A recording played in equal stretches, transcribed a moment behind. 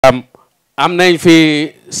am nañ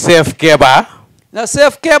fi chef Keba na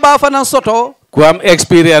chef Keba fanan soto ku am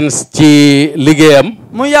experience ci liggéeyam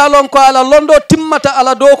mu yalon ko ala londo timmata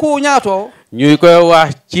ala doku ñaato ñuy koy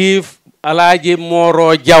wax chief Alhaji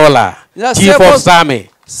Moro Jawla chief of Same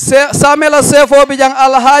Same la chefo bi jang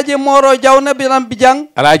Alhaji Moro Jawna bi lam bi jang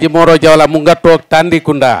Alhaji Moro Jawla mu nga toog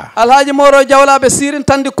Tandikunda Alhaji Moro Jawla be sirin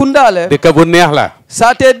Tandikunda le dëkk bu neex la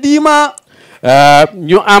sate dima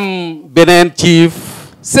ñu am beneen chief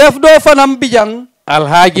chef do fanam bi jang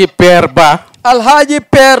Alhaji Père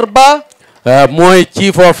Ba mooy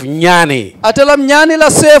chief of Ñaani atelam Ñaani la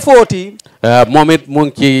chefoti moom it mu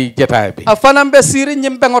ngi ci jotaay bi a fanam be sirin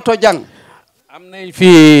ñim bengoto jang am nañ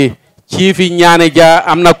fi chief yi Ñaani ja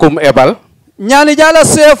am na kum ebal Ñaani ja la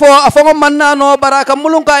chefo a fango mannano baraka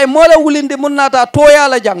mulunka e mole wulinde munnata toya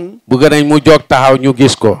la jang bëgg nañ mu jóg taxaw ñu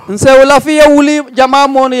gis ko nsew la fi wuli jama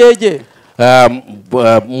mon yeje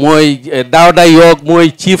mooy Dawda Yok mooy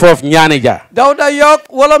chief of Ñaani ja Dawda Yok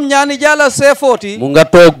wolom Ñaani ja la chefoti mu nga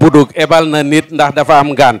toog buduk ebal na nit ndax dafa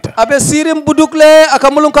am gànt abe sirim buduk le aka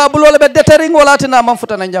mulunka bulole be detering walatina mam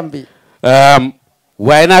futana njambi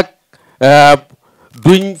waaye nag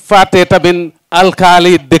duñ fàtte tamit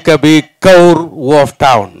alkali dëkk bi Kaur Wharf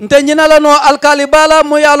Town nte ñina la no alkali bala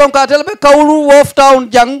mu yalon ka tel be Kaur Wharf Town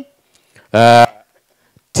jang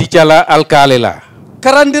ticca la alkali la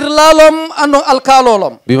karandir lalom ano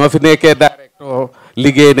alkalolom bi ma fi nekkee directeur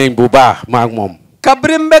liggéey nañ bu baax maak moom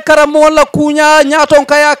kabrimbe karamo la kuña ñaton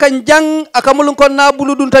kaya kan jang aka mulun kon na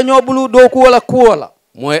bulu dunta ño bulu do ku wala ku wala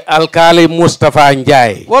mooy alkali Moustapha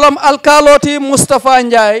Ndiaye wolom alkaloti Moustapha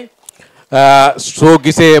Ndiaye soo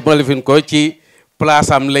gisee malifin ko ci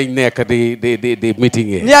place am lañ nekk di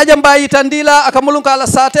meeting ni aja mbayi tandila aka mulun kala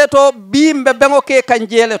sate to bi mbe bengo ke kan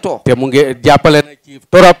jele to te mu ngi jàppale na ci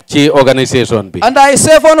torop ci organisation bi anda ay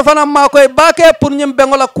sefonu fanam ma koy baake pour ñim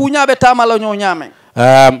bengo la kuñabe tamala ñoo ñame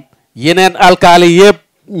yeneen alkali yëpp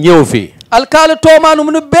ñëw fi alkali tomanu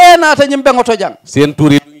mu be naata ñim bengo to jang seen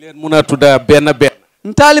tur yi duñ leen mun a tudda benn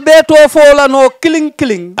ntalibe to fola no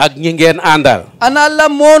kiling ak ñi ngeen àndal ana la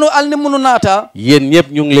monu alni munu nata yéen ñëpp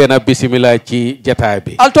ñu ngi leen a bismillah ci jataay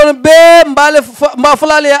bi alton be mba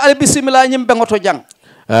fulale al bismillah ñim be ngoto jang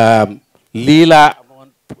lii laa amoon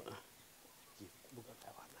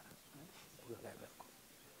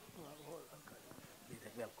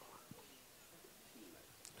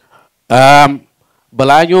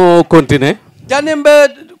balaa ñu continuer janim be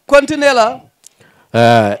continuer la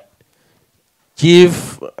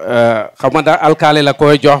chief xam nga alkali la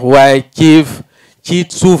koy jox waaye chief ci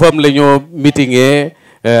suufam la ñoo meetingee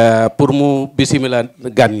pour mu bisimila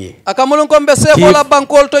gan ñi aka mulun ko be sefo la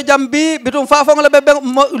bankol to jambi bitum fafon la be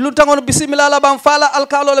lu tangon bisimila la ban fala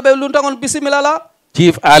alkalo la be lu tangon bisimila la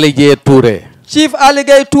chief Ali J Touré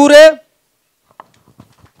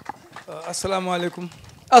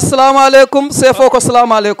assalamu alaikum sefo ko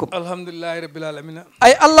assalamu alaikum alhamdulillahi rabbil alamin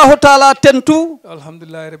ay Allahu taala tentu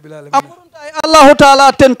alhamdulillahi rabbil alamin ay Allahu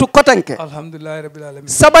taala tentu kotanke alhamdulillahi rabbil alamin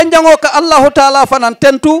sabanjango ka Allahu taala fanan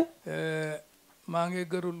tentu maa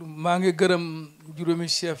ngi gërëm juróomi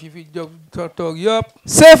chef yi fi jog toog yëpp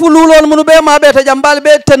sefu lulon munu be ma be ta jambal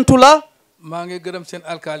be tentu la maa ngi gërëm seen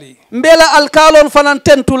alkali mbela alkalon fanan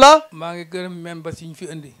tentu la maa ngi gërëm membre yi ñu fi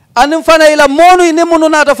indi anim fana ila monu ni munu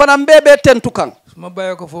nata fanan be tentu kan ma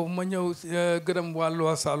bàyyi ko foofu ma ñëw gërëm waa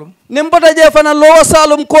Lowa Saloum nim bota je fana Lowa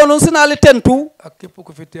Saloum kono sinali tentu ak képp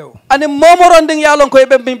ku fi teew ani momoronding yalon koy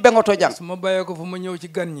be bengoto jang ma bàyyi ko foofu ma ñëw ci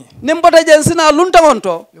gan ñi nim bota je sina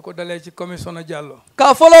luntangonto li ko dalee ci commissioner Diallo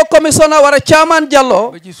ka folo commissioner wara chairman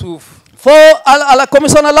Diallo ba ci suuf fo ala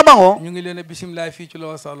commissioner labango ñu ngi leen bismillah fii ci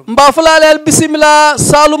Lowa Saloum mba fulale bismillah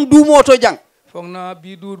Saloum du moto jang foog naa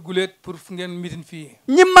bii duur guleet pour ngeen mitin fii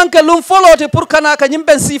ñim manke lum folote pour kanaka ñim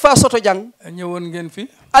ben sifa soto jang ñëwoon ngeen fi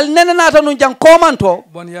al nene nata nu jang komanto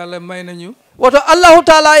bon yàlla may nañu woto Allahu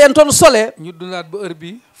taala en ton sole ñu dundaat ba heure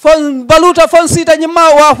bi fon baluta fon sita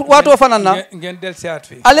ñimma wato fanana ngeen del siaat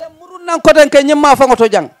fi ale murun nan koten ke ñimma fangoto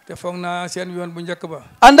jang te foog naa seen yoon bu njëkk ba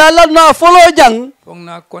anda la na folo jang foog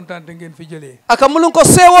naa kontaan te ngeen fi jëlee aka mulun ko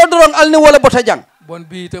sewo doron alni wala bota jang bon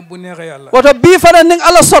bi itam bu neexee yàlla woto bi fana ning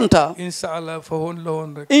ala sonta inshallah fa woon la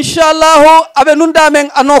woon rek inshallah abe nun damen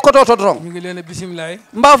ano koto to doron ñu ngi leen bismillah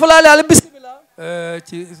mba fulale al bismillah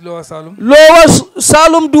ci Lowa Saloum Lowa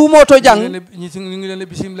Saloum du moto jang ñu ngi leen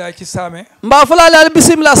bismillah ci Saame mba fulale al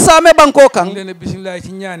bismillah Saame banko kan ñu ngi leen bismillah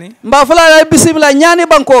ci Ñaani mba fulale al bismillah Ñaani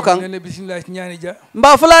banko kan ñu ngi leen bismillah ci Ñaani Ja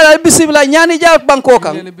mba fulale al bismillah Ñaani Ja banko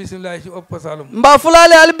kan ñu ngi leen bismillah ci Oppa Saloum mba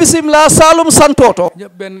fulale al bismillah Saloum santoto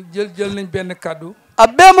ñëpp benn jël nañ benn kaddu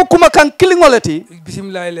abemu kuma kan kilingoleti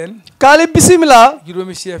bismillah leen kali bismillah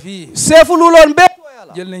juróomi chef yi sefu lulon be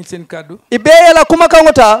jël nañ seen kaddu ibe yela kuma kan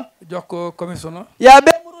wota jox ko commissioner ya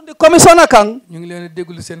be murundi di commissioner kang ñu ngi leen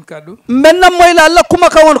déglu seen kàddu menna moy la la kuma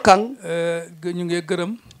kawon kang ñu ngi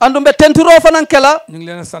gërëm andu mbe tentiro fanan kela ñu ngi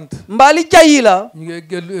leen sant mbali jayila ñu ngi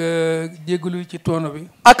jéggulu ci toono bi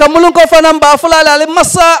aka mulun ko fanan ba fulale ale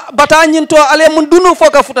massa bata ñinto ale mun dunu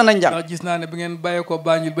foka futana njang ndax gis naa ne bi ngeen bàyyee ko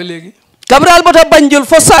Banjul ba léegi Gabriel bota Banjul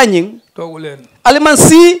fo sañing toogu leen ale man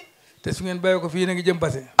si te su ngeen bàyyee ko fii na ngi jëm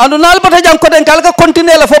Basse andu nal bota jang ko den kala ka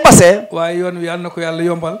continuer la fo Basse waaye yoon wi yàlla na ko yàlla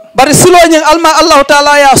yombal bari silo ñing alma Allah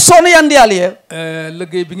taala ya sonu yandi aliye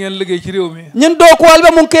liggéey bi ngeen liggéey ci réew mi ñin do ko walbe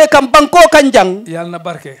mun ke kam banko kan jang yàlla na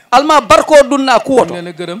barke alma barko dunna ku woto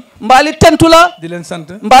leen gërëm mbali tentula di leen sant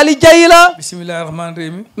mbali jayila bismillahir rahmanir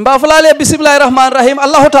rahim mba fulale bismillahir rahmanir rahim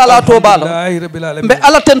Allah taala to balo alhamdulillahi rabbil alamin mbe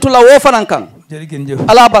ala tentula wo fanan kan jërë ngeen jëf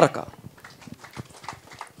ala baraka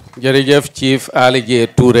jërëjëf Chief Ali J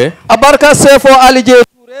Touré abarka sefo Ali J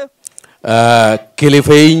Touré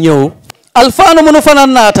kilifa yi ñëw alfanu munu fanan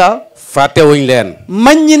nata fàttewuñ leen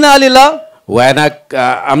maññinaali la waaye nag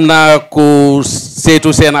am na ku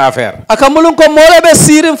seetu seen affaire aka mulun ko moole be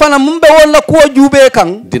sirim fana mumbe walla kuwo juube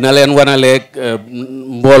kan dina leen wanaleeg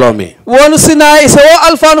mbooloo mi wonu sina so wo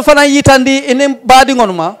alfanu fana yitandi ene baadi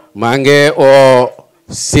ngonuma maa ngi o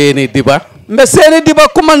seeni diba mbe seeni diba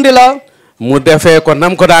kumandila mu defee ko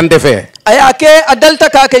nam ko daan defee aya ke a dalta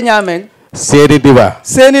kake ñaamen seeni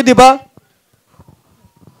diba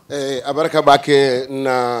abaraka bake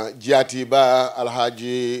na jaati ba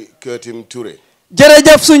alhaji Katim Touré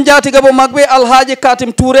jërëjëf suñ jaatiga bu mag bi alhaji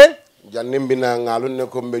Katim Touré jannim bi na ngaalun ne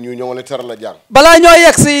ko mbe ñu ñongole tar la jàng balaa ñoo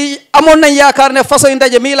yegg si amoon nañ yaakaar ne façon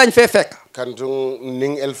ndaje mi lañ fee fekk kantung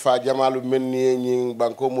ning elfa jamalu menni ñi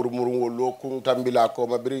banko murmuru lo kun tambila ko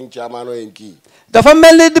ma birin chamano en ki dafa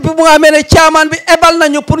mel ni depuis bu nga xamee ne caamaan bi ebal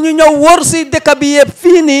nañu pour ñu ñëw wër si dëkk bi yëpp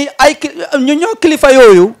fii nii ay ñu ñëw kilifa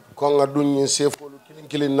yooyu ko nga duñ sefolu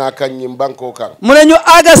kilin na kan ñi banko kan mu ne ñu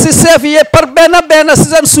aaga si chef yëpp par benn si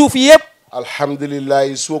seen suuf yëpp alhamdulillah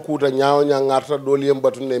sokuta ñaaw ñaa ngarta dool yem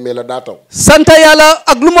batu ne mela dataw sant yàlla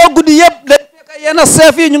ak lu moo guddi yëpp da fekk yenn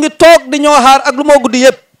chef yi ñu ngi toog di ñoo xaar ak lu moo guddi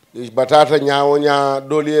yëpp batata ñaaw ñaa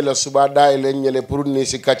dool ye la suba daay leen ñele pour ni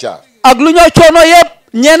si kacha ak lu ñoo coono yëpp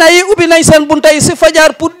ñeena yi ubbi nañ seen bunta yi si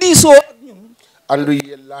fajar pour diisoo ak ñun andu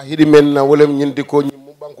yella hidi men na wolem ñinti ko ñi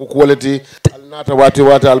mu banku quality al nata wati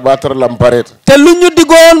al batar lamparet te lu ñu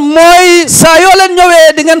digoon mooy saa yoo leen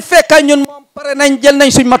ñëwee di ngeen fekka ñun moom pare nañ jël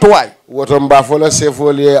nañ suñ matuwaay woto mbafola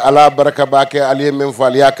sefoli ala baraka bake aliye men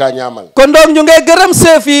fal yaka ñamal kon donc ñu ngay gërëm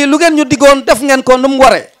chef yi lu ngeen ñu digoon def ngeen ko nu mu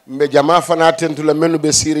waree mbe jama fana tentu la menu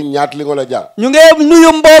be siri ñaatli ngola jang ñu ngi nuyu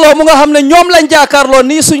mbooloo mu nga xam ne ñoom lañ jaakaarloo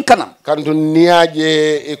nii suñ kanam kantu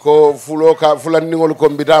niaje iko fulo ka fulan ningol ko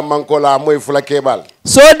mbita manko la moy fula kebal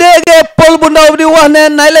soo déggee pol bu ndaw di wax ne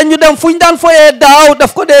nay leen ñu dem fuñ daan foyee daaw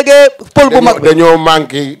daf ko déggee pol bu mag bi dañoo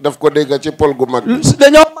manqué daf ko dégg ci pol gu mag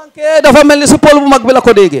dañoo manqué dafa mel ni si pol bu mag bi la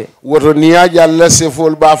ko déggee woto niaje alla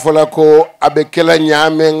sefol ba fola ko abe kela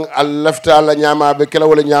ñaamen al lafta la ñaama abe kela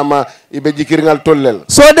wala ñaama ibe jikirngal tollel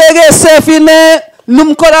soo déggee chef yi ne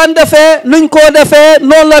num ko daan defee nuñ koo defee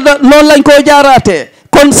noonu lañ koo jaaraatee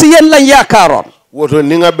kon si yéen lañ yaakaaroon woto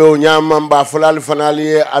ninga be o ñaama mba fulal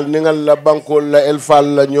fanali al ningal la banko la elfal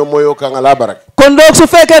la ñomoyo kan ala barak kon doog su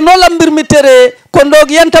fekkee noonu la mbir mi tëree kon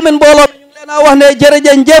doog yéen tamit mbooloo ñu ngi leen a wax ne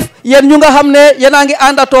jërëjëf yéen ñu nga xam ne yéen a ngi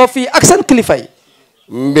àndatoo fii ak seen kilifa yi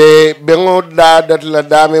mbe bengo da dat la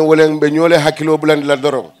daame wala mbe ñoole hakkilo bulandi la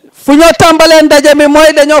dorom fu ñoo tàmbalee ndaje mi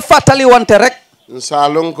mooy dañoo fàttali wante rek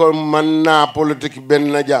salon ko man na politique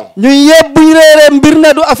benn na jàng ñu yëpp bu ñu réeree mbir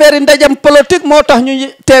ne du affaire yi ndajam politique moo tax ñu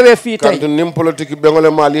teewee fii tey kantu nim politique bengole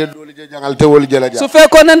maali dooli je jangal te wol jela su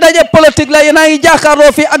fekkoon ne ndaje politique la yéen a ngi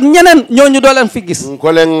jàkkaarloo fii ak ñeneen ñooñu doo leen fi gis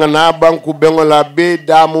kole nga na banku bengola be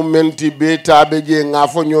daamu menti be taabe je nga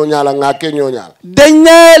fo ñooñaala nga ke ñooñaala dañ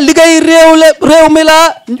ne liggéey réew mi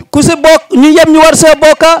la ku si bokk ñu yem ñu war see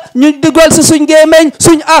bokka ñu digal si suñ géemeñ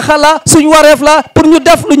suñ axala suñ wareef la pour ñu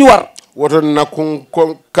def lu ñu war woto na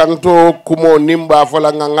kanto kumo nimba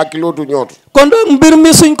fola nga ngakkilotu ñootu kon donc mbir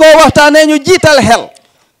mi suñ ko waxtaanee ñu jiital xel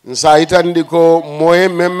sa itandi ko moye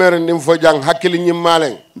memmer nim fo jang hakkili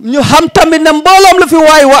ñimmalen ñu xam tamit ne mbooloom lu fi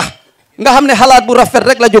waay wax nga xam ne xalaat bu rafet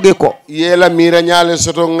rek la jóge ko yeela miira ñaale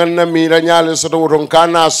soto nganna miira ñaale soto woton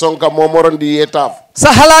kana sonka momorondi yetaaf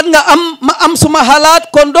sa xalaat nga am ma am suma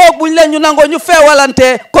xalaat kon doog buñ leen ñu nangoo ñu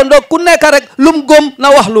feewalante kon doog ku nekk rek lum gëm na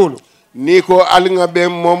wax loolu ni ko alinga be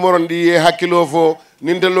momorondi ye hakkilo fo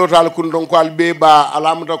ninte lootal kun don ko al be ba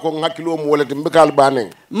alamuta ko hakkilo mo wolete mbekal banen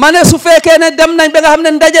ma ne su fekkee ne dem nañ ba nga xam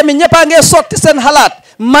ne ndaje mi ñëpp a ngee sotti seen xalaat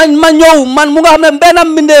ma ñëw man mu nga xam ne benn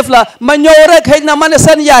mbindeef la ma ñëw rek xëy na ma ne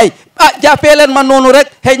seen yaay jàppee leen ma noonu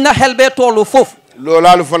rek xëy na xel bee toolu foofu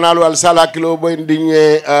loolaalu fanaalu al sala kilo boy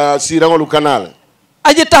ndiñe sirangolu canal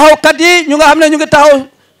aji taxaw kat yi ñu nga xam ne ñu ngi taxaw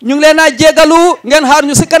ñu ngi leen a jégalu ngeen xaar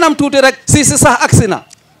ñu si kanam tuuti rek si sax agsi na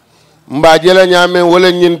mba jela ñaame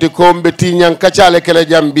wala ñinti ko mbe tiñan kacale kele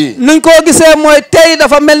jambi nuñ ko gisee mooy tey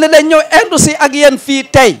dafa mel ni dañ ñëw indu si ak yéen fii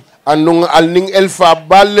tey andung al ning elfa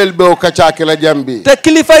ballel be o kaca kele jambi te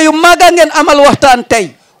kilifa yu maga ngeen amal waxtaan tey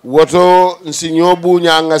woto nsi ñobu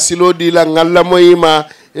ñanga silo di la ngalla moyima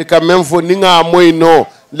e ka même fo ni nga moy no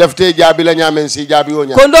lefte jaabi la ñaamen si jaabi o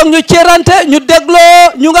ñaa kon donc ñu cerante ñu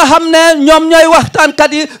dégloo ñu nga xam ne ñoom ñooy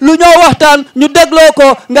waxtaankat yi lu ñoo waxtaan ñu dégloo ko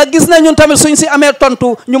nga gis ne ñun tamit suñ si amee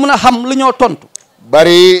tontu ñu mun a xam lu ñoo tontu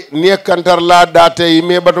bari ni kantar la date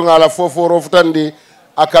yime batunga la foforo futandi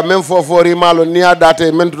aka même fofori malo ni a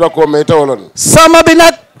date men tuta ko me tawlon sama bi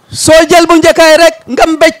nag soo jël bu njëkkaay rek nga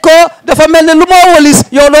mbéj ko dafa mel ne lu moo walis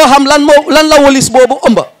yow doo xam lan la walis boobu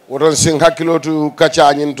ëmba woton sin hakkilotu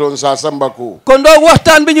kaca ñin toon sa sambaku kon donc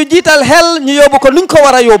waxtaan bi ñu jiital xel ñu yóbbu ko nuñ ko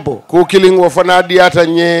war a yóbbu ku kiling wo fana diyata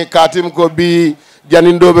ñe katim ko bi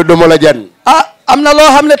janindoɓe domola jan am na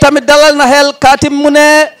loo xam ne tamit dalal na xel kaatim mu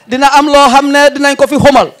ne dina am loo xam ne dinañ ko fi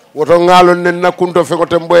xumal woto ngaalon nen nakkunto fengo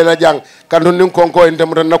ten boy la jang kanto nin konko en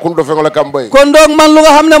temuta nakkunto fengo la kam boy kon donc man lu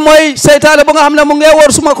nga xam ne mooy seytaane bu nga xam ne mu ngee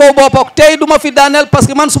wor suma kaw boppam tey duma fi daaneel parce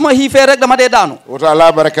que man suma xiifee rek dama dee daanu woto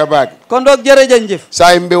ala baraka baake kon donc jërëjëf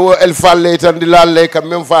sa yimɓe wo el falle itandi laal lay kam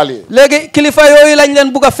même faali léegi kilifa yooyu lañ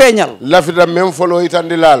leen bugg a feeñal lafita même folo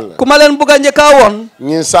itandi laal ku ma leen bugg a njëkkaa woon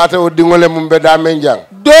ñin saate o dingole mum be da men jang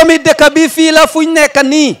doomi dëkk bi fii la fuñ nekk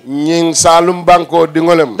nii ñin salum banko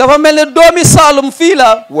dingolem dafa mel ne doomi Saalum fii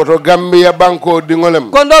la woto Gambia banko dingolem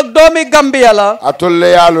kon donc doomi Gambia la a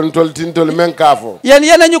tolle yaalon tol tintol men kaafo yéen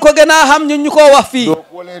ñu ko gën a xam ñun ñu ko wax fii do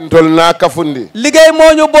wolen tol na kafundi liggéey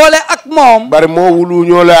moo ñu boole ak moom bari moo wulu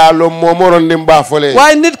ñoole alo moo moron dim baafole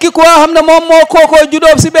waaye nit ki ko xam ne moom moo kookoo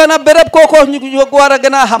judóob si benn béréb kookoo ñu war a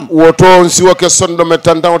gën a xam woto on siwo ke sondome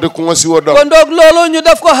tantaŋote kuŋo siwo dom kon donc loolu ñu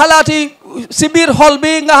def ko xalaati si biir xol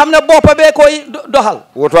bi nga xam ne boppa bee koy doxal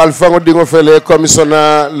woto alfaŋo diŋo fele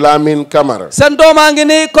commissionnaire Lamin Camara seen doomaa ngi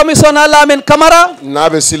ni commissionnaire Lamin Camara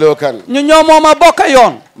naabe silo kan ñu ñoo mooma bokka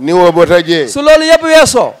yoon ni wo bota je su loolu yëpp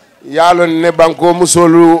weesoo yaalon ne banko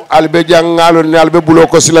musolu albe jangaalon ne albe bulo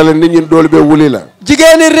ko silale nit ñi doolu be wuli la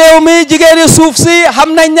jigéeni réew mi jigéeni suuf si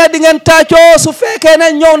xam nañ ne di ngeen tàccoo su fekkee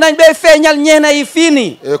ne ñëw nañ bay feeñal ñeena yi fii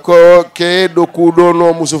nii e ko ke do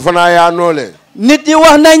kuudono musu fana yaanoole nit ñi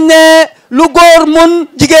wax nañ ne lu góor mun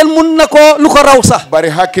jigéen mun na ko lu ko raw sax bari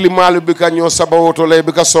hakkili maalu bi ka ñoo sabawoto lay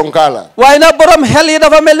bi ka sonkaala waaye nag borom xel yi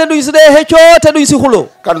dafa mel ne duñ si dee xëccoo te duñ si xuloo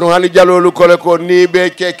kandu hani jaloolu kole ko nii be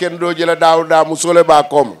keken doo jëla daaw daa musole baa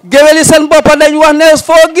koom géwéli seen boppa dañ wax ne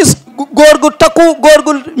foo gis góor gu takku góor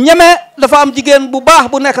gu ñeme dafa am jigéen bu baax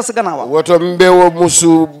bu nekk si gannaawam woto mbewo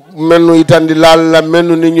musu mennu itandi laal la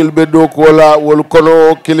mennu ni ñul be doo ko wala wol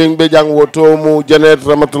kono kiling be jang woto mu Janet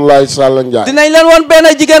Ramatullahi Sall Njaay dinañ leen woon benn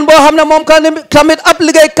jigéen boo xam ne moom tamit ab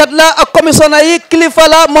liggéeykat la ak commissionnaire yi kilifa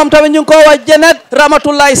la moom tamit ñu ngi ko wax Janet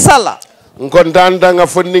Ramatullahi Sall nkontaan nga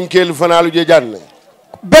fonninkeelu fanaalu je janne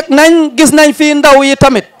bég nañ gis nañ fii ndaw yi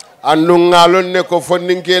tamit andu ngaalon ne ko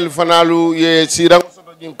fonninkeelu fanaalu ye sirang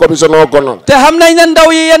commission o konon te xam nañ ne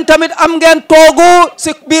ndaw yi yéen tamit am ngeen toogu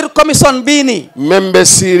si biir commission bii nii membe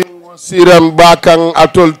siram bakang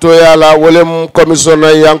atol toyala wolem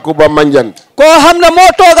commissioner Yankuba Manjang koo xam ne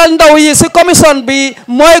moo toogal ndaw yi si commission bi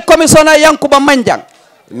mooy commissioner Yankuba Manjang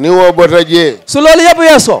ni wo bota je su loolu yëpp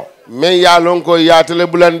weesoo mais yaalon ko yaatale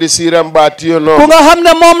bulandi siram ba tiyono ku nga xam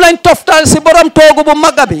ne moom lañ toftal si borom toogu bu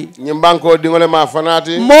magga bi ñi banko dingole ma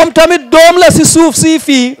fanaati moom tamit doom la si suuf si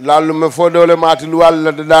fii laalu me fo doole maati luwal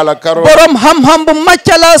la daala karo borom xam-xam bu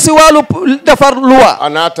macca la si wàllu defar luwa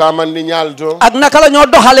anata man ni ñaalto ak naka la ñoo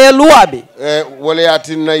doxalee luwa bi wala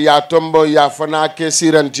yaatinna ya tombo ya fana ke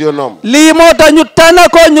siran tiyonom lii moo tax ñu tànn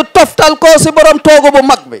ko ñu toftal ko si borom toogu bu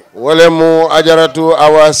mag bi wala mu ajaratu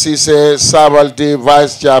Awa Cissé Sabalti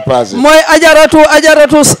vice chairperson mooy ajaratu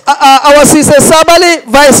Awa Cissé Sabali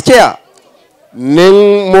vice chair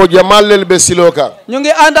ning mo jamallel be siloka ñu ngi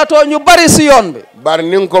àndatoo ñu bari si yoon bi bar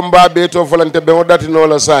ning ko mbaa be to folante be o datino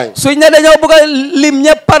la saay suñ ne dañoo bëgg a lim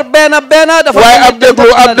ñëpp par benn dafa waaye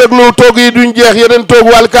ab déglu toog yi duñ jeex yeneen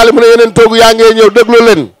toogu alkaali mu ne yeneen toogu yaa ngee ñëw déglu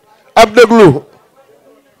leen ab déglu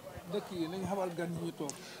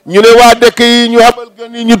ñu ne waa dëkk yi ñu habal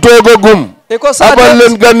gan yi ñu toog a gum habal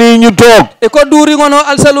leen gan yi ñu toog e ko duuri ngono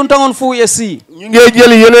alsalun tangon fu e si ñu ngee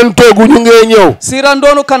jël yeneen toogu ñu ngee ñëw siran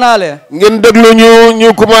doonu kanaale ngeen déglu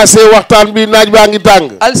ñu commencé waxtaan bi naaj baa ngi tàng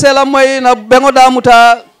alsela moy na bengo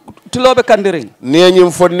damuta tuloɓe kandiring ni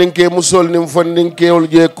ñim fondinke musol nim fondinkewol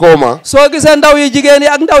je koma soo gisee ndaw yu jigéen yi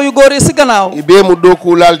ak ndaw yu góor yi si gannaaw ibe mu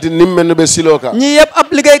doku lalti nimmen be siloka ñi yëpp ab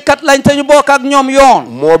liggéeykat lañ te ñu bokk ak ñoom yoon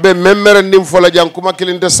mobe memmere ndim fola jang kuma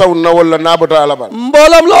kilinte sawna wala nabata alabal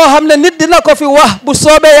mbooloom loo xam ne nit dina ko fi wax bu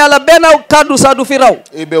soobee yàlla benn kàddu sax du fi raw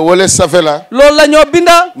ibe wole safela loolu la ñoo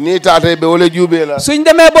binda ni taata ibe wole juube la suñ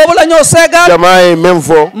demee boobu la ñoo seegaan jamaay même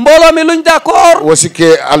fo mbooloo mi luñ d'accord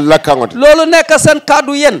wasike alla kangote loolu nekk seen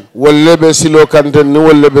kàddu yéen wolle be silo kanten ni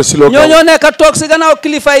wolle be silo ñoo ñoo nekk toog si gannaaw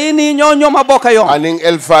kilifa yi nii ñoo ma bokk yoon anin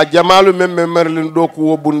elfa jamalu memme merlin doku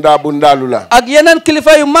wo bundalu la ak yeneen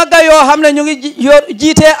kilifa yu magga yoo xam ne ñu ngi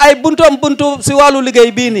jiitee ay buntu si wàllu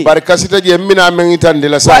liggéey bii nii bari kasita je mina men itandi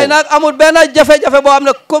la waaye nag amul benn jafe-jafe boo xam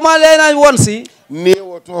ne comment leena won si ni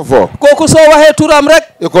wo tofo kooku soo waxee turam rek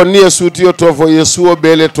e ko ni suutiyo tofo ye suwo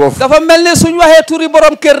bele tofo dafa mel ni suñ waxee turi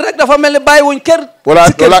borom kër rek dafa mel ni bàyyi wuñ kër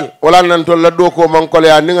wala nan to la do ko man ko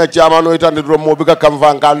ya ni nga caamano itandi do mo bi ka kam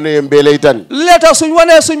fan kan ne mbele itandi lee tax suñ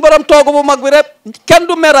wanee suñ borom toogu bu mag bi rek kenn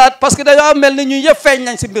du meraat parce que dañoo mel ni ñu yëpp feeñ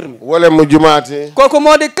nañ si mbir mi wala mu jumaati kooku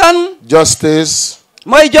moo di kan justice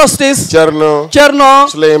mooy justice Cerno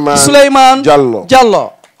Souleymane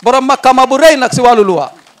Jallow borom makama bu rëy nag si wàllu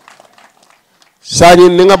luwa sañi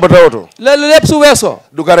ni nga batawoto loolu lépp su weesoo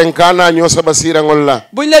du karen kana ñoo saba sirangol la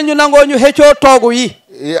buñ leen ñu nangoo ñu xëccoo toogu yi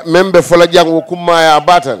membe fola jangu kumaya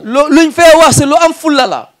batal luñ fee wax si lu am fulla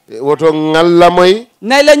la woto ngalla moy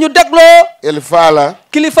nay la ñu dégloo el faala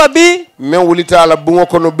kilifa bi men wulitaala bungo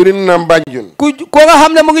kono birin na Banjul ko nga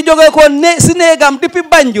xam ne mu ngi jógee ko si néegam depuis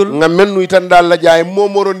Banjul nga men nuy tan dal la jaay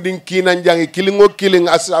momoron din kinan jangi kilingo kiling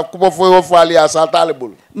asa kuba foyo faali asa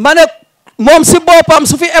talibul mané moom si boppam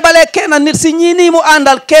su fi ebalee kenn nit si ñii nii mu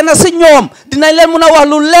àndal kenn si ñoom dinañ leen mun a wax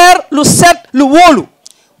lu leer lu set lu wóolu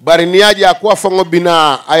bari niyaji a kuwa fango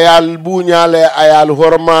bina ayal buñale ayal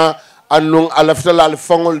horma annun alaftalal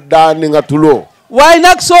fangol daani nga tulo waaye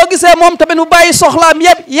nag soo gisee moom tamit mu bàyyi soxlaam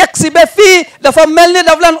yëpp yegg si ba fii dafa mel ni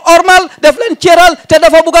daf leen ormal daf leen cëral te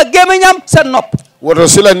dafa bugg a gémmiñam seen nopp woto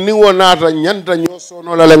sila ni wo naata ñanta ñoo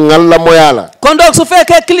sono la ngalla moyala kon donc su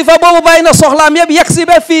fekkee kilifa boobu bàyyi na soxlaam yëpp yegg si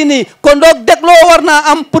ba fii nii kon donc dégloo war naa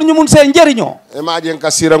am pour ñu mun seen njëriñoo imagine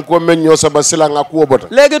ka siran ko men ñoo saba sila nga kuwo bota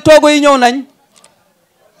léegi toogu yi ñëw nañ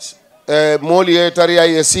mooli ye tariya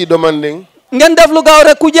ye si demanding ngeen def lu gaaw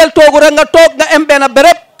rek ku jël toogu rek nga toog nga em benn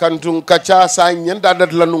béréb kantun kaca sa ñanta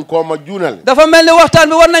dat la nun ko ma junal dafa mel ni waxtaan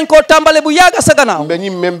bi war nañ koo tàmbale bu yàgg sa gannaaw mbe ñi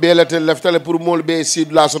même beelate leftale pour mool be si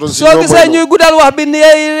la soto si soo gisee ñuy guddal wax bi ni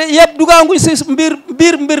yëpp dugaanguñ si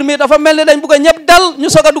mbir mi dafa mel ni dañ bugg a ñëpp dal ñu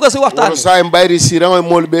soog a dugg si waxtaan bi sa mbayri si rangoy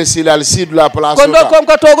mool be si la la place kon donc comme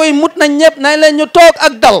que toogu yi mut nañ ñëpp nañ leen ñu toog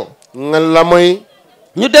ak dal ngal la moy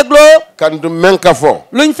ñu dégloo kantu menka fo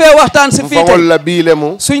luñ fee waxtaan si fii tey la biile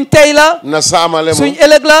mu suñ tey la na saamale mu suñ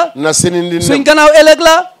ëllëg la na sinindi suñ gannaaw ëllëg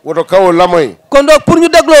la woto kawo la moy kon donc pour ñu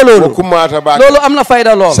dégloo loolu kumata ba loolu am na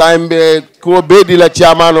fayda lool sa mbe ko beedi la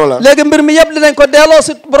ciamano la léegi mbir mi yëpp dinañ ko delloo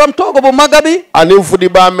si borom toogu bu magga bi anim fudi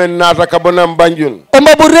ba men naata ka bonam Banjul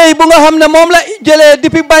ëmba bu rëy bu nga xam ne moom la jëlee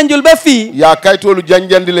depuis Banjul ba fii yaa kaytoolu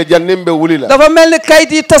janjandi le jannim be wuli la dafa mel ni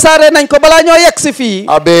kayit yi tasaare nañ ko balaa ñoo yegg si fii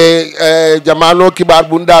abe jamano kibaar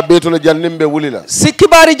bu ndaa beetolo jannim be wuli la si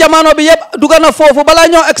kibaari jamano bi yëpp duga na foofu balaa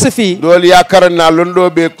ñoo egg si fii doolu yaakaar naa londo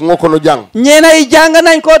be ngo kono jàng ñeena yi jàng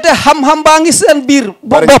nañ ko te xam-xam baa ngi seen biir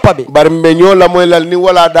boppa bi bari mbe ñoo la mooy lal ni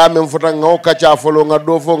wala daa men fota ngaw kacca folo nga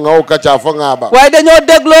doo fo ngaw kacca fo ngaa ba waaye dañoo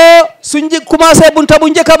dégloo suñ commencé bunta bu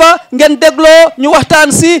njëkk ba ngeen dégloo ñu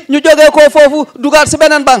waxtaan si ñu jógee ko foofu dugaat si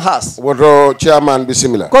beneen banxaas woto chairman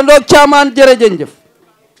bismillah kon doog chairman jërëjëf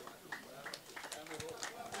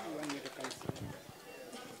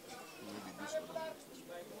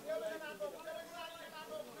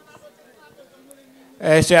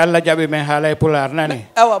si Allah jaɓi men haalay pular nani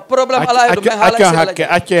awa probléme ala ɗum men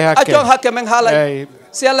accon hakke men haalay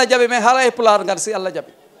si Allah jaɓi men haalay pular ngar si Allah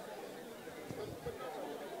jaɓi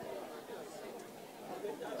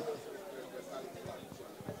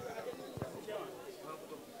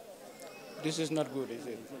This is not good, is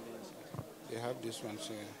it? They have this one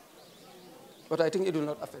here. But I think it will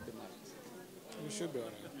not affect the market. You should be all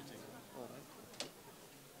right.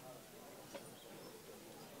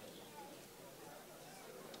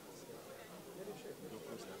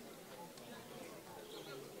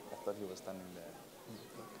 I thought he was standing there.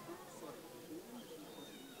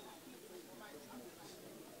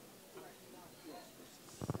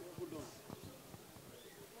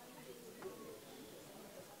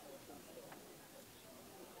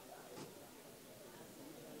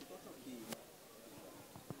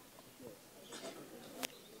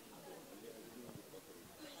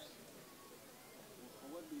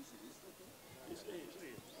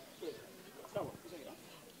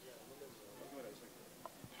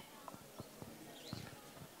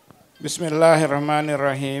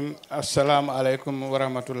 Bismillahirrahmanirrahim. Assalamu alaikum wa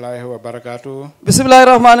rahmatullahi wa barakatuh.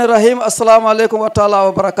 Bismillahirrahmanirrahim. Assalamu alaikum wa ta'ala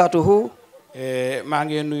wa barakatuhu. Maa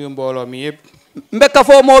ngi nuyu mbooloo mi yëpp. Mbekka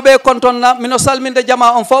fo moɓe kontonna mino salminde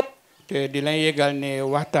jama on fop. te di leen yëgal ne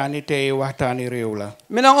waxtaani tey waxtaani réew la.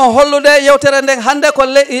 minen on hollude yewtere nden hannde ko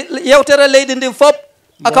yewtere leydi ndin fop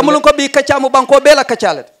akamulum ko ɓi kaccamu banko ɓeela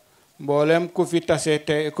kaccalede mboolem ku fi tase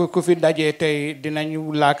tey ku fi daje tey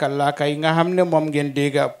dinañu laaka yi nga xam ne moom ngeen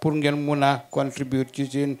dégga pour ngeen mun a contribuer ci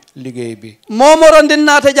seen liggéey bi momorondin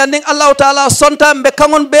naata jan ndin allahu taala sonta mbe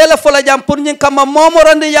kaŋon ɓeele fola jam pour ñin kamma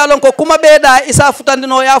momorondin yaalon ko kuma ɓeeɗa isa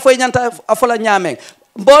futandino yafoye ñanta a fola ñaamen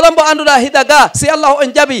mbooloo mbo annduɗa hiɗa ga si allah on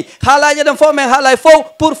jaaɓi haalaji ɗen fof men haalay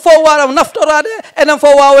fof pour fof wawa naftorade enen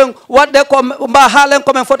fof wawen waɗde ko mba haalen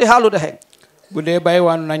komin foti haalude hen bu dee bay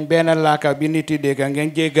wanu nañ benn laaka bi nit yi dégg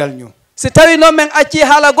ngeen jéggal ñu si tawi noon men acci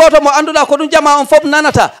haala goto mo annduɗa ko ɗum jama on fof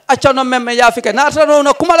nanata acca noon men mi yaafike natata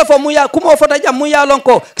no kumala fof kumo fota jam mum yaalon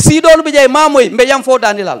ko siɗonu ɓe ƴeey mamoy mbe yam fof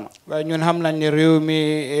dandilal ma waaye ñun xam nañ ne réew mi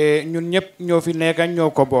ñun ñëpp ñoo fi nekk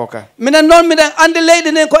ñoo ko bokka minen noon miɗen andi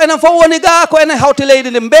leydi ndin ko enen fof woni ga ko enen hawti leydi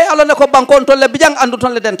ndin mbe alone ko banque on tolle bijang andu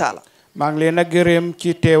toon le dentala maa ngi leen a gërëm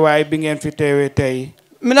ci teewaay bi ngeen fi teewe tey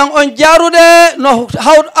minen on jaarude no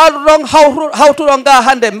aɗuɗon hawtuɗon ga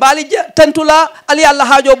hannde mbaali tentula ali allah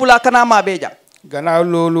haajo bula kanama ɓe jam gannaaw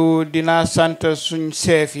loolu dinaa sant suñ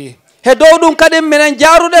chef yi he dow ɗum kadi minen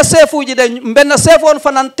jaarude chef uji ɗe mbenna chef on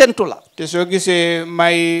fanan tentula te soo gisee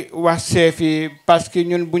may wax chef yi parce que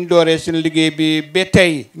ñun buñ dooree suñ liggéey bi ba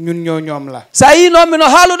tey ñun ñoom la sa yi noon mino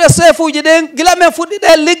haalude chef uji ɗin gila men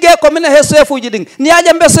fuɗɗiɗe liggey ko minen he chef uji ɗin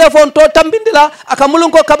niyaje mbe chef on to tambindila aka mulun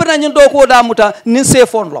ko kabirna ñin dow ko damuta nin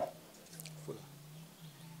chef on lom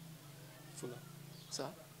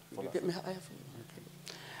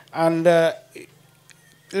and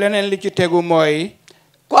leneen li ci tegu mooy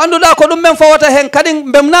ko annduɗa ko ɗum men fawata hen kadi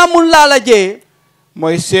mbemna mun laala jeye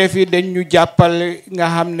mooy chef yi dañ ñu jàppal nga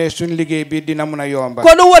xam ne suñ liggéey bi dina mun a yomba ko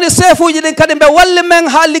ɗum woni chef uji ɗin kadi mbe walli men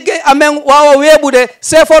ha liggey amen wawa weeɓude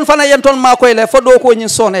chef on fana yen toon ma koyle foɗɗo ko ñin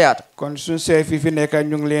sonoyata kon suñ chef yi fi nekk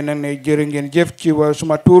ñu ngi leen a ne jërë ngeen jëf ci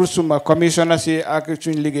suma tour suma commissioner si ak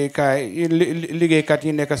suñ liggéeykat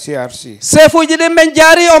yi nekk CRC chef uji ɗin men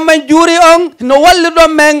jaari on men juuri on no walli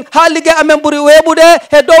ɗon men ha liggey amen ɓuuri weeɓude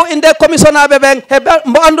he dow inde commissionnaɓe ɓen he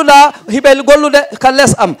mbo annduɗa hiɓe gollude ka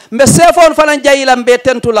less am mbe chef on fana jayilam be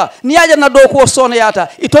tentula niyaje na dow ko sonoyata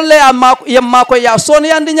itolle yem mako ya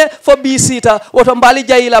sonoyandiñe fo ɓi siita woto mbaali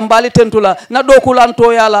jayila mbaali tentula na dow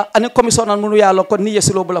kulanto yala ani commissionnan munu yalo ko ni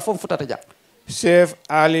yesilobula fof futata jang chef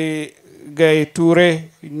Ali Gaye Touré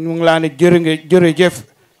ñu ngi laa ne jërëjëf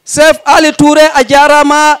chef Ali Touré a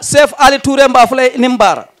jarama chef Ali Touré mbafulay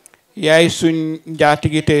nimbara yaay suñ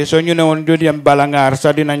njaatigi tey soo ñu ne woon du dem Balangar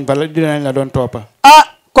sax dinañ la doon toppa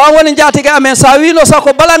ko an woni jaatige amen sa wino sa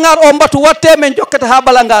ko Balangar o mbatu watte men jokkata ha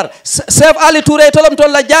Balangar chef Ali Touré tolom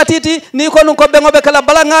tolla jaatiti ni ko ɗum ko ɓeŋoɓe kala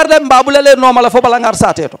Balangar de mbabulele nomala fo Balangar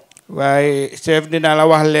sate to waaye chef dina la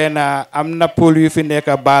wax leen am na pôle yu fi nekk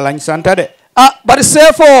Balañ santa de bari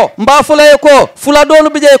chef o mbafulaye ko fula donu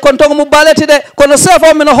ɓe kon togo mu baleti de kono chef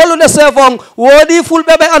o mino hollude chef on woodi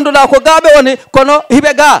fulɓe ɓe annduɗa ko gaaɓe woni kono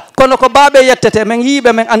hiɓe ga kono ko baaɓe yettete men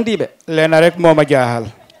yiiɓe men andiɓe leena rek mooma jaahal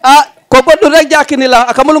ko goɗɗum rek jakkinila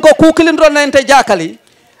akamulum ko kukilindron nante jakali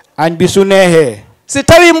añ bi su neexee si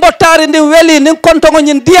tawi mbottari ndin weeli nin kontogo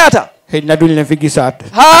ñin diyata xëy na duñ leen fi gisaat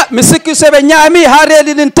ha mi sikki soɓe ñaami ha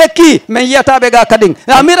reedi ɗin tekki min yiyataɓe ga kadin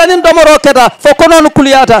amira nin domoro keta fo noon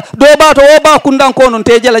kuliyata do ɓa to wo ɓa kundanko nun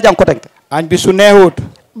te jela janko tenke añ bi su neexut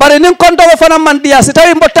bari nin kontogo fanan man ɗiya si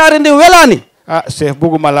tawi mbottari ndin welani chef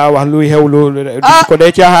buguma la wax luy xew loolu ko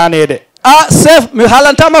ɗe cahaane de chef mi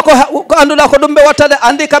haalantama ko annduɗa ko ɗum ɓe wattade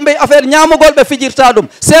andi kamɓe affaire ñamugol ɓe fijirta ɗum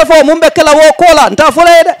chef o mum ɓe kela wo koola nta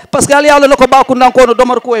fuleyde par ce que aliyawlano ko ɓa kundankono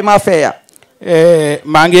domar ko e ma feeya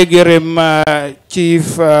maa ngi gërëm Chief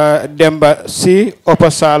Demba Sy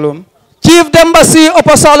Upper Saloum Chief Demba Sy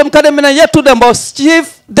Upper Saloum kadi minen yettude mbo Chief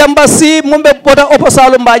Demba Sy mum ɓe ɓota Upper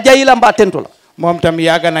Saloum mba jayila mba tentula moom tam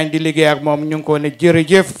yàgg nañ di liggéey ak moom ñu ngi ko ne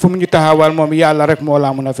jërëjëf fu mu ñu taxawal moom yàlla rek moo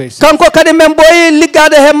laa mun a fay kanko kadi men ɓooyi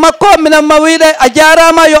liggade he makko minen ma wiide a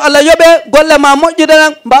jarama yo Allah yoɓe golle ma moƴƴude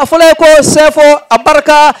nan mba fulay ko chef o a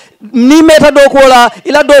barka ni meta dow kola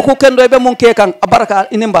ila dow ku kendo ɓe mum ke kan a barka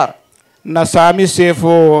ini mbar na saami chef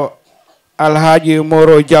o Alhaji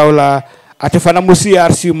Moro Jawla ate fana mu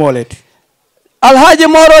CRC moleti Alhaji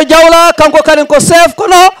Moro Jawla kanko kadi ko chef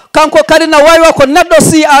kono kanko kadi na waywa ko neɗɗo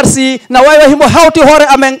CRC na waywa himo hawti hoore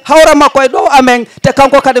amen hawra makko e ɗo amen te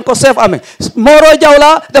kanko kadi ko chef amen Moro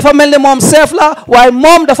Jawla dafa mel ni moom chef la waaye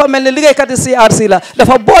moom dafa mel ni liggéey kadi CRC la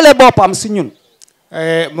dafa boole boppam si ñun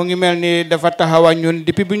mu ngi mel ni dafa taxawa ñun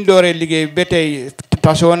depuis buñ dooree liggéey ba tey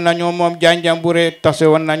tase woon nañu moom Janjanbureh tase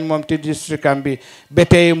woon nañ moom ci district am bi ba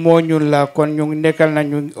tey moo ñun la kon ñu nekkal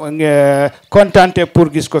nañu kontante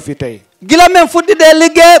pour gis ko fi tey gila men fuɗɗide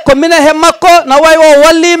liggey ko minen he makko na way o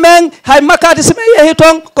walli men hay makkati simin yeehi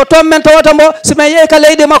toon ko toon men tawata mbo simin yeehi ka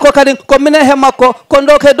leydi makko kadi ko minen he makko kono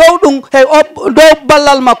ɗo ke dow ɗum hey dow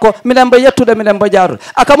ballal makko minen mbo yettude minen mbo jaarude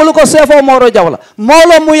akamulu ko chef o moro jawla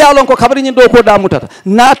molo mu yalon ko kabriñin dow ko damutata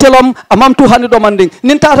natelom amamtu hande ɗo man ndin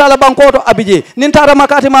nin tata ala bankoto abidje nin tata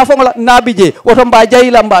makkati ma fongola nabidje woto mba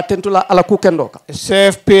jayila mba tentula ala kukendo ka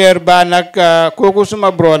chef Pierre Ba nak kooku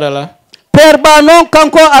suma broda la père ba noon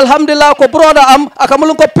kanko alhamdulillah ko broda am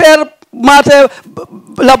akamulum ko père mate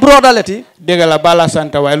la broda leti dégg la bala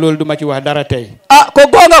santa waaye loolu duma ci wax dara tey ko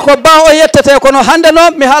gonga ko ba o yettete kono hande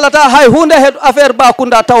noon mi haalata hay hunde he affaire ba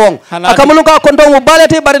kunda tawon akamulum ka ko ndongo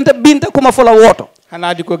baleti barinte binte kuma fola woto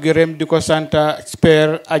xanaa di ko gërëm di ko santa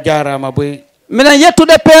père a jaarama boy minen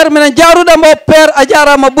yettude père minen jaarude mbo père a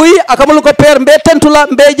jaarama buy akamulum ko père mbe tentula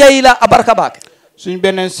mbe jeyila a barka baake suñ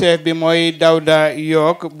beneen chef bi mooy Dawda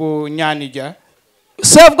Yok bu Ñaanija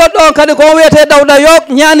chef goɗɗo on kadi ko wiyete Dawda Yok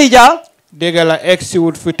Ñaanija dégg la egsi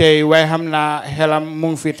wut fi tey waaye xam naa xelam mu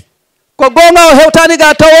ngi fit ko gonga o hewtani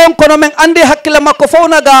ga tawon kono men andi hakkille makko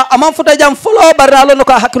fowna ga amam futa jam folo barra lono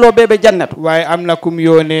ko hakkilo bebe janneto waaye am na kum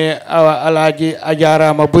yoone alaaji a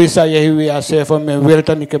jaarama boy sa yehi wiya chef o men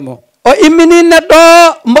weltanike mo o immini neɗɗo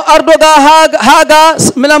mbo ardoga haaga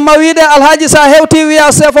minan ma wiide alhaji sa hewti wiya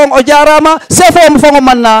chef on o jarama chef o mo fongo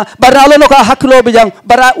manna bara alono ko hakkiloɓe jang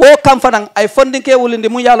bara o kam fanan ay fondinke wulinde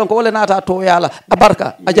mum yalon ko wole nata to yala a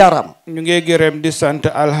barka a jarama ñu ngi gërëm di sant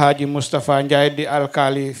alhaji Moustapha Ndiaye di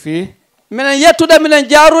alkali fii minen yettude minen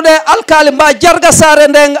jaarude alkali mba jarga sare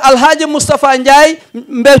nden alhaji Moustapha Ndiaye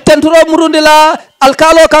mbe tenturo murundila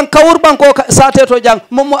alkalo kan Kaur banko sate to jang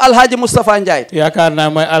momo alhaji Moustapha Ndiaye yaakaar naa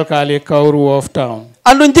mooy alkali Kaur Woof Town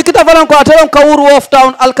andun jikkita fanan ko atewon Kaur Woof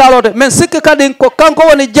Town alkalode men sikki kadi ko kanko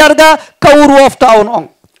woni jarga Kaur Woof Town on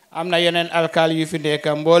am na yeneen alkali yu fi nekk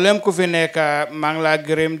mboolem ku fi nekk maa ngi laa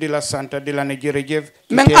gërëm di la sant di la ne jërëjëf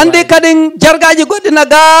men andi kadi jargaji goɗɗina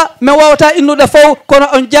ga min wawata innude fof kono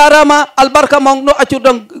on jarama albarka mon no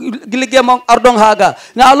accurdon ligge mon ardon haga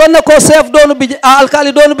na lonne ko chef donu bi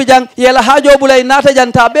alkali donu bi jang yela haajo ɓulay nata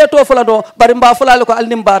janta ɓe to fula do bari mba fulali ko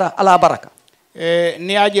alnim bara ala baraka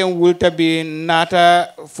ni ajen wulta bi nata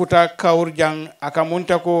futa Kaur jang aka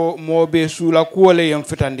munta ko moɓe suula kuwole yen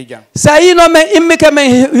fitandi jang sa yino men immike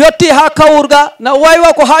men yotti ha Kaur ga na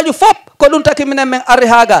waywa ko haaju fop ko ɗum taki minen men arri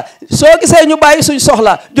haga so gise ñu ɓayi suñ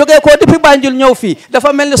sohla jogue ko depuis Banjul ñëw fii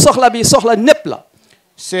dafa mel ni sohla bi sohla népp la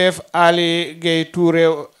chef Ali Gueye Touré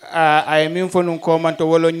ay min fo nun komanto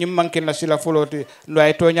wolo ñimmanke na sila foloti ndo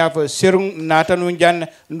ay toña fo serum nata nun jan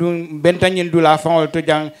ndum bentañin dula fawol to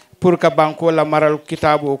jang pour que banko la maral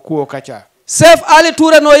kitabo kuo kacha chef Ali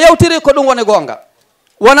Touré no yewtiri ko ɗum woni gonga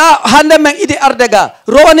wona hande men idi arde ga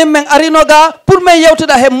rowani men arino ga pour men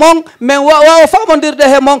yewtuda he mon men wawa famodirde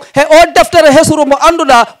he mon he o deftere hesuru mo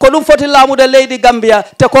anduɗa ko ɗum foti laamude leydi Gambia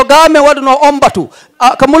te ko ga men waɗuno on batu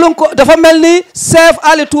ka mulum ko dafa mel ni chef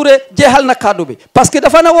Ali Touré jeexalna kaddu bi parce que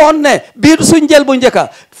dafa ne woon ne biidu suñ jël bu njëkka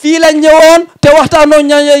fii lañ ñëwoon te waxtaanoo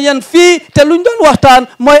ñen fii te luñ doon waxtaan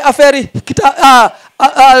mooy affaire yi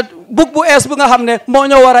bug bu ees bi nga xam ne moo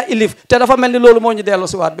ñoo war a ilif te dafa mel ni loolu moo ñu dellu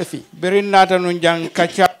si waat ba fii beri naata nun jang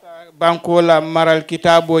kaccata banko la maral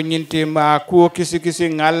kitabo ñinti ma kuwo kisi kisi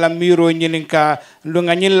ngalla miro ñinin ka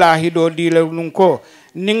lunga ñin lahido dile nun ko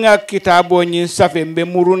ninga kitabo ñin safe mbe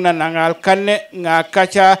muruna nangal kanne nga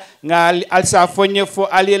kaca nga alsa fonye fo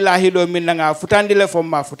ali lahido min nga futandi le fo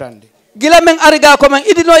ma futandi gila men ari ga ko men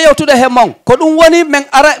idino yewtude he mon ko ɗum woni men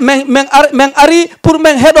ari pour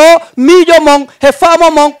men heɗo miijo mon he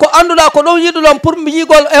faamo mon ko annduɗa ko ɗum yiɗuɗon pour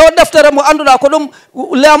yigol e o deftere mo annduɗa ko ɗum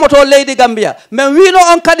laamoto leydi Gambia men wino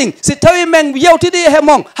on kadi si tawi men yewtidi he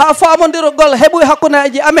mon ha faamodirgol heɓuy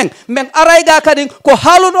hakkudeji amen men aray ga kadi ko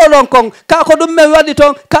haaluɗo ɗon kon ka ko ɗum men waɗi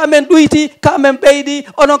toon ka men ɗuyti ka men ɓeydi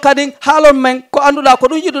onon kadi haalon men ko annduɗa ko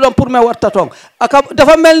ɗum yiɗuɗon pour men watta toon aka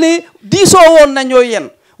dafa melni diso won nañoy yen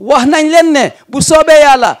wax nañ leen ne bu soobee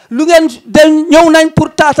yàlla lu ngeen dem ñëw nañ pour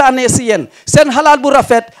taataane si yéen seen xalaat bu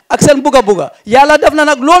rafet ak seen buga yàlla def na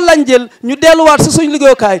nag loolu lañ jël ñu delluwaat si suñ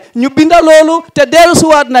liggéeyukaay ñu binda loolu te dellu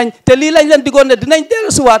siwaat nañ te lii lañ leen digoon ne dinañ dellu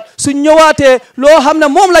siwaat suñ ñëwaatee loo xam ne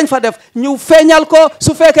moom lañ fa def ñu feeñal ko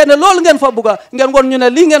su fekkee ne loolu ngeen fa buga ngeen won ñu ne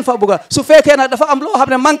lii ngeen fa buga su fekkee ne dafa am loo xam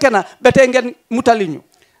ne manqué na ba tey ngeen mutali ñu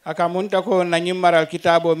aka munta ko nañi maral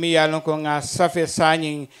kitabo mi yàlla ko nga safe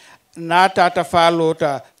sañi natata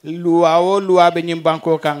falota luwa o luwa be ñim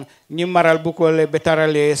banko kan ñim maral bukole be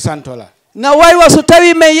tarale santola na waywa so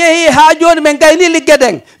tawi men yehi ha joni men gayni ligge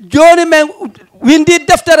den joni men windi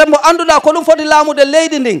deftere mo anduɗa ko ɗum foti laamude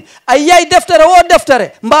leydi ndin a yiyay deftere o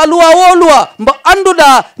deftere mba luwa o luwa mbo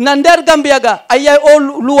anduɗa na nder Gambia ga a yiyay o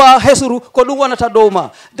luwa hesuru ko ɗum wonata dow ma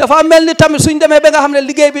dafa mel ni tamit suñ demee ba nga xam ne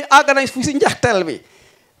liggéey bi àgg nañ si njaxtel bi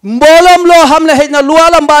mbooloom loo xam ne xëy na loi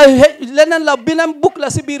la mbaa leneen la binam bukk la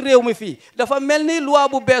si biir réew mi fii dafa mel ni loi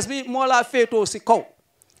bu bees bi moo laa féetoo si kaw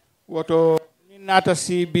woto nata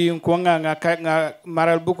si bi ko nga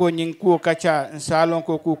maral buko nyin ku kacha salon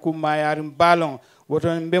ko ku mayarim balon woto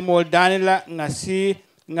mbemol danila nga si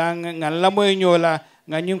nga lamoy nyola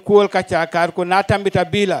nga nyin kuol kacha kar ko natambita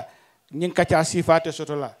bila nyin kacha sifate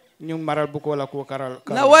sotola nyin maral buko la ko karal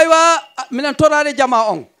na waywa minan torare jama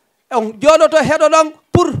on jodoto hedo don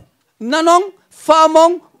pour nanon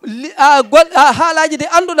famon haalaji ɗi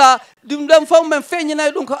annduɗa ɗum ɗon fof min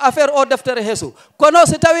feññinayi ɗum ko affaire o deftere heeso kono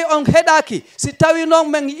si tawi on heɗaki si tawi noon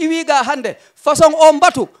min iwiga hannde façon o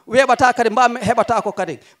mbatu weɓata kadi mba heɓata ko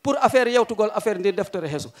kadi pour affaire yewtugol affaire ndi deftere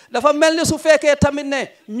heeso dafa mel ni su fekkee tamit ne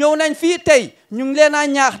ñëw nañ fii tey ñu ngi leen a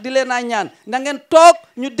ñaax di leen a ñaan na ngeen toog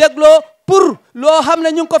ñu dégloo pour loo xam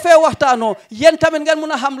ne ñu ngi ko fee waxtaanoo yéen tamit ngeen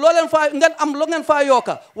mun a xam loo leen faa ngeen am lu ngeen faa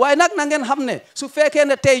yokka waaye nag na ngeen xam ne su fekkee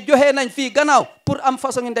ne tey joxe nañ fii gannaaw pour am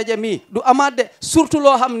façon ndaje mii du amaat de surtout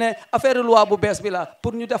loo xam ne affaire loi bu bees bi la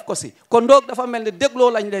pour ñu def ko si kon doog dafa mel ni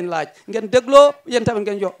dégloo lañ leen laaj ngeen dégloo yéen tamit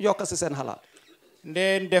ngeen yokka si seen xalaat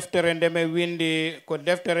nden deftere nde mi windi ko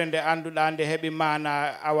deftere nde annduɗa nde heɓi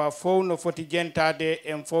mana awa fof no foti jentade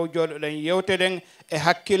en fof jooɗoɗen yewteɗen e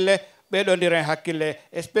hakkille ɓeɗo ndiren hakkille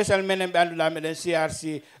spécial menen ɓe annduɗa meɗen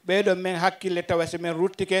CRC ɓeɗo men hakkille tawa so men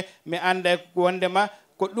ruttike mi anda wondema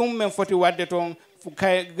ko ɗum men foti wadde toon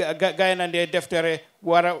gayna nde deftere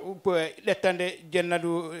wara ɗettande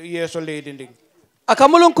jennadu yeeso leydi ndin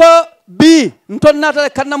akamulun ko bi nton natale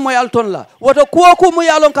kanna moy alton la woto kuwo ku mu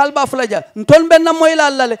yalon kalba fulaja nton benna moy la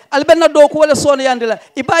lale albenna do ko wala son yandila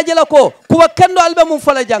ibaje la ko kuwa kendo albe mum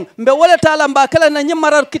fulajang mbe wala tala mba kala na nyim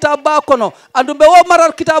marar kitab ba kono andu be wo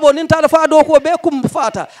marar kitabo nin tala fa do ko be kum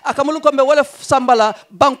fata akamulun ko mbe wala sambala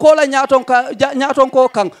banko la nyaton ko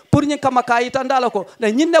kan pour nyin kama kayita ndala ko na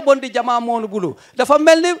nyinde bondi jama monu bulu dafa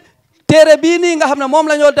melni téere bii nii nga xam ne moom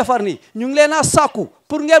la ñoo defar nii ñu ngi leen a sàkku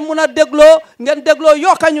pour ngeen mun a dégloo ngeen dégloo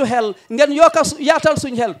yokka ñu xel ngeen yokka yaatal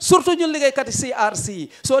suñ xel surtout ñun liggéeykat yi CRC yi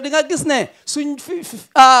soo di nga gis ne suñ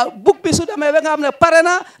bug bi su demee ba nga xam ne pare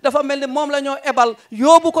na dafa mel ni moom la ñoo ebal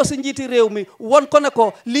yóbbu ko si njiiti réew mi won ko ne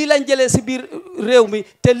ko lii lañ jëlee si biir réew mi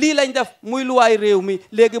te lii lañ def muy luwaay réew mi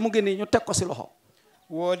léegi mu ngi nii ñu teg ko si loxo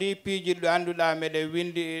woodi piijiɗɗo annduɗaa meɗe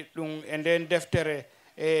windi ɗum e nden deftere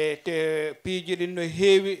e te piiji ɗin no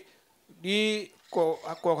heewi ɗi ko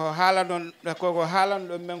haalan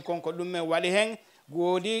ɗon men konko ɗum men waɗi hen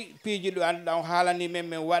goodi piiji ɗo annduɗa o haalani men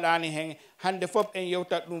min waɗani hen hande fof en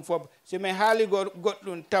yewtat ɗum fof si min haali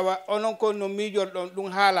goɗɗum tawa onon ko no miijorɗon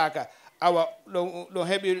ɗum haalaka awa ɗon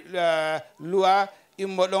heeɓi loi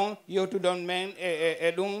immo ɗon yewtudon men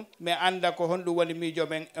e ɗum min anda ko honɗum woni miijo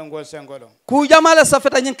men e ngol sengo ɗon ku jamala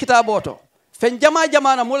safeta ñin kitabo to fen jama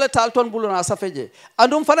jamana mula tal ton buluna safeje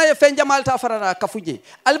andum fana fen jamal ta farana kafuje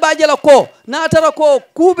albaje la ko na tara ko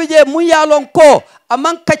kubije mun yalon ko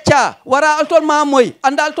aman kacca wara alton ma moy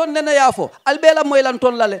andal ton nena yafo albela moy lan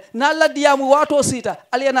ton lale na ladiyamu wato sita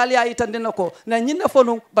alena aliya itandina ko na nyinna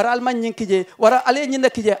fonu baral man nyinkije wara aliya nyinna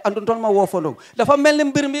kije andun ton ma wo fonu dafa melni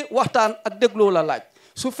mbir mi waxtaan ak deglo la laaj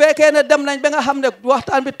su fekkee ne dem nañ ba nga xam ne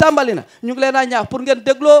waxtaan bi tàmbali na ñu ngi leen a ñaax pour ngeen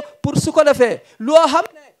dégloo pour su ko defee loo xam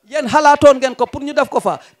ne yéen xalaatoon ngeen ko pour ñu def ko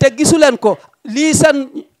fa te gisu leen ko lii seen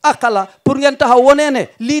akala pour ngeen taxaw wonee ne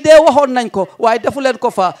lii dee waxoon nañ ko waaye defu leen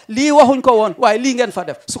ko fa lii waxuñ ko woon waaye lii ngeen fa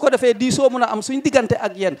def su ko defee diisoo mun a am suñ diggante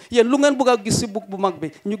ak yéen lu ngeen bëgg a gis si bug bu mag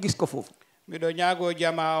bi ñu gis ko foofu miɗo ñaago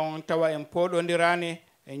jama on tawa en pooɗondirani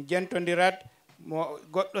en jentodirat mo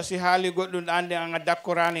goɗɗo si haali goɗɗum ande anga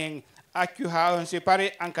dakkorani en accu ha on si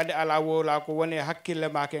pari an kadi ala wola ko woni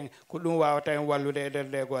hakkille ma ken ko ɗum wawata en wallude e nder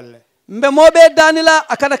nde golle mbe moɓe danila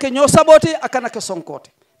akanake ñoo saboti akanake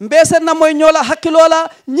sonkote mbesen na moy ñola hakkilola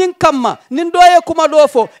ñing kamma nin doye kuma do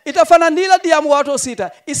fo ita fana ndila diyam wato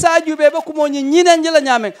sita isa jube be kumo ñi ñinen jila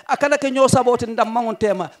ñamen akanake ñoo saboti ndam mangon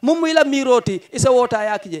tema mum ila miroti isa wota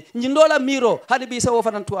yakije ñindola miro hadi bi isa wo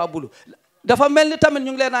fanan tuwa bulu dafa melni tamit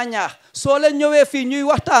ñu ngi leena ñaax soo leen ñëwee fii ñuy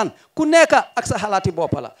waxtaan ku nekk ak sa xalaati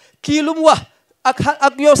bopp la kii lu mu wax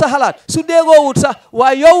ak yow sa xalaat su déggoo wut sax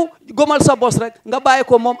waaye yow gomal sa bos rek nga bàyyi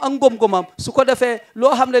ko moom ak ngom-ngomam su ko defee loo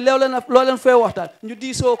xam ne loo leen fee waxtaan ñu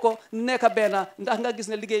diisoo ko nekk benn ndax nga gis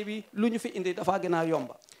ne liggéey bi lu ñu fi indi dafa gën a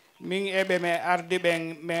yomba min eɓe min ardi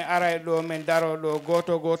ɓen min aray ɗo min daro ɗo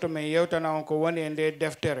goto goto min yewtana on ko woni e nde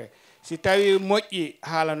deftere si tawi moƴƴi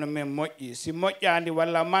haalano men moƴƴi si moƴƴandi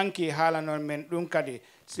walla manki haalano men ɗum kadi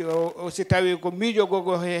si tawi ko miijo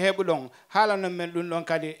gogo heɓu ɗon haalano men ɗum ɗon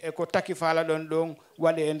kadi e ko taki faala ɗon ɗon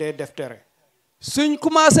waɗe e nde deftere suñ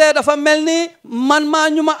commencé dafa mel ni man maa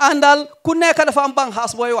ñu ma àndal ku nekk dafa am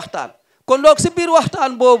banxaas booy waxtaan kon donc si biir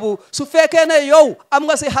waxtaan boobu su fekkee ne yow am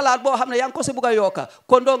nga si xalaat boo xam ne yaa ngi ko si bugg a yokka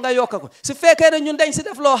kon donc nga yokka ko su fekkee ne ñun dañ si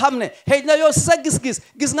def loo xam ne xëy na yow si sa gis-gis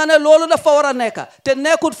gis nga ne loolu dafa war a nekka te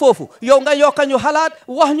nekkut foofu yow nga yokka ñu xalaat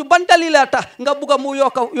wax ñu ban dalil la tax nga bugg a mu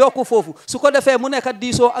yokku foofu su ko defee mu nekka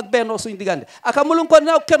diisoo ak bennoo suñ diggante aka mulun ko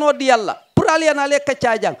ne kenoo di yàlla pour aliana ale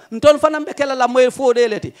kaccajang nton fanam be kala la moy fo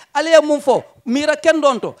deleti aliya mum fo mira ken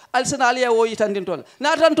don to alsina aliya wo yitandin ton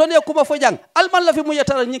na tan ton e kuma fo jang alman la fi mu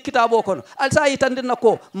yetara ñi kitabo kono alsa yitandin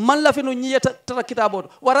nako man la fi no ñi yetara kitabo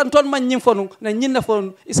waran ton man ñim fonu na ñinna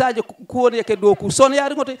fonu isaaje ku woni ke do ku son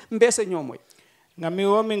yaari ngoto mbese ñomoy ngami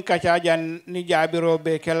wo min kaccajan ni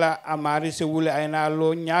jaabiroɓe kala amari se wule ayna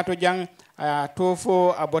lo ñaato jang a to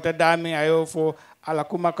fo a bota dami ayo fo ala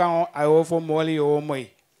kuma kan ayo fo mooli yo moy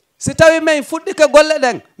si tawi men fuɗɗi ke golle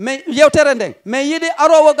ɗen min yewtere nden min yiɗi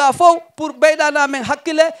arowo ga fof pour ɓeyɗana men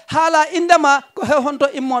hakkille haala indema ko he honto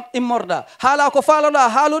immorda haala ko faaloɗa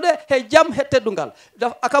haalude he jaam he teddungal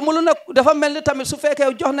aka muluna dafa mel ni tamit su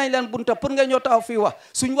fekkee jox nañ leen bunta pour ngeen ñëw taxaw fii wax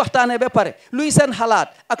suñ waxtaanee ba pare luy seen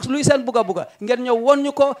xalaat ak luy seen buga buga ngeen ñëw won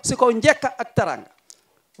ñu ko si ko njekka ak taranga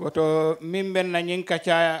woto min ɓen nañin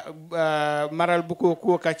kaca maral buko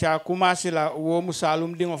kuo kaca commencé la womu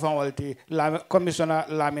salum ɗingo fan walti commissionnaire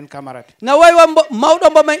Lamin Camarate na waywa mawɗo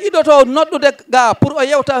mbo men iɗoto noddude ga pour o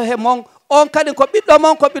yewta he mon on kadi ko ɓiɗɗo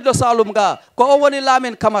mon ko ɓiɗɗo salum ga ko on woni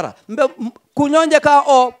Lamin Camara mbe kuñoje ka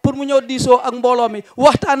o pour mu ñëw diisoo ak mbooloo mi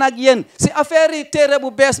waxtaan ak yéen si affaire yi téere bu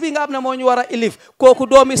bees bi nga xam ne moo ñu war a ilif kooku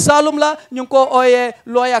doomi Saalum la ñu ngi ko ooyee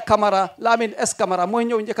Looya Camara Lamin S Camara mooy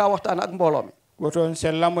ñëw njëkkaa waxtaan ak mbooloo mi woton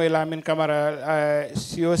sellamoy Lamin Camara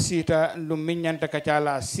sio sita ɗum miññanta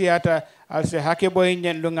kacala siyata alse hake boy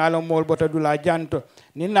ñen ɗum ngalo mol bota dula janto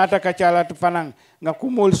ni nata kacala fanan nga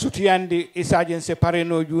kumol sutiyandi isajen se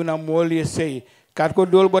pareno juna mol ye sey kat ko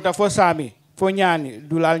dol bota fo sami fo ñaani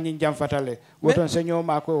dulal ñi jam fatale woton se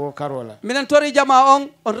ñoma ko karola minen tori jama on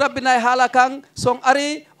rabbinay haala kan son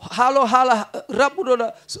ari haalo haala rabbuɗo ɗo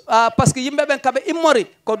par ce que yimɓe ɓen kaɓe immori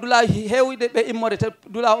ko dula hewide ɓe immori te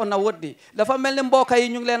dula on na woɗɗi dafa mel ni mbokk yi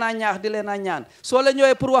ñu ngi leen a ñaax di leen a ñaan soo la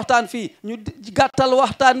ñëwee pour waxtaan fii ñu gàttal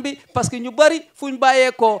waxtaan bi parce que ñu bari fuñ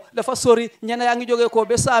bàyyee ko dafa sori ñene yaa ngi jógee ko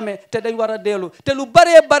ba saame te dañ war a deelu te lu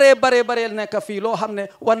baree nekk fii loo xam ne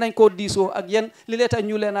war nañ koo diisoo ak yéen li lee tax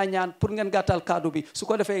ñu leen a ñaan pour ngeen gàttal kaddu bi su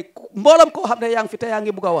ko defee mboolam koo xam ne yaa ngi fi te yaa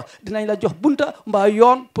ngi bugg a wax dinañ la jox bunta mbaa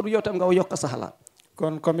yoon pour yow tam nga yokk sa xalaat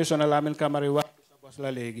kon commissioner Lamin Camara wax sa bos la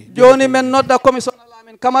léegi joni men nodda commissioner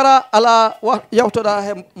Lamin Camara ala yawtoɗa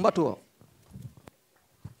he mbatu o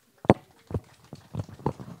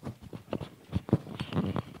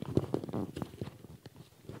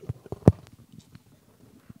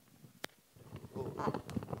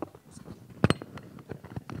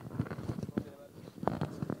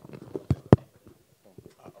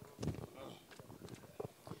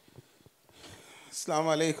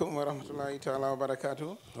Assalamu alaikum wa rahmatullahi ta'ala wa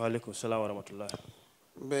barakatuh. Wa alaikum salam wa rahmatullahi.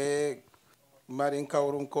 Be marin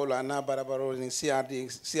kawrun kola na barabaro ni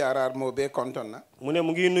siarar mo be kontonna. Mu ne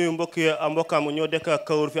mu ngi nuyu mbokkam ñoo dekk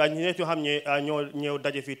Kaur fi ak ñeetu xam ne ñoo ñew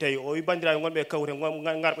daje fi tay o bandira ngombe Kaur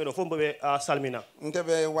ngarbe do fombe be salmina.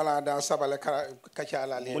 Ntebe wala da sabale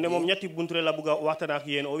kacala le. Mu ne mom ñetti bunture la buga waxtaan ak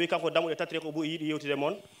yeen o wi kanko damu tatre ko bu yidi yewtide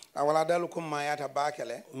mon. Wala dalu kum mayata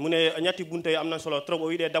bakele. Mu ne ñetti bunte am na solo trop o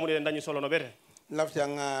wi de damu de dañu solo no bete. Lafta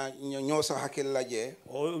nga ñoo sa hakkilla je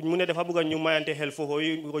mu ne dafa bëgg ñu mayante xel foofu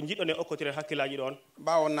ko njiɗo ne okkotire hakkillaaji ɗon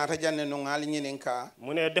bawo naata janne no ngal ñinin ka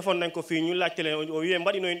mu ne defoon nañ ko fii ñu laajte leen o wiye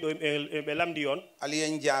mbaɗinoyn ɗo ɓe lamdi yoon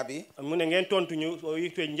aliyen jaabi mu ne ngeen tontu ñu o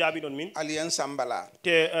wite njaabi ɗon min aliyen sambala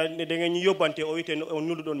te da ngeen ñu yóbbante o wite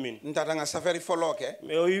nullu ɗon min ntata nga safari foloke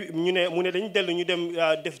ñu ne mu ne dañu dellu ñu dem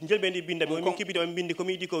def njëlbeendi binda bi min kibide o bindi ko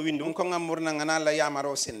mi yiɗi ko windu ko ngam murna nga naan la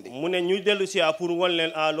yamaro sindi mu ne ñu dellu si pour won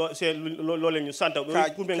leen looleen ñu santa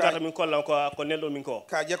pour ɓe ngata min kolla ko nelɗo min ko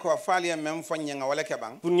ka je ko faaliya même foññe nga wala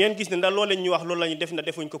keɓan pour ngeen gis ne ndax looleen ñu wax loolu lañu def na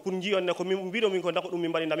defuñ ko pour njiyon ne ko min mbiɗo min ko ndax ɗum min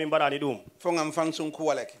mbaɗi nda min mbaɗani ɗum fo ngam fan sun ku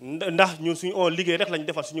waleke ndax ñun suñu on liggéey rek lañu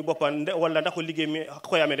defal suñu boppan walla ndax ko liggéey mi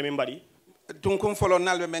koyamede min mbaɗi tunkum folo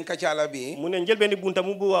nalbe men kacala bi mu ne njëlbeeni bunta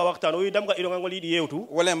mu bu waxtaan o dam ga ido ngol yiɗi yewtu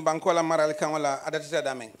wala banko la maral kan wala adatata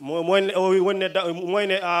damen moyne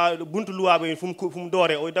moyne buntu luwaɓe fum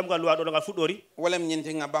doore o dam ga luwa ɗo ngal fuɗɗori wala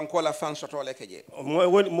ñinti nga banko la fan sotole keje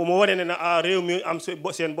mo wonene na rew mi am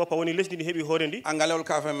sen boppa woni lesdi ndi heɓi hoore ndi angalol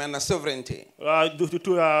ka fa men na souveraineté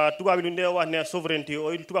tubaɓe ɗum nde watne souveraineté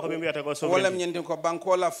o tuba ko ɓe mbiyata ko souveraineté wala ñinti ko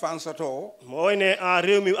banko la fan soto mo wonne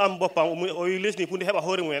rew mi am boppa o lesdi funde heɓa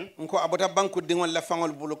hoore mumen ko abota banku dingol la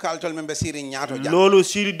fangol bulu kaltol membe siri nyaato jang loolu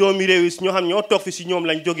si doomi réew yi ñoo xam ñoo toog fi si ñoom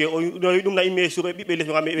lañ jógee o ɗum na immee sur ɓiɓɓe les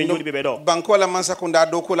ñoo xam ne ɓe jooɗi ɓe ɗo banko la mansakunda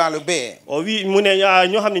do kulalu be o wi mu ne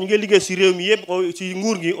ñoo xam ne ñu ngi liggéey si réew mi yëpp si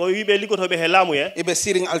nguur gi o wi ɓe liggotoɓe he laamu ye ibe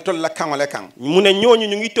siring altol la kangole kang mu ne ñooñu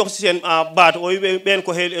ñu ngi toog si seen baat o wi ɓeen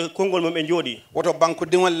ko he konngol mum ɓe jooɗi woto banku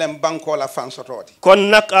dingol lem banko la fansototi kon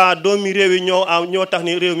nag doomi réew yi ñoo tax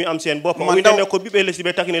ni réew mi am seen bopp o wi ne ko ɓiɓɓe lesdi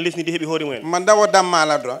ɓe takine lesdi ndi heɓi hoore mumen man dawo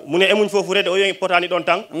dammala do mu ne emuñ foofu rede o wi potani ɗon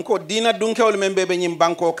tan ko dina dunkewol men be ñim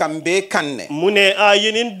banko kam be kanne mu ne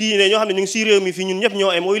yeneen diine ñoo xam ne ñu ngi si réew mi fi ñun ñëpp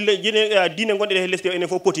ñoo em o wi yeneen diine gonɗe ɗe lesdi o enen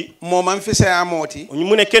fof poti mo man fise amoti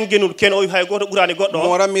mu ne ken genul ken o wi hay goto ɓurani goɗɗo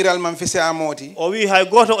mo ramiral man fise amoti o wi hay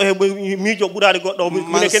goto o miijo ɓurani goɗɗo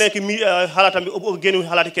mu ne kenen ki halata o genu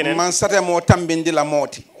halati kenen man sate mo tambindi la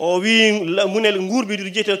moti o wi mu ne nguurbi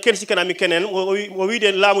jeyte ken sikkanami kenen o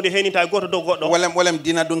wiide laamude heninta goto dow goɗɗo wolem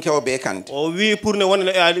dina dunkewo be kante o wi pour ne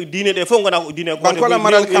wona diine ɗe fof gona diine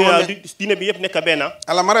diine bi yëpp nekka bena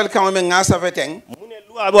ala maral kamo men ngasa feten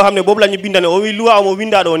luwa bo xam ne boobu la ñu bindane o wi luwa mo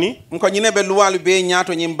winda ɗo ni ko ñine be luwalu be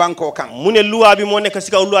ñaato ñim banko kan mu ne luwa bi moo nekk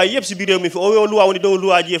si kaw luwa yëpp si biir réew mi fi o wi luwa woni dow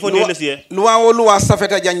luwa ji e fof ne lesi e luwa o luwa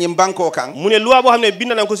safeta jan ñim banko kan mu ne luwa boo xam ne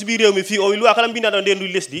bindanan ko si biir réew mi fii o wi luwa kala binda ɗo nden du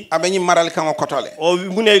lesdi aɓe ñim maral kan o kotole o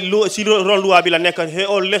mu ne si ron luwa bi la nekk he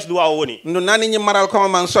o les luwa o woni ndu nani ñim maral kamo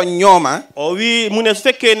man son ñooma o wi mu ne su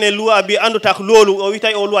fekkee ne luwa bi andutak loolu o wi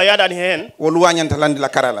tawi o luwa yaadani heen o luwa ñanta landi la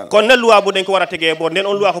karala kono ne luwa bo dañ ko war a tegee bo nden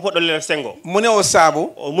on luwa ko poɗɗo lel sengo mu ne o saabu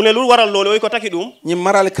mu ne lu waral loolu o wi ko taki ɗum ñim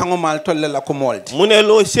maral kango mal tolle la ko molde mu ne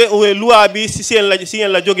luwa bi si en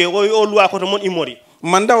la jógee o wi o luwa koto mon immori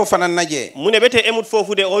manda o fanan naje mu ne ɓete emut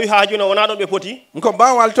foofu de o wi ha joni wona ɗon ɓe poti ko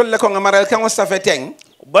bawal tolle ko ngamaral kango safeteng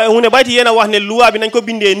mu ne bayti yena wax ne luwa bi nañ ko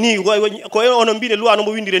bindee nii ko ono mbiɗe luwa no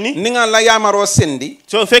mo windire ni ninga la yamaro sendi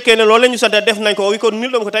so fekkee ne loolu la ñu santa def nañ ko o wi ko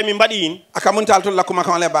nilɗom ko tawi min mbaɗi yin aka muntal tolla kuma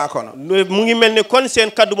kan le ba kono mu ngi mel ne kon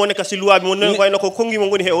seen kaddu mo nekk si luwa bi mo ne wayno ko kongi mo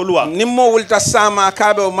ngoni he o luwa nimmo wulta sama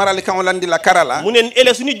kaaɓe o maral kan o landi la karala mu ne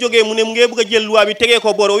ele suni jógee mu ne mu ngi bëgg a jël luwa bi tegee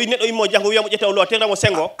ko booro o wi neɗɗo immo janggo wiyamo ƴette o luwa tegtamo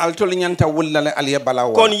sengo altol ñanta wullale aliye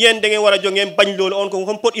balawo kon yen da ngeen war a jóg ngeen bañ loolu on ko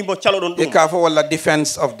kon pot immo caloɗon ɗum e ka fo walla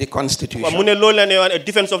defense of the constitution mu ne loolu la ne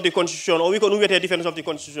defense of the constitution o wi ko ɗum wiyete defense of the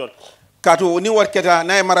constitution kaatu ni watketa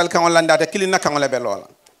nayi maral kan o landata kilina kan o leɓe loola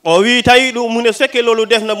o wi tawi ɗum mu ne so fekkee loolu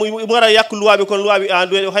def na mu wara yakku loi bi kono loi bi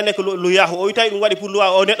hay nekk lu yaahu o wi tawi ɗum waɗi pour loi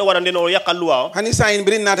o neɗɗo waɗa nden o yakkal loi o hani sa in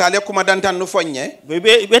mbirin naata lekkuma dantan no foññe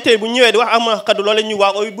ɓette bu ñëwee wax ama kaddu loole ñu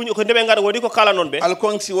wax o wi ko ndeɓe ngara wodi ko kala noon ɓe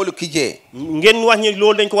alkonsi wolu kijee ngeen waxñi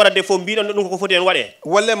loolu dañ ko waɗa def fof mbiɗon ɗum koko foti en waɗe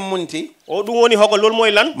wollem munti o ɗum woni hogo loolu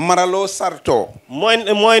mooy lan maralo sarto mooy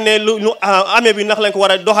ne ame bi nak lañ ko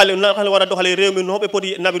war a doxale nak lañ war a doxale réew mi no ɓe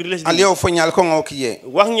poti nabiri lesdi aliyo foñal ko ngo kijee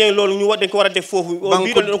wax ñe loolu ñu dañ ko war a def foofu o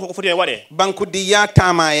mbiɗon ɗum koko foti en waɗe banque di ya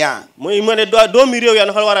tama ya mone doomi réew ya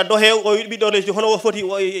no wara dohe o ɓiɗɗo lesdi hono foti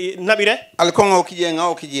naɓire alkongo kijee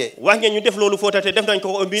ngawo kijee wax ngeen ñu def loolu fotate def nañ ko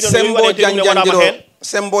o mbiɗon sembo janjandiro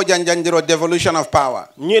sembo janjandiro devolution of power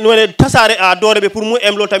ñi wone tasare a doole ɓe pour mu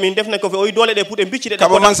em loolu tamin def nañ ko fe o doole ɗe pour ɗe biccide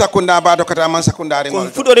kabo man sakunda baado kata man sakundari ngol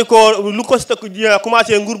fuɗɗori ko lukosta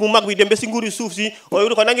commencé nguur bu mag bi dem besi nguuri suuf si o wi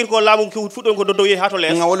ko nangir ko laamu fuɗɗori ko doddow yehi hato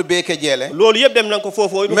lees ngawol beke jeele loolu yëpp dem nañ ko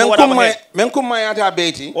foofu o ɗum ko waɗama hen men kumma yata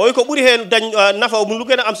beyti o wi ko ɓuri hen dañ nafa mu lu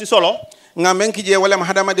gën a am si solo nga men kijee walema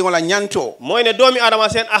hadamadi ngola ñanto mooy ne doomi adama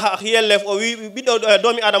sen yellef o wi ɓiɗɗo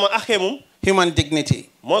doomi adama ahe mum human dignity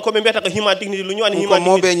mooy ko ɓe mbiyata ko human dignity lu ñu wani human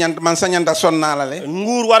dignity moɓe ñan man sañanta sonnala le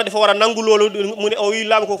nguur wara dafa wara nangu loolu mu ne o wi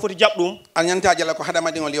laamu ko foti jaɓ ɗum a ñanta jala ko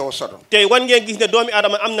hadamadi ngol yewo soto te wan ngeen gis ne doomi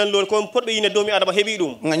adama am nan loolu ko poɗɓe yine doomi adama heeɓi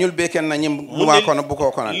ɗum nga ñul be ken na ñim loi kono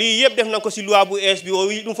buko kono lii yëpp def nan ko si loi bu es bi o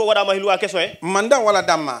wi ɗum fof waɗama loi keso e manda wala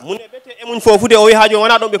damma mu ne ɓete emuñ foofude o wi haajo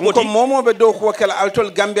wona ɗon ɓe poti ko momoɓe dow ko kala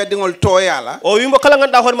altol gambia dingol toyala o wi mbo kala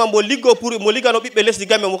ganduɗa hoore ma mbo liggo pour mo liggano ɓiɓɓe lesdi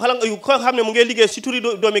gambia mo kala ko hamne mo ngue liggey si turi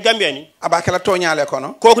doomi gambia ni aba kala toñale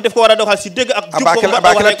kono koko def ko waɗa dohal si degg ak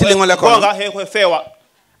abakala tilingole kono gonga he ko feewa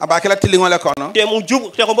abakala tilingole kono te mu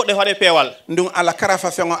jub te ko mboɗɗe waɗe peewal ndum ala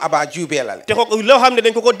karafa fengo aba juubelal te ko law hamde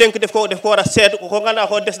dañ koko denk def ko wara seed ko ganduɗa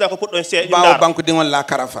ko desda ko puɗɗon seed bawo banque dingol la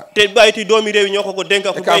karafa te ɓayti doomi rewi ñoo koko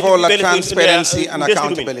denka ko ka fo la transparency and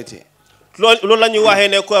accountability loolu la ñuy waxee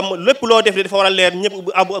ne ko lépp loo def dafa war a leer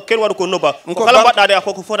ñëpp kenn waru ko nëbba ko kala mbaɗɗade a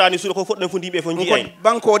koko fotani suuɗo ko foɗɗen fo ndiɓe fo jiiƴay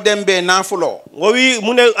banque o dembe naafulo o wi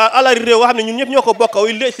mu ne alari réew o xam ne ñun ñëpp ñoo ko bokka o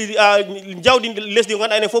wi lesdi jawdi lesdi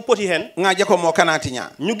ganduɗa enen fof poti hen ngaje ko mo kanati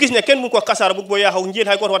ña ñu gis ne kenn mun ko kasara bu bo yaha jiin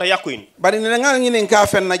hay goto wata yakkuyin bari ne ngal ñinin ka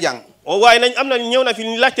fenna jang o way nañ amna ñew na fi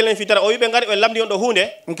laccé len fi dara o wi be ngari be lamdi on do hunde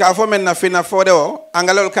nka fo men na fina fode o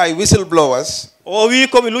angalol kay whistleblowers o wi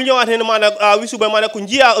ko lu ñewate ne mana wisuba mana ko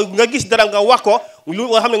njiya nga gis dara nga wax ko lu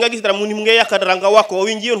xamne nga gis dara mu ngi yakka dara nga wax ko o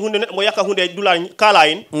wi njiyon hunde net mo yakka hunde dula kala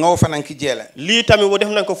yin ngaw fanan ki jele li tami wo def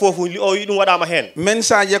nañ ko fofu o wi dum wadama hen men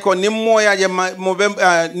saaje ko nim moyaje mo be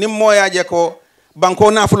nim moyaje ko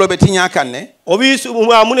banko na fulobe tinya kanne o wi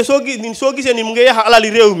mu ne so gisee ni mu ngi yaxa alali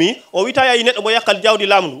réew mi o wi taya yi net bo yakal jawdi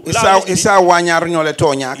lamdu isa wañar ñole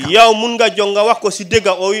toñaka yaw mun nga jonga wax ko si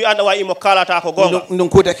dega o wi anda wa imo kalata ko gonga ndum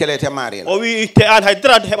kuude kelete mari o wi te an hay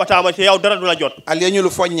dara hebata ma te yaw dara dula jot al yeñulu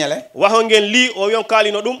foññele waxo ngeen li o yon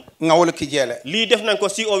kalino dum ngawol ki jele li def nañ ko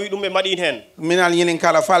si o wi dum be madin hen minal yinin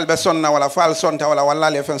kala fal be sonna wala fal sonta wala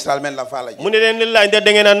le fensal men la fala mu ne len lillahi der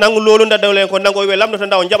de ngena nangu lolu ndadaw len ko nango wi lamdo to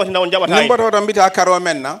ndaw jabati ndaw jabata nimboto do mbita karo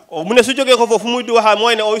men na o mu ne su joge ko fofu muy du waxa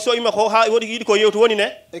moy ne o so ima ko ha wodi yidi ko yewtu woni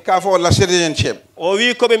ne e ka fo la citizenship o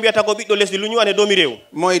wi ko be mbiyata ko biddo lesdi lu ñu wane doomi rew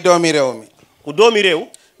moy doomi rew mi ko doomi rew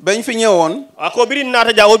bañ fi ñewon ako birin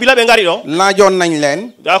nata ja o bila be ngari do laajon nañ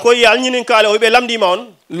len da ko yal ñinin kale o be lamdi ma on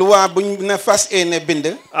loi buñ na fas ene bind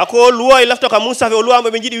ako loi lafta ka musafe o loi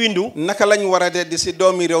be jidi windu naka lañ wara de ci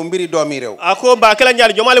doomi rew mbiri doomi rew ako ba kala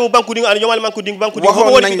ñaari jomale mu banku ding an jomale manku ding ko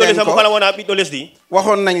woni biddo lesdi kala wona biddo lesdi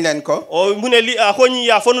waxon nañ len ko o mu ne li ako ñi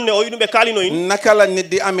ya fonu ne o yidum be kalino yin naka la nit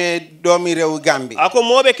di amé doomi rew Gambi ako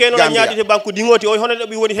mobe keno na ñaadi te banku dingoti o hono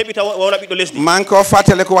be woni hebita wona biddo lesdi man ko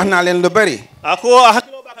fatale ko waxna len lu bari ako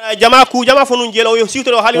jama fonu jelo yo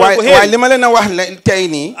siwtoro halino ko he way lima len wax tay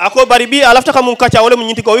ni ako bari bi alafta kam mun kacca wala mun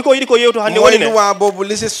ñinti ko wi ko yidi ko yewto hande woni ne loi bobu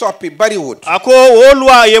li ci soppi bari wut ako o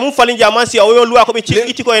loi ye mun falin jaman si o yo loi ko be ci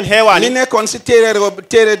itti ko en hewani li nekkon ci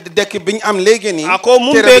téré dekk biñ am légui ni ako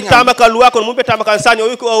mun be tamaka loi ko mun be tamaka saño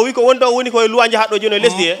wi ko wondo woni ko loi jahatdo jono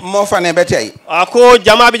lesdi e mo fane be tay ako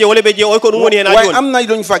jama bi je wala be je o ko dum woni en way am na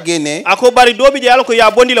luñ fa génné ako bari dobi je yalla ko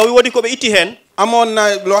ya bondi la wodi ko be itti hen amon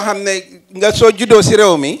na lo xamne nga so judo ci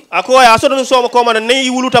rew mi ako ya so don so ko man ne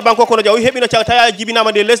wuluta banko ko no jaw hebino ca taya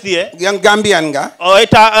jibinama de lesdi e yang Gambian nga o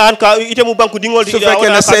eta an ka itemu banku dingol di su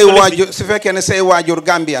fekkene say wajur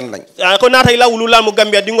Gambian lañ ko nata ila wulula mu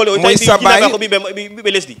Gambia dingol o tay jibina ko bibe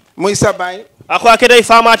lesdi muy sabay ako akeda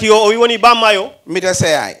famati yo o wi woni bammayo mita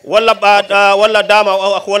sayay walla dama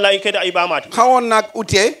ako walla ikeda ay bamati xawon nak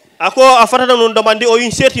outé ako a fatata non demande o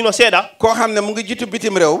yin sertino seeda ko xamne mu ngi jitu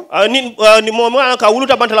bitim rew ni mo ma ka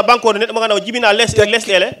wuluta bantala banko net ma ngana jibina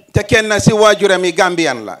lesdele te kenna si wajurami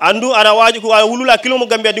Gambian la andu ara waji ko wulula kilo mo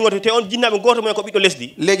Gambia dingoto te on jinnabe goto mo ko biddo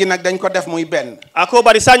lesdi legi nak dañ ko def muy ben ako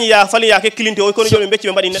bari sañi ya fali ya ke kilinte o ko jolbe becci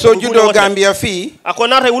be mbadi net so judo Gambia fi ako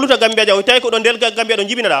nata wuluta Gambia jaw tay ko don del Gambia don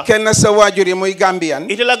jibina da kenna sa wajuri muy Gambian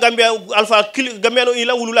itela Gambia alfa Gambia no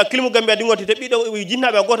ila wulula kilo mo Gambia dingoto te biddo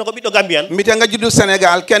jinnabe goto ko biddo Gambian mita nga judu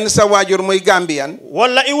Senegal ken sa wajur muy Gambian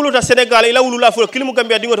walla i wuluta Senegal ila wulula fu kilimu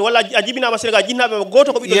Gambia dingoto walla ajibina ma Senegal jinnabe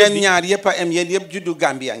goto ko biddo lesdi yen ñaar yepa em yen yeb juddu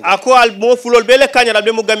Gambian ako al mo fulol bele kanyala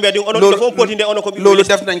be mu Gambia din onon fo potinde onon ko biddo lolu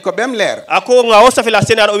def nañ ko bem leer ako nga o safila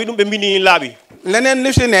Sénégal o wi dum be bindi laabi leneen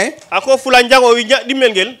li fi ne ako fulan jango wi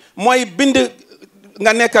dimmel ngel moy bind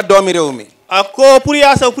nga nekk doomi rew mi ako pour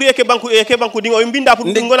ya sa pour ke banku dingo o binda pour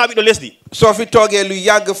ngona biddo lesdi so fi toge lu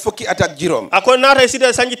yag fukki atak jirom ako nata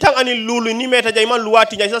sida sanji tan ani lulu ni meta jay man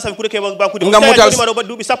luwati jay sa pour ke banku dingo ngamatal ma do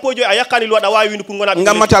dubi sappojo a yakani luwada wawi windu pour ngona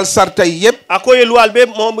biddo ngamatal sarta yeb ako ye luwal be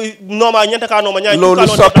noma nyanta ka noma nyaay lolu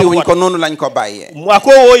soppi wuñ ko nonu lañ ko baye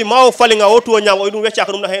ako oy mawo falinga o to nyam o dum wecca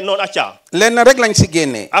ko dum na non acca len rek lañ ci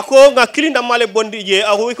génné ako nga kilinda male bondi je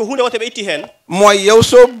ako ko hunde wote be itti hen moy yow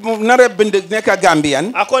so nare bind nekk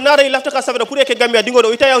Gambian ako nare lafta ka sabeda pour ke Gambia dingo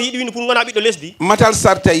do ita yaw yidi wini pour ngona biddo lesdi matal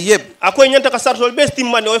sarta yeb ako nyanta ka sartol be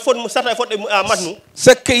stimmande o fot sarta fot matnu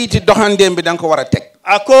sa kayiti doxandem bi dang ko wara tek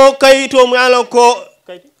ako kayito mu yalon ko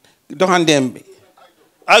doxandem bi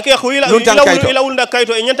ake ko ila wulnda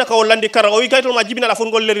kayto e nyanta ka o landi kara o wi kayto ma jibina la fon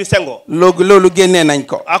gol leri sengo lolu génné nañ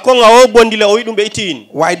ko ako nga o bondile o wi dum be itin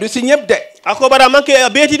way du ci ñep de ako bara manke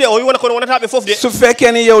betide o wi wona ko wonata be fof de su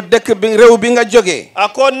fekkene yow dekk bi rew bi nga joge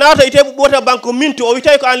ako nata ite bota banko minto o wi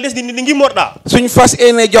tay ko an lesdi ni ngimorda suñ fas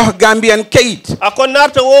ene jox Gambian kayit ako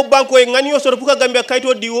narta o banko e ngani o soro puka Gambia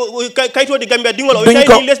kayto di Gambia dingol o wi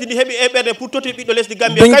tay ni lesdi di hebi e berde pour toti biddo lesdi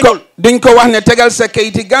Gambia kaytol duñ ko wax ne tegal sa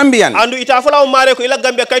kayiti Gambian andu ita fala o mare ko ila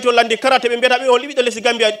Gambia kaytol landi karate be mbeta be o libiddo lesdi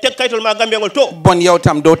Gambia tek kaytol ma Gambia ngol to bon yow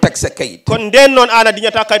tam do tek sa kayit kon den non ana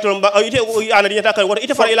diñata kaytol ite ana diñata kaytol woto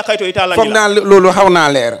ite fala ila kayto ita landi fam lolu xawna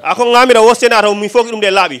leer ako ngamira wo senato mi foki dum de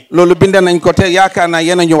laabi lolu bind nañ ko te yaakaar na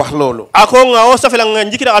yena ñu wax lolu ako nga o safela nga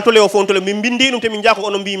jikita altole o fontole mi bindi dum te mi jako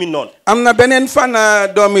ono mbi min non amna benen fan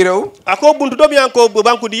doomi rew ako buntu do bianko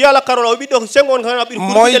banku di yala karola o biddo sengon kana bir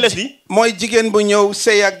pour lesdi moy jigen bu ñew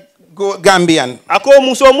sey ak Gambian. Ako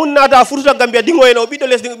muso mun nata furuta Gambia dingo eno biddo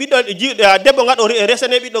les biddo debbo ngado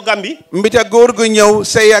resane biddo Gambi. Mbita góor gu ñëw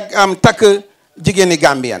sey ak am takk jigéeni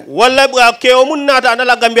Gambian. Walla kewo mun nata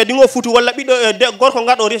andala Gambia dingo futu walla biddo gorko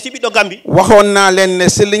ngado resi biddo Gambi. Waxoon naa leen ne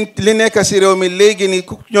si li nekk si réew mi léegi ni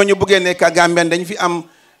ñooñu bëggee nekk Gambian dañ fi am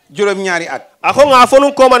juróom-ñaari at. Ako nga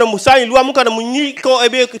fonu ko man musani luwa mun kana munyi ko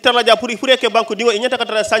ebe tarlaja pour ke banko dingo nyata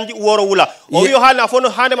katara sanji woro wula o yo hana fono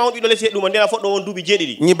hande ma bido lesi dum ndena foddo won dubi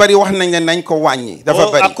jedidi ñi bari wax nañ len nañ ko wañi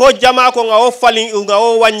dafa bari ako jama ko nga o fali nga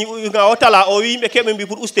o wañi nga o tala o wi be kebe mbi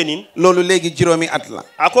pour ustenin lolu legi juróomi at la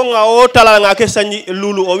ako nga o tala nga ke sanji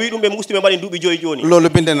lulu o wi dum be ustime bari dubi joy joni lolu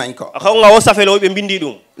bind nañ ko ako nga o safelo be bindi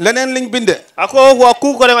dum leneen liñ binde ako wa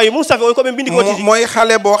ku ko nga mu safe o ko be bindi ko titi moy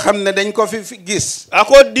xale bo xamne dañ ko fi gis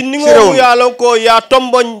ako dinningo mu ya lon ko ya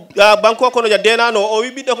tombo banko kono ja denano o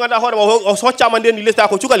wi biddo ngada hoore o soccama nden di lesta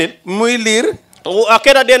ko cukalel muy lire o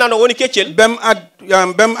akeda denano woni keccel bem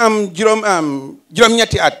am juróom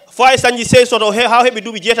ñetti at fay sanji sey soto ha hebi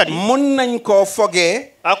dubi jetati mun nañ ko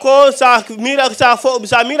fogee ako sa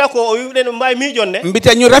mira ko o widen mbay mi jonne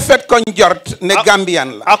mbite ñu rafet ko njort ne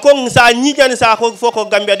Gambian la ako sa ñijan sa ko foko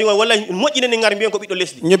Gambia dingo wala mojjine ni ngar mbiyen ko biddo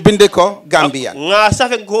lesdi ñu binde ko Gambian nga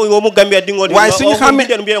safe ko wo mu Gambia dingo way suñu xamé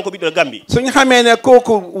mbiyen ko biddo Gambi suñu xamé ne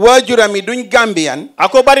koku wajurami duñ Gambian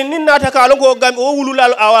ako bari nin nata ka ko Gambi o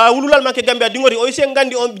wululal manke Gambia dingo di o se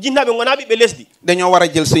ngandi on jinnabe ngona bibbe lesdi dañoo wara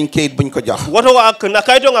jël suñ kayit buñ ko jox woto ak na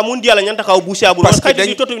kayto nga mun diala nyanta ka o busia bu kayto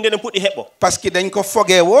di toto ndene puddi hebbo parce que dañ ko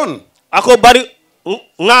fogee woon ako bari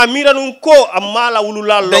nga mira nun ko amala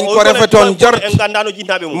wululal dañ ko rafetoon jort en gandano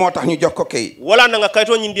jinnabe mo motax ñu jox ko kayit wala nga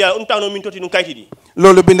kayto nyin diala tawno min toti nun kayti di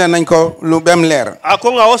loolu bind nañ ko lu bem leer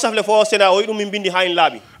ako nga o safle fo sena o dum min bindi hayn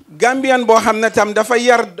laabi Gambian boo xam ne tam dafa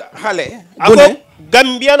yar xale ako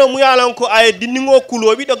Gambiano mu yalan ko ay dinningo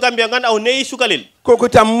kulo bi do Gambia ganda o neyi sukalel kooku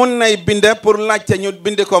tam mun nay binde pour laajte ñu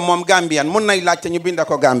binde ko moom Gambian mun nay laajte ñu binde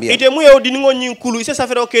ko Gambian ite mu yow dinningo ñin kulu se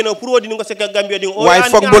safero keno pour o dinningo se Gambia dingo o waaye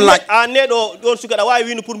foog bu laaj a nedo don sukada way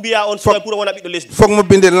winu pour mbiya on suka pour wona biddo lesdi foog mu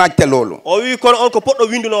binde laajte loolu o wi kono on ko poddo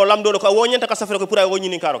winduno lamdo ko wo ñanta ka safero ko pour ay wo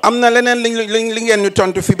ñini karo am na leneen li ngeen ñu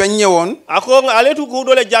tontu fi ba ñëwoon ako aletu ko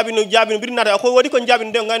dole jabinu bir nata ko wodi ko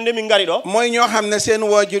jabinu de ngande mi ngari do mooy ñoo xam ne seen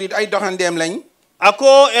waajur ay doxandeem lañ ako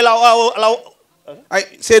ala ay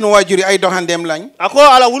seen waajur yi ay doxandeem lañ ako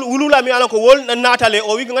ala wulula mi ala ko wol natale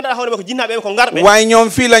o wi ngada hawne ko jinnabe ko ngarbe waaye ñoom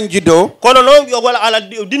fii lañ juddoo kono non wala ala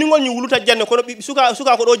diningol ñu wuluta janne kono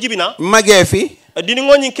suka ko do jibina magee fi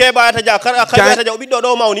diningol ñu keba ta ja ta ja biddo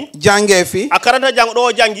do mawni jàngee fi akarata jang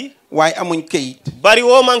do jangi waaye amuñ kayit bari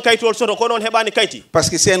wo man kaytol soto ko non hebani kayti parce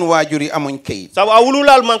que seen waajur yi amuñ kayit sabu a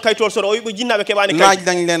wululal man kaytol soto o wi jinnabe kebani kayti laaj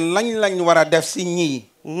lañ leen lañ war a def si ñii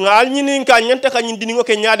ngal ñini ka ñanta ka ñin diningo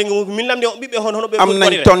ke nyaade min lamde bibbe hono be am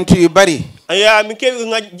nañ tontu yu bari ya min kewi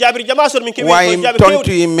nga jabir jama sor min kewi waaye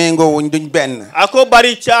tontu yi méngoo wuñ duñ benn ako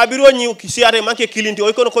bari caabiro ñi siate manke kilinti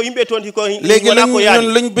o kono ko yimbe tonti ko léegi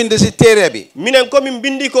ñun luñ bind si téere bi minen ko min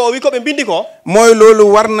bindi ko wi ko be bindi ko mooy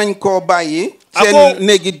loolu war nañ koo bàyyi seen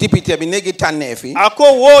néegi député bi néegi tànnee fi ako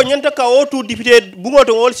wo ñanta ka o tu député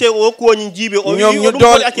bungoto ngol se o ko ñi jibe o ñoom ñu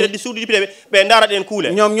dool accire di suudu député be ndara den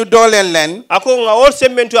kuule ñoom ñu dooleel leen ako nga ol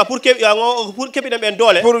semmentu pour kebi dem ben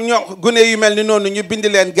doole pour ñoo gune yu mel ni noonu ñu bind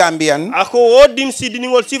leen Gambian ako o din si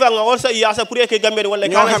diningol sifa nga ol sa yaasa pour que Gambia wala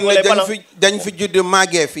ñoo xam ne dañ fi judd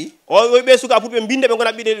màggee fi o be suka pour be binde be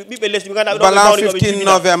ngona bibbe lesdi bi ngana balaa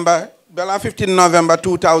 15 November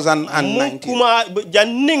 2019 kuma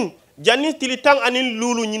janni tili tang anin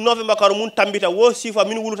lulu ni November karo mun tambita wo sifa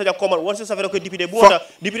min wuluta ja komal won se safere ko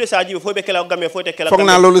député saji fo be kala Gambia fo te kala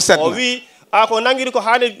fogna lolu set o wi ako nangiri ko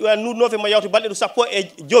haade nu November yawti balde du sappo e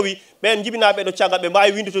jowi ben jibina be do ciaga be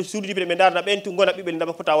mbaawi windu to suudi député be darna ben tu ngona bibbe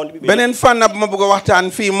ndaba fota wonde bibbe benen fanna bu ma bëgg waxtaan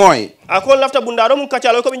fi moy ako lafta bunda do mun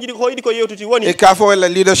kaccalo ko be jidi ko yidi ko yewtuti woni e ka fo wala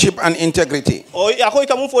leadership and integrity o ako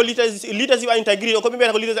ka mun fo leadership and integrity ko be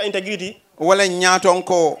mbeta ko leadership and integrity wala ñaaton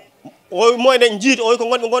ko o moy ne njit o ko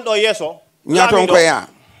gondo yeso ñaaton ko ya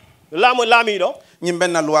laami do ñi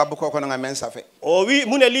benn loi bu ko nga men safe o wi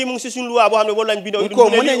mune li mu ci sun loi bo xamne bo lañ bindo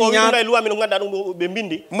mune ñaata loi mi no ngada dum be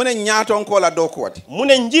bindi mune ñaaton ko la do ko wati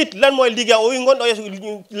mune njit lan moy liggéey o wi gondo yeso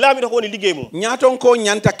laami do ko woni liggéey mum ñaaton ko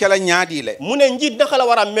ñanta kala ñaadi le mune njit naka la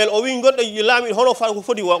wara mel o wi gondo laami hono fa ko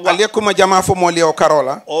fodi wa alekuma jama fo mo li o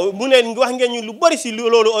karola o mune wax ngeen ñu lu bari ci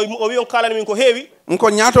lolu o wi on kala min ko heewi nko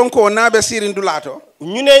ñaaton ko naabe sirin dulato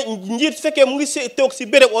ñu ne njiit fekkee mu ngi toog si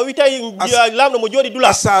béréb o wi tay lamɗo mo jooɗi dula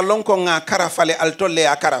asa lonko nga karafale al tolle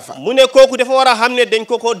a karafa mu ne kooku dafa war a xam ne dañ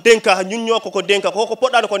ko dénka ñun ñoo ko dénka ko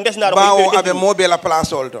poɗɗaɗo ko ndesnaɗo bawo aɓe moobe la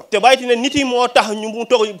place ol to te ɓaytine nit yi moo tax ñu mu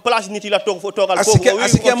toog place nit yi la toog toogal foofu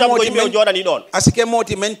yimɓe o jooɗani ɗon asike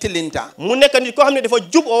moti men tilinta mu nekk nit ko xam ne dafa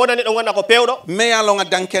jub o wonani ɗo ganduɗa ko pewɗo mais yalonga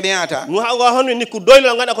dankeneyata mu hanno nit ko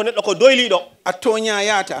doylo ganduɗa ko neɗɗo ko doyliɗo a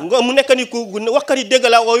toñayata mu nekk nit ko wakkati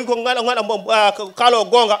degala o wi ko ganduɗa kaalo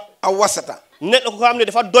gonga a wasata neɗɗo ko hamne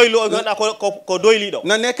dafa doylu o ganduɗa ko doyliɗo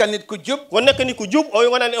na nekka nit ko jub ko nekka nit ko jub o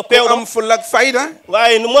wonani o pewɗo am fulak fayda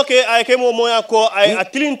way moke ay kemo moya ko a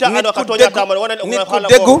tilinta aɗo ka toñatama wonani nit ko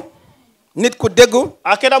deggu nit ko deggu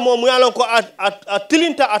a keɗa mo muyalon ko a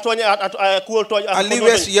tilinta a toña a kuwol toñ a li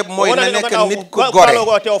weesu yeb moy na nekka nit ko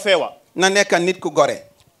gore te o feewa na nekka nit ko gore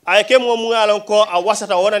ay kemo muyalon ko a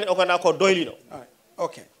wasata wonani o ganduɗa ko doyliɗo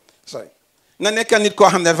okay sorry na nekka nit ko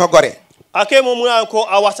xam ne dafa gore ake mo muna ko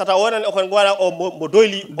a wasata wonani o kon wala o mo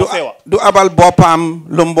doyli o fewa du abal boppam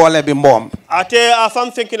lu mboole bi mboom ate a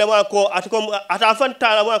fam fenkile ma ko ate ko ata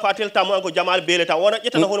fanta ma ko atelta mo ko jamal beleta wona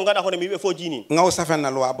ƴettana hono ngada hono mi be fo jini ngaw safenna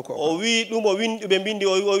loi bu ko o wi ɗum o win ɓe bindi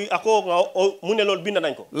o wi ako munelol binda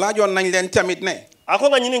nañ ko laajoon nañ leen tamit ne ako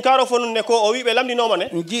nga ñinin karo fo ne ko o wi ɓe lamdinoma ne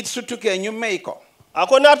njiit surtout ke ñu may ko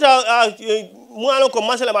ako nata mu alon ko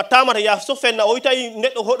masala ma tamata ya so fenna o tay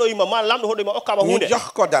neddo hodo yima ma lamdo hodo yima okkama hunde ñu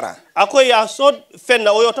jox ko dara ako ya so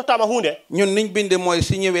fenna o yo totama hunde ñun niñ binde moy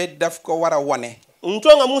su ñëwee daf ko wara wone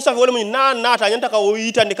ntonga musa wala mun na nata ñanta ka o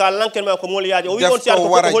yitandi ka lanken ma ko mol yaaji o wi on siar ko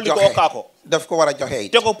holli ko okkako daf ko wara joxe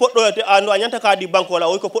te ko poddo te ando ñanta ka di banko la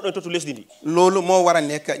o ko poddo to lesdi ndi lolu mo wara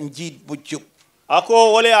nek njiit bu jub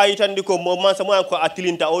ako wala a yitandi ko mo man sama ko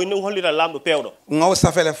atilinta o ni hollira lamdo pewdo ngaw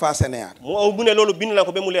safele fa senear mo o bune lolu binna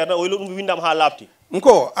ko be mu leer o lolu windam ha labti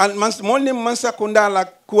nko man molni man sakunda la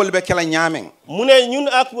kuwol kala ñaamen mune ñun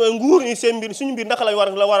ak nguur ni seen mbir suñu mbir naka la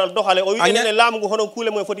waral doxale o wi ne lam ngu hono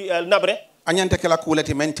kuule moy foti nabre añante kala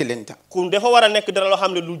kuulati men tilenta kum defa wara nek dara lo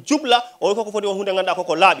xamne lu jubla o ko foti on hunde nganda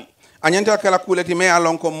ko laabi añante kala kuulati me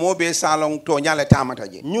alon ko mobe salon to ñale tamata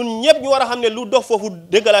je ñun ñep ñu wara xamne lu dox fofu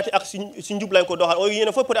degalati ak si njublañ ko doxal o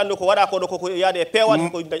yene fo poti ando ko wada ko do ko yaade pewal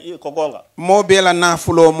ko gonga mobe la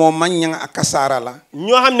nafulo mo magnan ak kasara la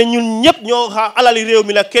ño xamne ñun ñep ño alali rew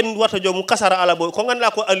mi la ken warta jo mu kasara ala boy ko nganda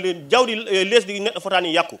ko jawdi lesdi neddo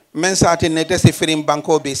fotani yakku men saati ne desi firim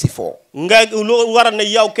banko be sifo nga lu wara ne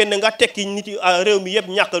yaw ken nga tekki niti rew mi yeb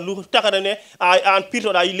ñak lu takana ne an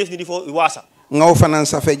pirto da lesdi di fo wasa ngaw fanan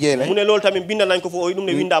safe jeele mu ne loolu tamit binda nañ ko fo o dum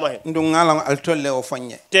ne windama hen ndu ngalam al tolle o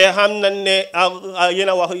fagne te xam nañ ne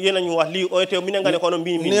yena ñu wax li o te mi ngane ko no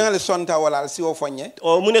bi ni al sonta wala al si o fagne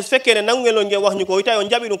o mu ne fekkee ne nangu ngeen lo ngeen wax ñu ko tay on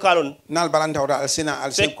jabi dum kalon nal balanta wala al sina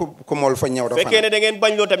al si ko mol fagne wada fekkee ne da ngeen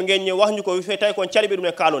bañ lo tamit ngeen ñew wax ñu ko fe tay ko calibe dum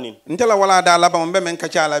ne kalonin ntela wala da laba mbe men ka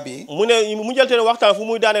ciala bi mu ne mu jelte waxtaan fu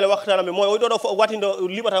muy daanele waxtaan bi moy o do watindo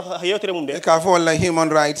libata yewtere mum de ka fo wala human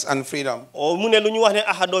rights and freedom o mu ne lu ñu wax ne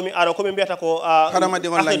aha doomi ara ko be mbeta ko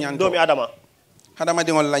doomi adama hadama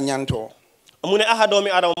dingol la nyanto mune aha doomi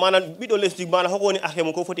adama mana bido lesdi mana hokoni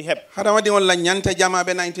ahemu ko foti heb hadama dingol la nyanta jama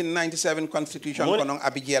be 1997 constitution ko non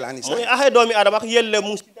abijel ani sa mune aha doomi adama ko yelle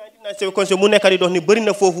mu 1997 constitution mune kadi do ni bari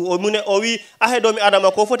na fofu o mune o wi aha doomi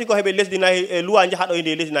adama ko foti ko hebe lesdi na loi jahado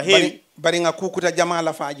inde lesdi na heewi bari nga kukuta jama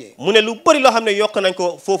la faaje mune lu bari lo xamne yok nañ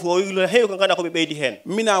ko fofu o wi heewi ko ngana ko be beydi hen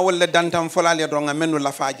mina wala dantam folale do nga menu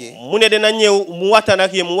la faaje mune de na ñew mu watana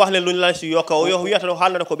ak mu wax len lu la ci yokka o yo yata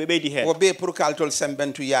halna ko be beydi hen o be pour kaltol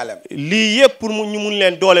sembentu yalam li yep pour mu ñu mun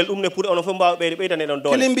len dolel ne pour on fo mba beydane don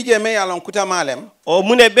dolel kilim bije me yalon kuta malem o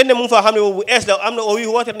mune benne mu fa xamne bu es da amna o wi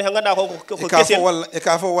wotere ne ngada ko kessel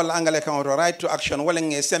ka fo wala angale kan right to action wala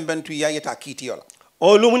nge sembentu yayata kiti yola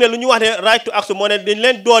o lu mu ne lu ñu wax ne right to action mo ne dañ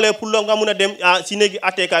leen doole pour lo nga mun a dem si néegi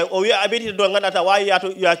attekaay o wi abeti do ngandata waaye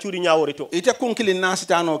yaa cuuri ñaawori to ite kunkili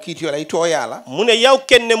nasitano kiiti yola ito yala mu ne yow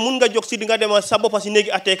kenne mun nga jóg si di nga dem sa boppa si néegi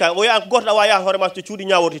attekaay o yaa gorta waa yaa horema to cuuri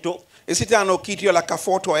ñaawori to isitano kiiti yola ka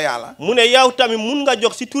foto yala mu ne yow tamit mun nga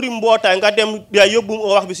jóg si turi mbootaay nga dem yóbbu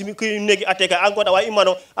wax bi si néegi attekaay an gorta waa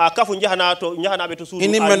imano kafu njaxanaaɓe to suudu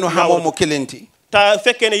ini menu hamomo kilenti ta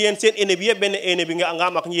fekkene yen sen ene bi ben ene bi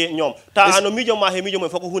nga mak ñom ta ano mijo ma he mijo mo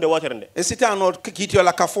foko hunde wotere nde e sitano kitio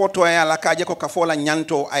la ka foto ya la kaje ko ka fola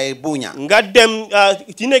nyanto ay buña nga dem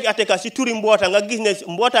tinegi ateka si turi mbota nga gis ne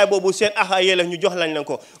mbota bobu sen aha yele ñu jox lañ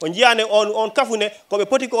ko on jiane on kafune ko be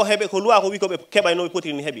poti ko hebe ko loi ko wi ko be kebay no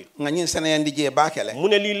poti ni hebi nga ñin senayandi je bakele mu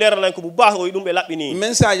ne li leral nañ ko bu baax o dum be labbini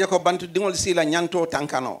message ko bantu dingol sila nyanto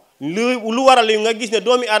tankano lu waral nga gis ne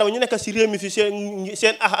doomi aadama ñu nekk si réew mi fi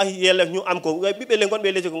seen yelleef ñu am ko ɓiɓɓe le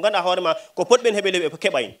gonɓe leydi ko ganduɗa hoorema ko potɓen heɓe leɓe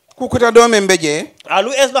keɓayn kukuta ɗo men mbeje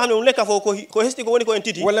lu es lo xam ne mu lekka fo ko hesti ko woni ko en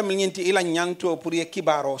titi walla mi ñinti ila ñanto pour ye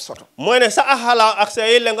kibaro soto moyne sa hala ak sa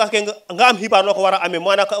yelle nga am hibar no ko wara ame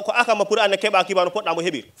mana ko akama pour ane keɓa kibar no poɗɗa mo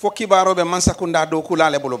heɓir fo kibaroɓe mansakunda dow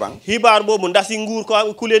kulale bulu ban hibar bobu ndasi nguur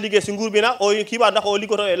ko kule liggéey si nguur bi na o kibar ndax o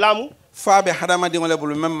liggoto e laamu faaɓe hadamadiŋole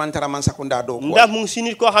bulu même mantara mansakunda dow ko ndax mu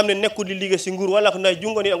sinit ko xam ne nekkudi liggéey si nguur walla ko nday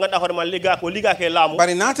jungo ni ganduɗa hoorema liggaake laamu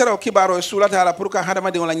bari natara o kibaro e suulatala pour que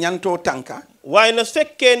hadamadiŋole ñanto tanka waaye na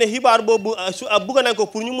fekkee ne xibaar boobu bugga nañ ko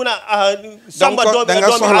pour ñu mun a samba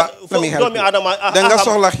doomi adama da nga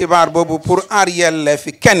soxla xibaar boobu pour aar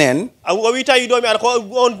yelleefi keneen o wi tawi doomi adama ko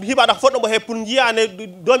on xibaar dak foɗɗo mo heɓ pour jiyaane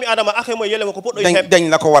doomi adama ake mo yelle ko poɗɗo heɓ dañ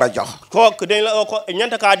la ko war a jox ko dañ la ko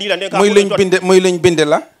ñanta ka diila nde muy luñ binde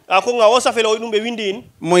la ko nga o safele o ɗum ɓe windi in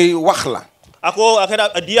muy wax la ako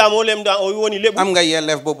akeda diyamo lemda o woni lebu am nga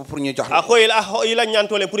yelleef boobu pour ñu jox la ako ila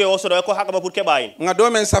ñantole pour o sodo ko hakama pour keɓa in nga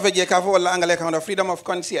doomen safe je ka fo walla angale ka freedom of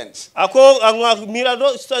conscience ako nga mira do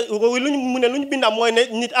luñ mu ne luñ binda mooy ne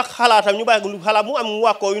nit ak xalaatam ñu bàyyi xalaat mu am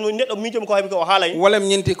wakko neɗɗo miijom ko heɓi ko haalay walem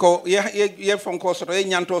ñinti ko ye fonko soto ye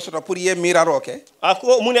ñanto soto pour ye miraroke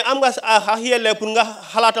ako mu ne am nga a yelle pour nga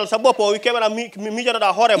xalaatal sa bopp o keɓana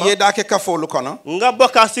miijotoɗa hoorema ye daake kafolu kono nga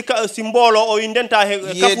bokka si mboolo o ndenta he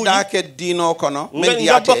kafuji ye daake diino kono men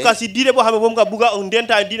nga bokka si diine boo xam ne moom nga buga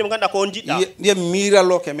ndenta diine mo ganduɗa ko on jiɗɗa ye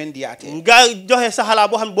miiraloke men ndiyate nga joxe sa haala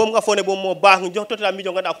boo xam ne boom nga fone boom mo baax jox totata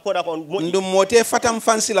miijo ganduɗa ko poɗa ko on moƴƴi ndum mote fatam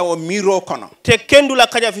fansila o miiro kono te kendula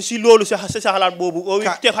kaja fi si loolu sa haalaat boobu o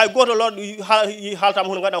te hay goto lo haaltama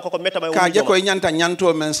hono ganduɗa koko mettama ka je koye ñanta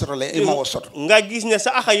ñanto men sotole ima o soto nga gis ne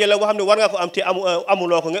sa aka yella boo xam ne war nga ko am te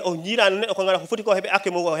amuloo ko o jiirani neɗɗo ko ganduɗa ko foti ko heɓe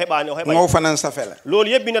akke mo ko heɓani o heɓa ngo fanan safela loolu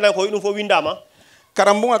yebbinana ko ɗum fof windama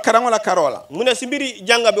karangola karola mune si mbiri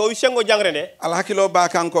janga be o sengo jangre nde ala hakkilo ba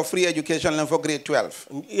kanko free education len fo grade 12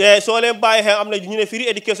 e so len baye he amna ñu ne free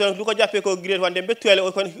education du ko jappé ko grade 1 de be 12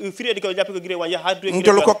 o kon free education jappé ko grade 1 ya ha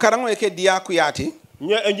ndol ko karango e ke diaku yati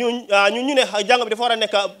ñu ne jàng bi dafa war a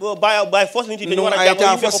nekk by force nit dañu war a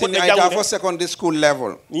jàng ayta fo secondary school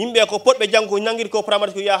level yimɓe ko potɓe jàng ko nangiri ko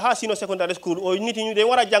primary school ya ha sino secondary school o nit ñu dañu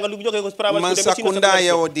war a jàng lu joge ko primary man school sakunda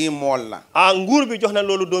yewo di molla nguur bi jox na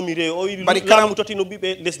loolu doomi réew o bari karam totino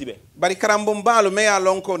ɓiɓɓe lesdi ɓe bari karam bum baalu me ya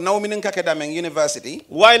lon ko nawminin kake damen university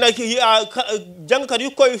waaye nag jàngkat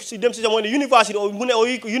yu koy dem si jamono university o mu ne o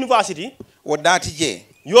university o daati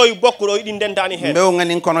je yooyu bokkul o yiɗi ndentani heen mbew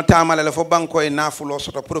ngani kono tamalale fo banko e nafulo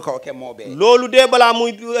soto pour ko ke moɓe loolu de bala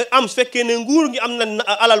muy am su fekkee ne nguur gi am na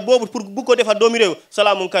alal boobu pour bu ko defa doomi réew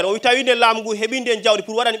salamu kari o tawi ne laamu ngu heɓi nden jawdi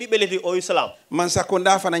pour waɗani ɓiɓɓe leti o salam man sakko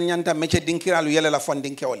nda fana ñanta métier dinkiralu yelela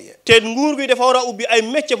fondinkewol ye te nguur gi dafa war a ubbi ay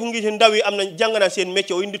métier pour ngi ndawi am na jangana seen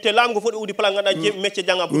métier o indi te laamu ngu foti uddi plan ganduɗa métier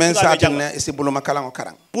janga men satine si buluma kalango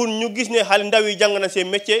karan pour ñu gis ne hal ndawi jangana seen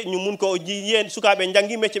métier ñu mun ko ji yeen sukaɓe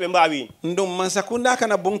jangi métier ɓe mbawi ndum man sakko nda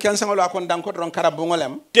kana bunken sangolo kon danko don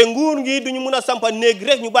karabungolem te nguur gi duñu mun a sampa néeg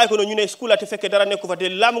rek ñu bàyyi ko no ñu ne school te fekke dara nekku fa te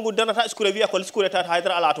laamu ngu dara ta school wi école school ta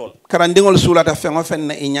haydara ala toon karandingol sulata fengo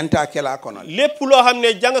fenna e ñanta kela kono lépp loo xam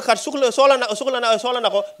ne jàngkat soxla na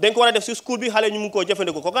ko dañ ko war a def si school bi xale ñu mun koo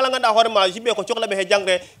jëfandikoo ko kala ngannduɗaa hoorema jiɓe ko cohla ɓe he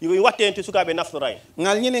jangre watte te sukaaɓe naftoray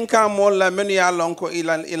ngal ñinin ka molla menu ya lon ko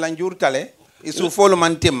ila njurtale isu folu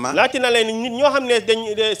man timma laatina leen nit ñoo xam ne dañ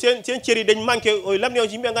seen cëri dañ manqué lam ne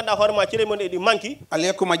yimɓe ngannduɗaa hoorema cëri mon ɗi manqué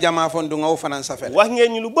alekuma jama fon du ngaw fanan safel wax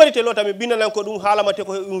ngeen ñu lu bëri te loo tamit bind nañ ko ɗum haalama te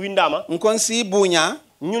ko windama kon si buña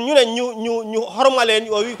ñu ne ñu hormaleen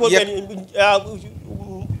o wi ko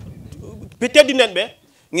ɓe teddinen ɓe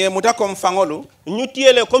nge muta comme fangolu ñu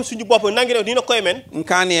tiyele comme suñu bopp nangire dina koye men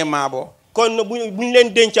nkani e maabo kono buñ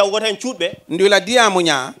leen denca wota hen cuuɗɓe ndila diyamu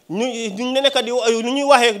ña ñu nene kadi nu ñuy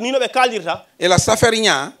waxe ni no ɓe kaldirta ela safere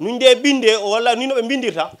ña nu nde binde walla ni no ɓe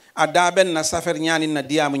bindirta a daɓen na safere ñanin na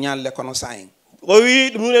diyamu ñalle kono sayin o wi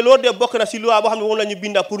ɗum ne lorde bokk na si loi boo xam ne moom la ñu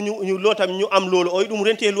binda pour ñu loo tam ñu am loolu o wi ɗum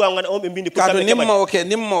rente loi ngana on ɓe bindi pour kaado nimma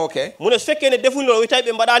oke mu ne su fekkee ne defuñu loolu o wi tawi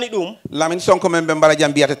ɓe mbaɗani ɗum lamin sonko men ɓe mbara jam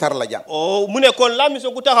mbiyata tarla jam o mu ne kon laami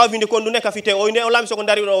sonko taha winde kon du nekka fi te o ne o laami sonko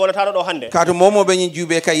dari ɗo wona taɗo ɗo hannde kaado momoɓe ñin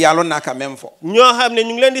juuɓe kay yalonna ka même fo ñoo xam ne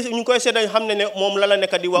ñu ngi leen di ñu ngi koy seeɗa xam ne moom lala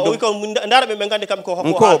nekka di wa o wi ko ndara ɓe gandi kam ko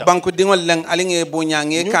ko banque dingol len aliŋe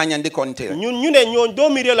buñange kañandi konte ñu ne ñoo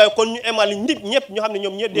doomi réew la kon ñu emal ndip ñëpp ñu xam ne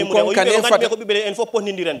ñoom ñëpp de mu ne o wi ɓe gandi ko ɓiɓɓe bele en fof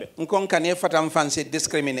potndiren be kon kane fatam fancy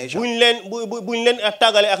discrimination buñ leen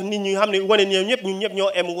tagale ak nit ñi xamne woné ñew ñep ñun ñep ñoo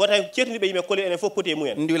em wota cietni be yime kolé en fof poté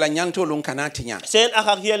muyen ndi la ñantolum kanati nya sen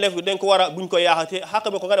ak yelef den ko wara buñ ko yaaxate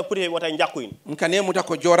hakbe ko ngada poté wota ñakku in kane muta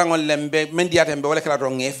ko jorangol lembe mendiatembe wala kala do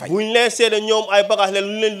ngefa buñ leen sédé ñoom ay bagage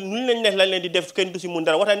leen lu leen neex lañ leen di def kenn du ci mun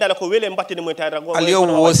dara wota ndala ko wélé mbatte ne moy tay rago al yow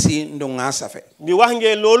wosi ndo nga safe bi wax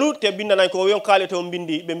ngeen lolu te binda nañ ko yon kalé to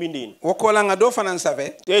mbindi be mbindi wokola nga do fanan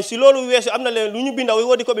safe te si lolu wessu amna leen luñu binda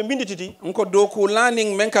wodi ko be mbindititi ko doku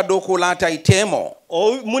laning men ka doku la tay temo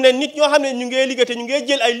o mu ne nit ñoo xamne ñu ngi liggéey te ñu ngi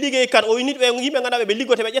jël ay liggéey kat o nit yimbe nga nabe be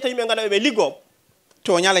liggo te be jetta yimbe nga nabe be liggo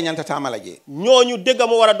to ñala ñanta tamala je ñoñu degga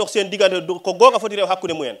mo wara dox seen digande ko goga foti rew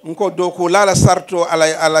hakkude muyen ko doku la sarto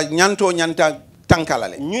ala ñanto ñanta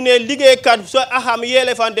tankalale ñu ne liggéey kat so aham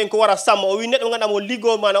yele fan den ko wara sam o wi neddo nga mo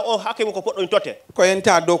liggo mana o hakke ko poddo totte ko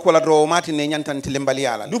enta doku la do mati ne ñantanti limbali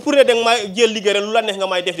yala du pour den ma jël liggéey lu la neex nga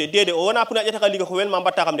may def de dede o wona pour na jetta ka liggéey ko wel ma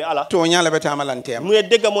batta xam de ala to ñala be tamalanté mu ne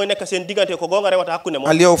degga moy nek seen digante ko goga rewata hakkunde mo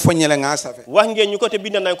al yow foñele nga safe wax ngeen ñu ko te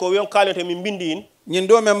bindan nañ ko yon kalete mi bindin ñin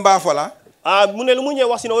do men bafola mu ne lu mu ñe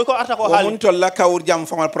wax sino ko arta ko haali mun tolla kawur jam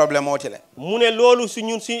famal problème otele mu ne loolu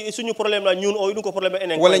suñu problème la ñun o dum ko problème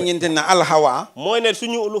enen wala ñintina al hawa moy ne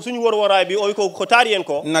suñu wor woray bi o ko taarien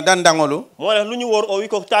ko na dandangolu mo ne luñu wor o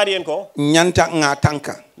ko taarien ko ñanta nga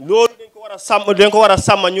tanka loolu den ko wara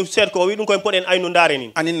samma ñu seet ko wi dum koy poden aynu ndaare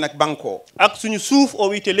ni anin nak banko ak suñu suuf o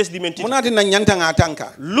wi te les dimenti munati na ñanta nga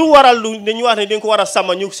tanka lu waral lu ñu wax ne den ko wara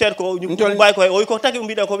samma ñu seet ko ñu bay ko o ko tagi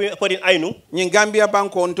mbida ko poden aynu ñi Gambia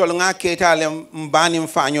banko on tol nga ketale mbani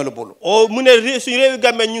fañol bulu o mu ne suñu rewi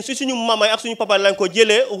Gambia ñu suñu mama ak suñu papa lañ ko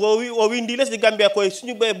jëlé o wi ndi les di Gambia ko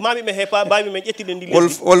suñu mami me hepa baami me jetti den di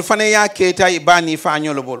les wol fane ya ketay bani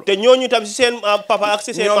fañol bulu te ñoñu tam ci seen papa ak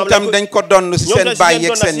ci seen ñom tam dañ ko don ci seen baay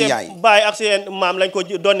ak seen yaay ak seen maam lañ ko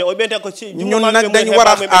donné o bente ko ci ñun nak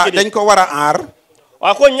dañ ko wara aar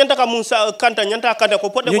wa ko nyanta ka mun sa kanta nyanta kanta ko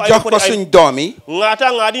podde ko ay ko suñ doomi ngata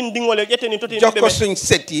ngadi dingole jetteni toti jox ko suñ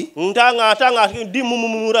seti ngata di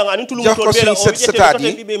mumura ngani tulum to bela o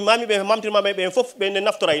jetteni be mami be mamtir mame be fof be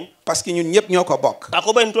naftorain parce que ñun ñep ñoko bok ako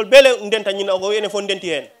ben tol bele ndenta ñina o yene fo ndenti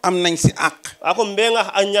hen am nañ ci ak ako mbenga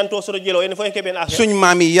anyanto soro jelo yene fo ke ben ak suñ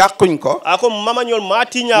mami yaquñ ko ako mama ñol ma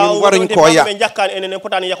tiña o waruñ ko ya be jakkan enen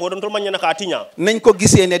potani yak won tol mañana ka tiña nañ ko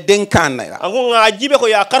gisé ne denkan la ako nga jibe ko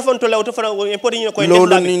ya karfon to lawto fana en poti ko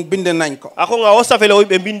loolu ñu bind nañ ko ako nga o safele o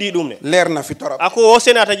be bindi dum ne leer na fi torop ako o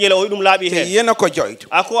senata jelo o dum laabi he yena ko joytu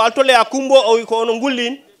ako altole akumbo o ko ono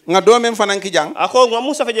ngullin nga do men fanan ki jang ako nga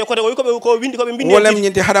musa feje ko ko windi ko be bindi wolem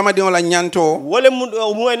ñinti hadama di wala ñanto wolem mu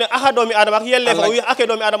ne aha doomi adama ak yelle ko ake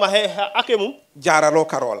doomi adama he ake mum jaaralo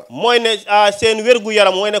karola moy ne seen wergu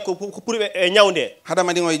yaram moy ne ko pour ñawnde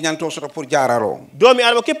hadama di ngoy ñanto soto pour jaaralo doomi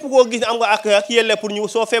adama kep ko gis am nga ak yelle pour ñu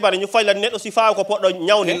so febar ñu fay la net aussi faa ko poddo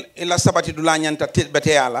ñawnde ila sabati du la ñanta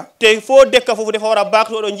bete yala te fo dekka fofu defa wara baak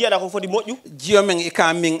to do jieda ko fodi moju jiyo men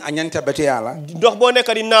ika min a ñanta bete yala ndox bo nekk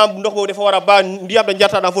di naam ndox bo defa wara ba ndiyam da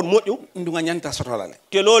jarta fo moju ndu nga ñanta soto la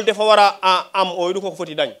te lol defa wara am o du ko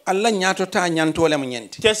foti dañ alla ñaato ta ñantole mu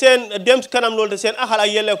ñenti te seen dem kanam lol te seen ahala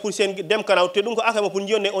yelle pour seen dem kanam te dum ko akama pour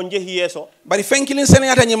jonne on jehi yeso bari fenkilin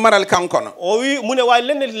senata ñi maral kankono o wi mu ne way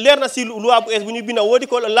lenne leer na si loi bu es bu ñu binda wodi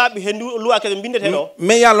ko laabi hendu loi ke bindete do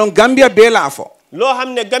mais yalla Gambia be la fo lo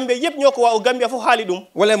xamne Gambia yep ñoko wa Gambia fo xali dum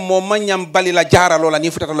wala mo mañam bali la jaaralo la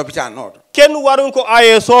ni futata l'hôpital no ken warun ko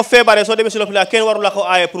aye so febare so debe ci l'hôpital ken waru la ko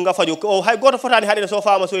aye pour nga faju o hay goto fotani hadde so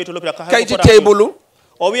faama so yeto l'hôpital kayti teybulu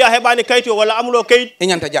o wiya hebani kayti wala amulo kayit e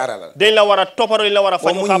ñanta jaarala den la wara toparo la wara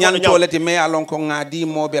faju ka mo ñantolati me alon ko ngadi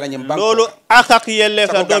mo be la ñim banko lolu akak yelle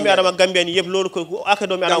ka doomi adama Gambien yep lolu ko ak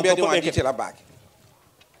doomi adama ko ko la baaki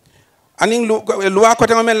anin loi ko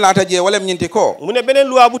tan men laata je wala ñinti ko mu ne benen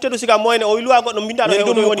loi bu teddu sika moyne o loi goddo binda do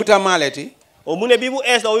woni kuta maleti o mu ne bi bu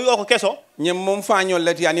es o wi ko kesso ñem mom fañol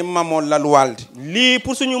lati ani mamol la luwaldi li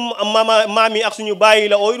pour suñu mami ak suñu bayi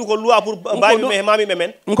la o wi ko loi pour bayi me mami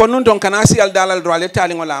memen ko non ton kana si al dalal droit le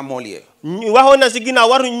tali ngola molié waxon na ci ginaaw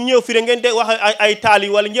waru ñew fi ngeen de wax ay tali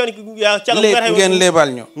wala ngeen ya ciagal ngeen lebal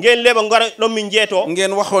ñu ngeen leba ngara dom min jeeto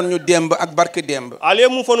ngeen waxon ñu demb ak barke demb ale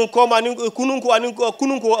mu fonu ko ma ni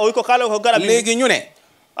kununko o wi ko kala ko garab legi ñu ne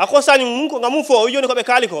ako sañu mun ko ngamu fo yoni ko be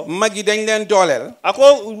kaliko magi dañ leen dolel ako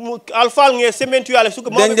alfal nge sementuale suko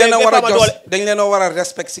dañ leen wara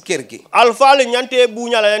respect ci kër gi alfal ñante bu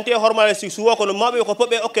ñala ñante hormale ci su woko no mabbe ko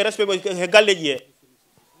pobbe ok respect he galleji e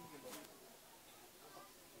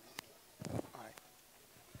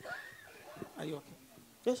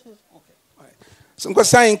sun ko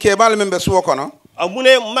sayin ke bal membe su woko no mu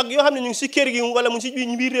ne mag yoo xam ne ñu ngi si kër gi wala mu si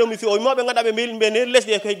biir réew mi fi o mabbe nga dabe mel ne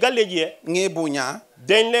lesde ko galleji e nge buña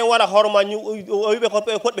dañ leen war a xorma ñu o wiɓe ko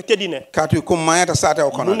potɓe teddine katu kum mayata sata o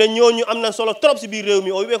kono mu ne ñooñu am na solo trop si biir réew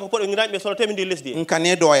mi o wiɓe ko potɓe ngiraɓe solo temidi lesdi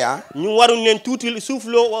nkane doya ñu waruñ leen tuuti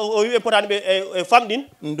suufloo o wiɓe potani ɓe e famɗin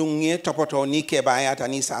ndunge topoto ni kebayata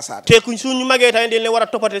ni sasata te suñu magee tan dañ leen war a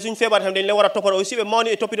toppate suñu feebar tan dañ leen war a toppate o siɓe mawni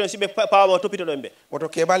e toppito siɓe pawama toppito ɗon ɓe woto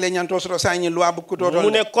kebale nyanto soto sañi loi bu kutoto mu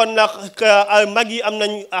ne kon nag magi am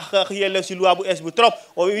nañ yelle si loi bu es bu trop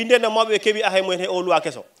o winde na mawɓe keeɓi ahay moyen o loi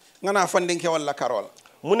keso ngana fandinke walla karol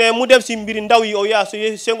mu ne mu dem si mbiri ndaw yi o yaa so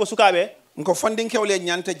sengo sukaaɓe ko fandinkeewle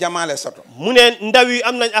ñante jamale soto mu ne ndaw yi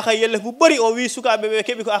am nañ aka yelle bu bëri o wi sukaaɓe ɓe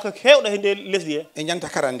keeɓi ko aka heewɗo e nde lesdi e ñanta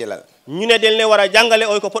karandilal ñu ne den leen war a jàngale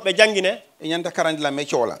oy ko potɓe jàngine e ñanta karandila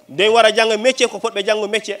métier ola den war a jàng métier ko potɓe jàngo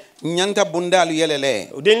métier ñanta bundalu yelele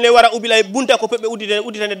den leen war a ubbilay bunta ko potɓe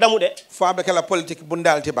udditande damuɗe faaɓe kala politique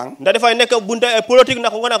bundal ti bang nda defay nekk bunta e politique nda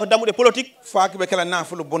ko gona ko damuɗe politique faaɓe kala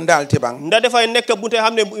nafulu bundal ti bang nda defay nekk bunta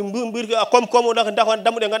hamne mbir comme nda ko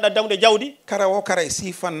damuɗe ganduɗa damuɗe jawdi kara o kara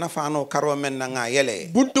sifan nafano karo men nanga yele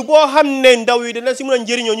buntu boo xam ne ndaw yi dana si mun a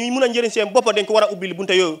njëriñoo ñu mun a njëriñ seen boppa dañ ko war a ubbil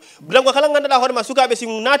bunta yooyu donc kala ganduɗa hoorema sukaaɓe si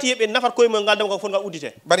naati yeɓe nafat koye mumen ngal dem ko foti ngal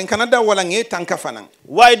uddite bari kana daw wala nge tanka fanan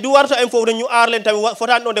waaye du warta en fof ñu aar leen tamit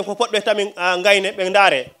fotani ɗon de ko potɓe tamit ngayne ɓe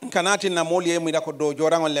ndaare kanatinna moolu yemuyɗa ko dow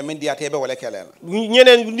jorangol le min ndiyateɓe wala kelela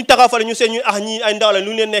ñeneen ni taxaw fale ñu seen ñu ñi ay ndaw la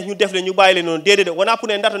lu leen neex ñu def le ñu bàyyi leen noonu déedéet wona pour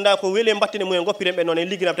ne ndarta nda ko wele mbattine mumen goppiren ɓe noon en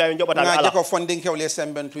ligginam tawi joɓata ala ko fondinkewle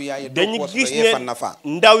sembentu yayi dañu gis ne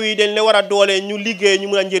ndaw yi dañ le war a doole ñu liggéey ñu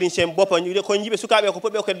mun a njëriñ seen boppa ko jiɓe sukaaɓe ko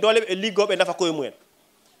potɓe ko doole ɓe liggooɓe nafa koye mumen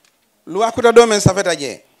loi kuta ɗo men safeta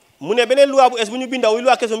jee mu ne beneen loi bu es bu ñu binda o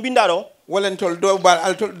loi keso binda ɗo walen tol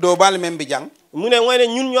dow bal men mbi jang mu ne mooy ne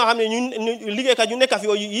ñun ñoo xam ne ñun liggéeykat ñu nekk fi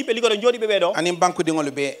o yiɓe liggoro jooɗiɓe ɓee ɗo anin banque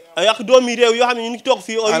ɗingolu ɓe yak doomi réew yoo xam ne ñu ngi toog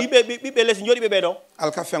fii o yiɓe ɓiɓɓe les jooɗiɓe ɓee ɗo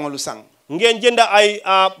alka feŋolu sang ngeen jënda ay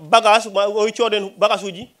bagage oy cooden bagage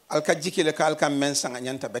uji alka jikile ka alka men sang a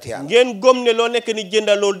ñanta beteya ngeen gom ne loo nekk ni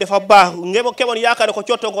jënda loolu dafa baax ngeen keɓon yaakaar ko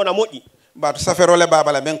cotto ko na moƴƴi baatu saferole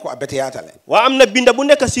babala ben ko a beteyatale waa am na binda bu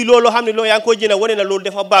nekk si loolu xam ne loolu yaa ngi koy jënda wane na loolu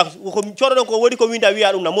dafa baax ko cooɗon ko woni ko winda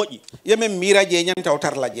wiya ɗum na moƴƴi yemen mira je ñantaw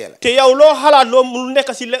tarla jeela te yow loo xalaat loo mu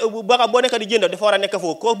nekk si baga boo nekk di jënda dafa war a nekk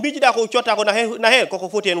foofu ko mbijiɗa ko cotta ko na heen koko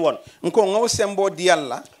foti hen won nko ngaw sembo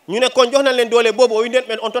diyalla ñu ne kon jox nañ leen doole boobu o winden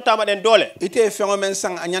men on tottama ɗen doole ite feŋo men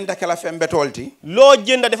sang a ñanta kala fembe tolti loo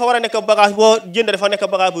jënda dafa war a nekk bagage boo jënda dafa nekk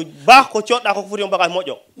bagage bu baax ko coɗɗa ko foti on bagage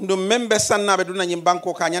moƴƴo ndum même be sannaɓe dunañi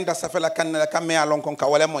banque ka ñanta safela kannela kamme ya lon kon ka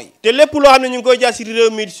wala moy te lépp loo xam ne ñu ngi koy jaay si réew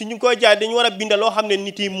mi si ñu ngi koy jaay dañu war a binda loo xam ne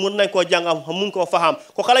nit yi mën nañ koo jàng mun koo faham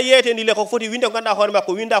ko kala yeete ndi le ko foti winde ko ganduɗa hoore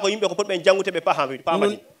makko winda ko yimɓe ko potɓe jangute ɓe paham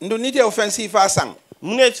ndu nite o fen sifa sang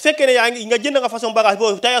mu ne su fekkee ne yaa ngi nga jënd nga façon bagage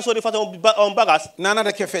boo taya soodi façon bagage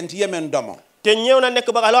nanata ke fenti yemen domo te ñëw na nekk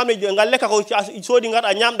bagage loo xam ne nga lekka ko soodi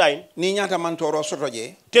ngarɗa ñamɗa hen ni ñanta mantoro soto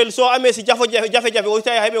je tel so amee si jafe-jafe o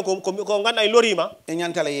tawi heɓe ko ganduɗa e lorima e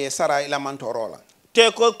ñantala ye sara ila mantoro la te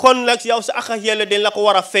ko kon nag yaw sa aka yelle den la ko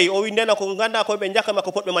war a fay o wi ndena ko ganduɗa koɓe jakkama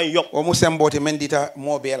ko potɓe man yoɓ o mu sembote men dita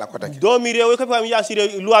moɓeela ko taki doomi rew ko pam yasire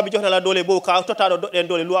loi bi joxnala doole bo ka tottaɗo doɗɗen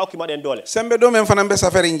doole loi okkima ɗen doole sembe ɗo men fana mbe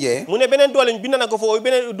safari jee mu ne benen doole bindana ko fof o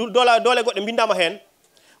benen doole goɗɗe bindama hen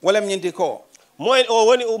walem ñinti ko moyen o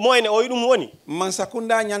woni moyen o ɗum woni man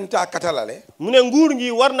sakunda ñanta katalale mu ne nguur ngi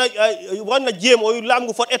warna jéem o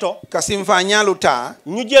laamgu fot eto kasim fa ñaalu ta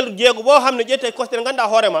ñu jël jeego boo xam ne ƴette koste ganduɗa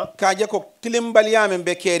hoorema ka je ko tilimbaliyamen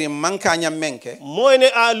be keeri manka ñam menke mooy ne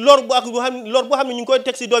lor bo xam ne ñu ngi koy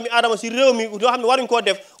teg si doomi adama si réew mi yoo xam ne waruñ koo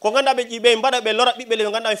def ko ganduɗa ɓe mbaɗa ɓe lora ɓiɓɓe le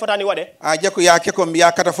ganduɗa mi fotani waɗe a je ko yaake ko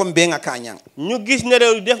mbiya kata fo mbenga ka ñang ñu gis ne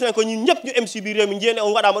rew def nañ ko ñun ñëpp ñu MC bi réew mi njiyene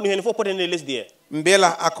o gaɗama ɗum hen fof potene lesdi he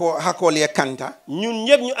mbela ako hakol ye kanta ñun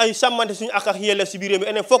ñëpp ñu ay sàmmante suñu ak yelle si biir réew mi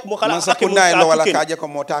enen fof mu xala ak mu lo wala ka je ko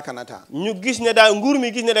mo takanata ñu gis ne daal nguur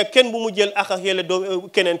mi gis ne da kenn bu mu jël ak yelle do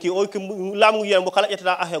keneen ki o laamu yeen bu xala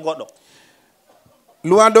ƴettata ak goɗɗo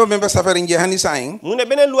loi ɗo ɓe mbe safari je hani sayin mu ne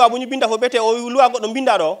beneen loi bu ñu binda fo bete o loi goɗɗo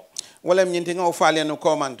binda ɗo wala ñinti nga o faaliano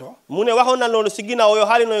komanto mu ne waxoon na loolu si ginnaaw yo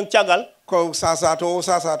haalino caggal ko sasato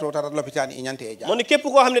tata l'hôpital i ñante e jam mo ne képp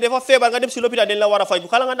koo xam ne dafa feebar nga dem si l'hôpital den la war a faj bu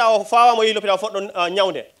kala nga ndaa o faawama yi l'hôpital foɗɗo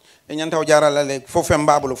ñawde e ñantaw jaralale fof fen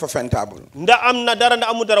babulu fof fen tabulu nda am na dara nda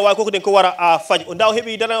amul dara waaye kooku den ko wara a faj nda o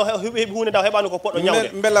heɓi dara heɓi hunde nda o heɓani ko poɗɗo ñawde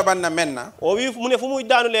mbella banna menna o wi mu ne fu muy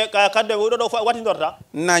daanule kadde ɗo ɗo watindorta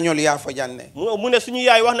nañol yaafo janne mu ne suñu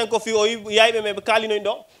yaay wax nañ ko fi o yaayɓe me ɓe kaalinoñ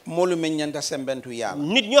ɗo molu men ñanta sembentu yaama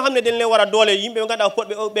nit ñoo xam ne dañ leen war a doole yimɓe ɓe ganduɗa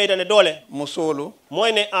poɗɓe ɓeydane doole mo soolu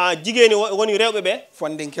mooy ne jigéeni woni rewɓe ɓe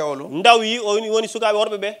fondin kewlu ndaw yi woni sukaaɓe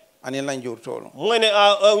worɓe ɓe ani lanjur tolo mune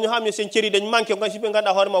ñu xamne seen cëri dañ manké nga ci be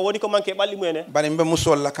nganda horma wodi ko manké balli mune bari mbe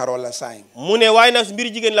musol la karola sain mune wayna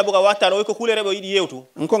mbir jigen la buga waxtaan o ko kulere be yidi yewtu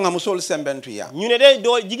nko nga musol sembentu ya ñu ne de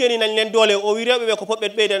do jigeni nañ leen doole o wi rewbe be ko pobbe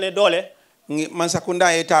beydane doole man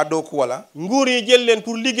sakunda eta do ko wala nguur yi jël leen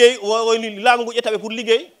pour liggéey o lam ngu etabe pour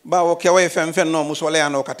liggéey bawo kewe fen no musole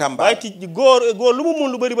yano ka tamba wayti góor lu mu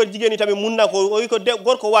mun lu bari bari jigeni tamit mun na ko o ko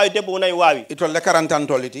góor ko waawi debbo nay waawi itol le 40 ans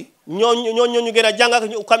toliti ñoo gëna jàng ak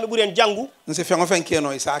kambe bu ren jàngu nsi fengo fen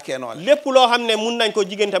keno isa keno lépp loo xam ne mun nañ ko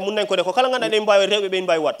jigéen tam mun nañ ko def ko kala nga ne mbaawe rewbe be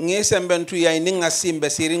mbaawi wat ngi sembentu yay ni nga simbe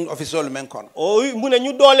siring official men kon o mu ne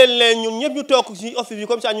ñu dooleel leen ñun ñëpp ñu toog ci office bi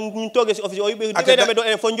comme ça ñu toogee ci office o be deme do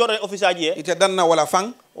fo njoro office aji ite danna wala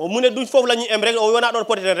fang o mu ne duñ foofu la ñuy em rek o wona doon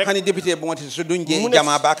peut-être rek hani député bu ngoti su duñ je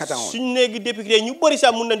jama ba katan on suñ néegi député ñu bëri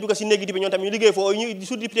sax mun nañ dugg ci néegi député ñoom tam ñu liggéey fo ñu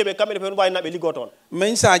su député be kambe fe waaye nabe liggootoon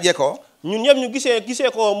men sa je ko ñun ñëpp ñu gisee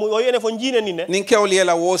ko o yene fo njiine ni ne nin kewli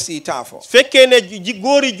la wosi tafo fekkee ne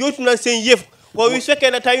góori jooytu na seen yëf ko wi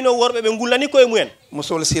fekkee ne tawino worɓe ɓe ngullani koye mumen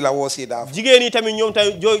musol sila wosi dafo jigéen yi tamit ñoom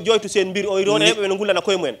tay jooytu seen mbir o roone heɓe ɓe ngullana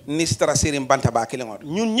koye mumen nistra sirim banta ba kilingol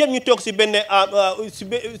ñun ñëpp ñu toog si benn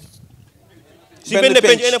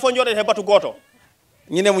penc ene fo jooɗen he batu gooto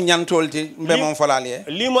ñine mu ñantolti mbe mon folali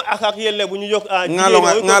limo akak yelle bu ñu jog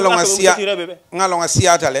ngalonga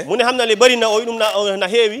siyatale mu ne xam na li bari na o ɗum na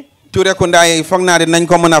heewi Touré Kunda yi foog naa nañ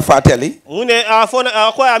ko mën a fàttali mu ne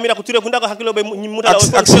ko amira ko Touré Kunda ko hakkilo be mutala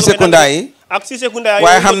ak Cissé Kunda yi ak Cissé Kunda yi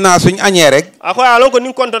waaye xam naa suñ añee rek ko alon ko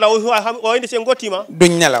nin kontola o inde sen gottima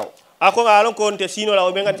duñ nelaw ko alon ko nte sino la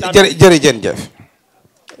o be ngati jërëjëf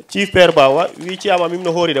Chief Père Bawa wi ciama mim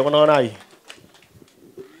no hoori de ko nonayi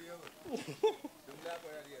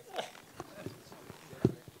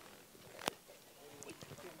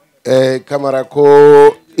Camara ko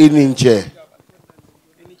ininche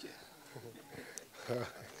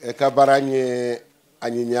ka baranye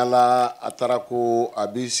ani nyala atarako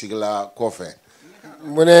abi sigla kofe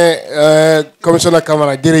mu ne commissioner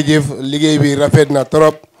Camara jërëjëf liggéey bi rafet na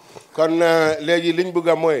trop kon léegi liñ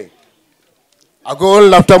bëgg mooy ako on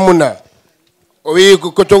lafta munna o wi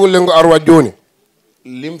ko togul lengo arwa joni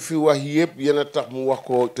lim fi wax yëpp yena tax mu wax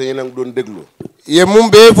ko te yena doon déglu ye mum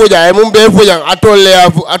be fojan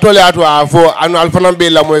atole ato afo anu alfanam be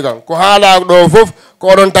la moy kan ko hala do fof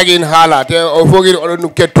ko don tagin hala te o fogir o don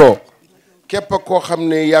ketto képp koo xam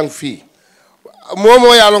ne yaa ngi fii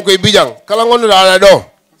momo yalon koy bijang kala ngonu dala do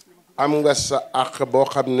am nga sa àq boo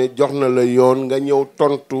xam ne jox na la yoon nga ñëw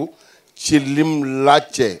tontu ci lim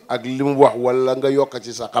laajte ak lim wax wala nga yokk ci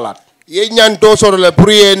sa xalaat ye ñanto soro la pour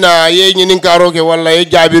ye na ye ñinin karo ke wala ye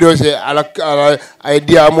jabiro se ala ay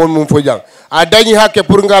dia mon mum fojang a dañi hakke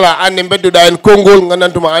pour ngala ande bedduda en kongol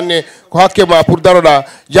ngandantuma ande ko hakke ma pour daroda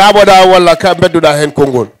jaboda wala ka bedduda hen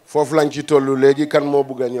kongol foofu lañ ci tollu léegi kan moo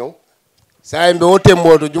bëgg a ñëw say mbe o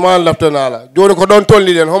temboto juman laftana la joni ko don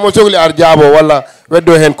tolli den homo sogli ar jaabo wala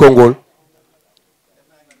weddo hen kongol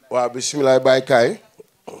waaw bismillah bay kay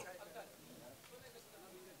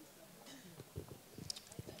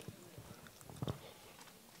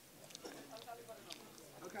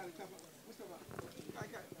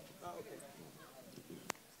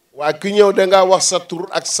waa ki ñëw da nga wax sa tur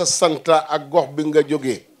ak sa santa ak gox bi nga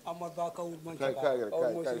jógee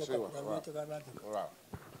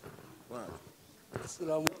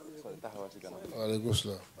waaleykum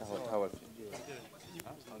salaam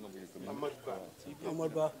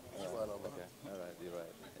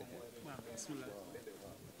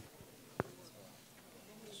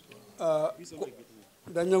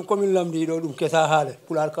dañom commune lamdi ɗo ɗum kesa haale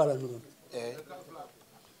pular kala ɗum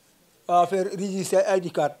affaire registré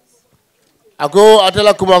ID card ako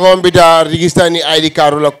atala kuma ko mbita register ni ID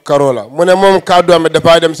card la karola mune mom kaddu am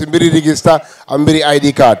dafa dem si mbiri register am mbiri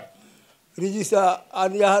ID card register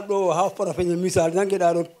an yaha ɗo ha fota feñe misal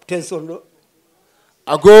nangueɗa ɗo tension ɗo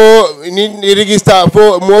ako ni register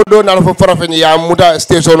fo modo na fo fara feñe ya muta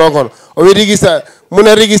station o kon o wi register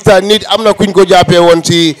mune register nit amna kuñ ko jappé won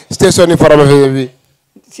si station ni fara feñe bi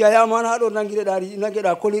si a yamani ha ɗo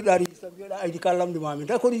nangueɗa kolirɗa register mbiyeɗa ID card lamdumami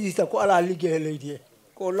ta ko register ko ala ligguey e leydi he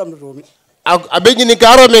ko lamdotomi a beñini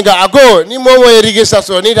karo men ga ako ni momo e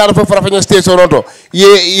registration ni dara fo fara feñe station o to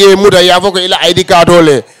ye muta ya fo ko ila ID card o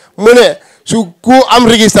le mune su ku am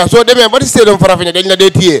register so deme bati station fara feñe dañ la dé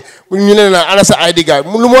tié ñu ne na ana sa ID card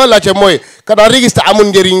lu mo la ci moy kada register amul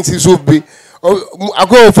njëriñ si suuf bi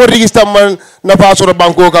ako fo register man na fa soro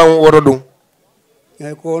banko kan woro dum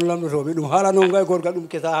eyyi ko on lamdotomi ɗum haala noon gay gorga ɗum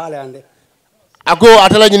kesa haale hande ako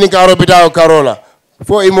atala ñini karo bita karola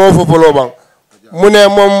fo imo fo polo bang mune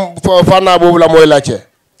mom fanna bobu la moy lacce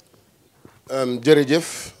jërëjëf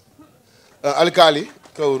alkali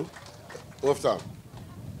Kaur woftaan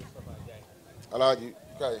alaaji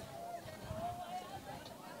kay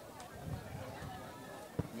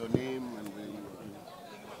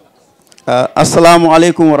Assalamu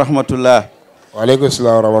alaikum wa rahmatullah. Wa alaikum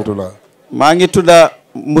assalam wa rahmatullah. Maa ngi tudda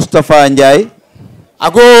Moustapha Ndiaye.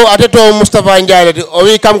 Ako ateto Moustapha Ndiaye le o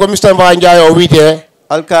wi kam ko Moustapha Ndiaye o wiite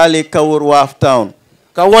alkali Kaur Waf Town.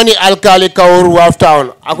 Ka woni alkali Kaur Waf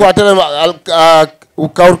Town. Ako atele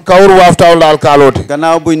Kaur Waf Town la alkalote.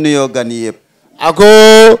 Gannaaw buñ nuyoo gan yëpp. Ako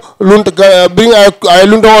lunt bring ay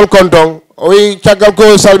luntongol kontong o wi caggal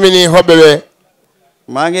ko salmini hobbe be.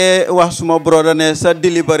 Maa ngi wax suma brother ne sa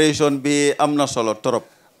deliberation bi am na solo trop.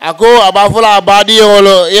 Ako abafula abadi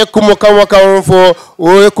wolo yekumo kamo kamo fo o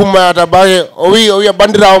yekuma ta baye o wi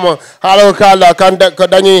bandirawmo haala ko kala kan ko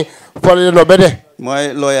dañi fole no bede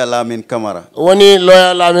mooy lawyer Lamin Camara. woni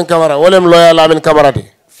lawyer Lamin Camara wolem lawyer Lamin Camara ti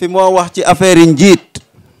fi moo wax ci affaire njiit.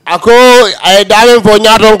 ako ay damen fo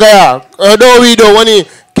ñaaton kaya do wi do woni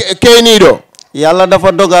keyniɗo yàlla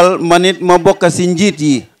dafa dogal manit ma bokk si njiit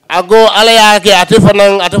yi. Ako ala yaake ate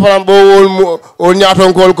fanan bo wol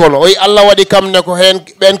ñaaton kol kono oy Allah wadi kam ne ko hen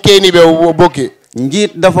ben keyni be bokki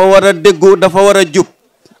njiit dafa war a déggu dafa war a jub.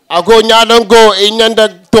 Ako ñaaton ko e ñanta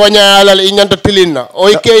toñayalal e ñanta tilinna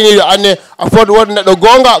oy keyni ane a fot won neɗɗo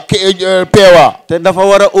gonga pewa te dafa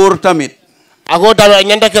war a óor tamit. Ako tamit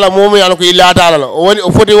ñanta kala momu yalla ko ilatalal o woni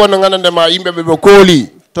o foti won ngandande ma yimbe be kooli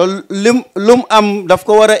to lum am daf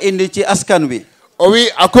ko war a indi ci askan wi. o wi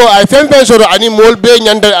ako ay fempen soto ani mol be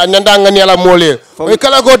ñanda ngani ala mole o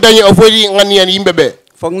kala ko dañi o foti ngani yan yimbe be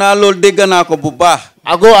foog naa loolu dégg naa ko bu baax.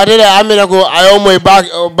 Ako atele amina ko ayo moy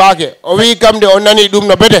baake o wi kamde o nani dum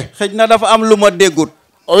no bete xëj na dafa am lu ma déggut.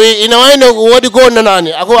 o wi ina wayno wodi ko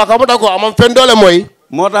nanani ako akamata ko amam fendole moy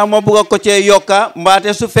moo tax ma bugg ko cee yokka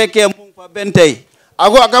mbaate su fekkee mu fa ben tey.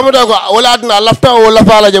 Ako akamata ko wala adna lafta o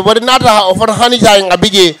lafala je wodi nata o fota hani jaay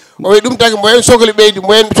ngabije o wi dum tagi moyen sogli beydi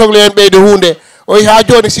moyen sogli hen beydi hunde o wi ha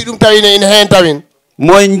joni si dum tawine ina hen tawin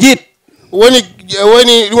mooy njiit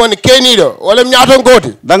woni keniɗo wala ñaaton goti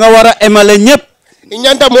da nga war a emale ñëpp.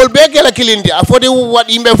 ñanta mol be kela kilindi a foti wat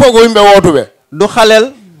yimɓe fof ko yimɓe wotuɓe du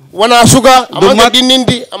xalel wona suka amanke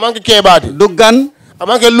dinnindi amanke keɓati du gan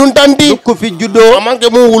amanke luntandi du ko fi juddoo amanke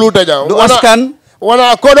mum wuluta jam du askan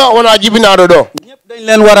wona koɗo wona jibinaɗo ɗo ñëpp dañ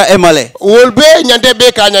leen war a emale. wol be ñante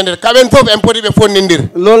be ka ñande kaɓen fof en poti ɓe fonnindir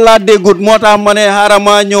loolu laa déggut moo tax ma ne xaaral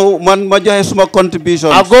ma ñëw man ma joxe suma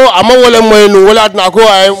contribution. Ako ama wole moyenu wala adna ako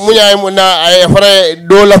ay muñay na ay fara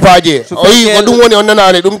do lafaje oyi ko ɗum woni on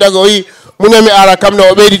nanani ɗum tagi oyi muñami ara kamne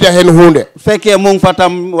o ɓeydita hen hunde fekkee mu ngi fa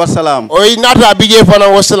tam wasalaam. oyi nata bije fana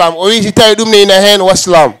wassalam o wi si tawi ɗum ne ina hen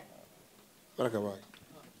wassalam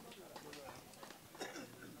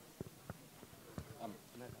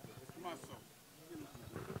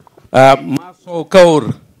Maso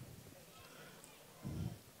Kaur.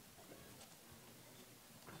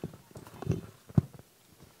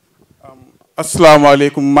 Assalamu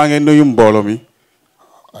alaikum maa ngi nuyu mbooloo mi.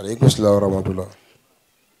 aleykum salaam wa rahmatullah.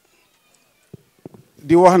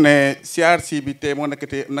 di wax ne CRC bi tey moo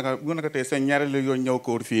nekkatee seen ñaareelu yoon ñëw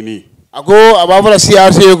Kaur fii nii. Ako aba fala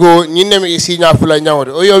CRC ko ñinnemi siña fula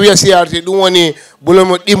ñawde o yo wiya CRC ɗum woni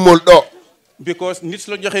bulomo ɗimmol ɗo because nit su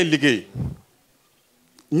la joxee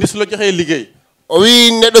liggéey o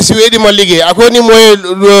wi neɗɗo si weɗima liggéey ako ni moye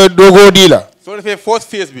dogodila soo defee first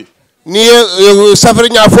phase bi ni safre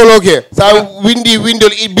ña foloke sa windi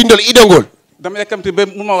bindol idongol dama yekkamti ba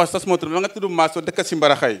mu ma wax sas motur ma nga tudd Maas Sow dëkk si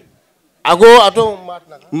Mbaraxay ako ato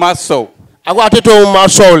Maas Sow ako ateto ma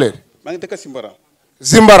sowle maa ngi dëkk si Mbara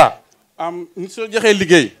Zimbara nit su la joxee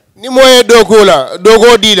liggéey ni moye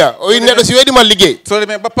dogodila o wi neɗɗo si weɗima liggéey soo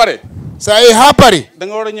demee ba pare sa yi ha pari da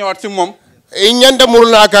nga war a ñëwaat si moom e ñanda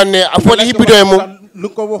murna kanne a foti hippito e mum lu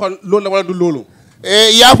ko waxoon loolu la wala du loolu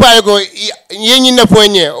e yafaye ko yeñinna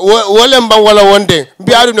poñe wolen ban walla wonde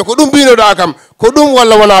mbiya ɗum ne ko ɗum mbinoɗa kam ko ɗum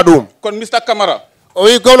walla wona ɗum kon Mr Camara o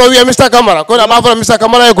wi kono wiya Mr Camara kono aɓa fota Mr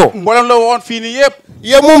Camara e ko mboolem la woon fii nii yëpp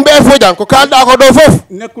ye mum ɓe fojan ko kalɗa ko ɗo fof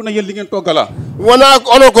nekku na yéen li ngeen toggala wona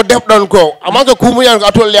onon ko defɗon ko amanke kumuyan ko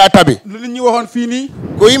atolle a tabi lu nit ñi waxoon fii nii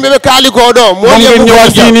ko yimɓeɓe kaali ko ɗo moom ngeen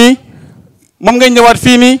ñëwaat fii nii moom ngeen ñëwaat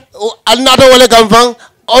fii nii alnata wole kam fan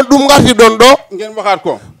on ɗum garti ɗon ɗo ngeen waxaat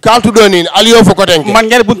ko kaltuɗo ni aliyo fo kotenke man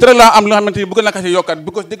ñaari buntu rek laa am loo xamante ni bëgg naa ko si yokkat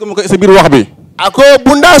because dégg ma ko sa biir wax bi ako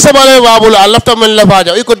bunda sabale wabulo a lafta men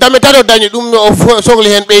lafaja iko dame tato dañi ɗum o sohli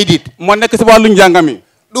hen ɓeydit moo nekk si wàllu njàngami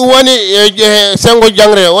ɗum woni sengo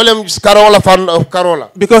jangre wolem karola fan karola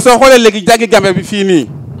because soo xoolee léegi jàngi Gambie bi fii nii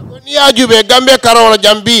ni yajuɓe Gambie karola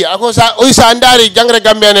jam bi ako sa oy sa daari jangre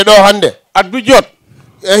Gambie ne ɗo hande at bu jot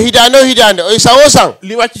hitande o hitande oy sa o sang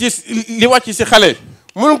li wàcc si xale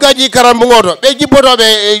mun kaji karambugoto ɓe jibbotoɓe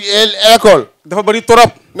école dafa bëri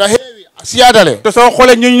trop na heewi siyadale te soo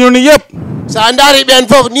xoolee ñu ni yëpp sa daari ɓen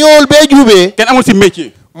foof niwol ɓe juuɓe kenn amul si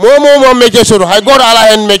métier momo métier soto hay goto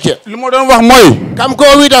ala hen métier lu ma doon wax mooy kam ko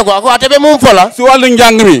wiita ko ako atebe mum fola si wàllu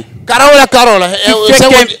njàng mi karola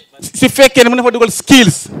si fekkee ne mën na fa dugal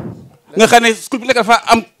skills nga xam ne school bi nekk dafa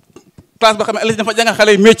am classe boo xam ne ëllëg dafa jàngal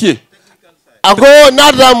xale yi métier ako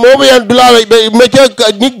naata momo yan dulala métier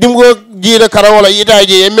nit dimgo jiida karan wala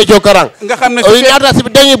itaji e métier karan nga xam ne o naata si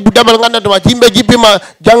dañi demal ngandantuma ci yimɓe jippima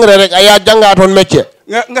jangre rek aya janga toon métier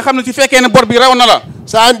nga xam ne si fekkee ne bor bi raw na la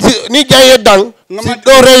sa ni jaye dang si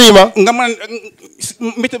ɗo rewima nga mën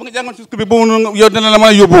métier bi nga jàngoon si school bi boobu yow dina la mën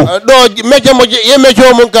a yóbbu ɗo métier mo ye métier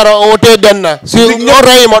o mum kara o te denna si ɗo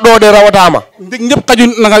rewima ɗo de rawatama ndig ñëpp xaju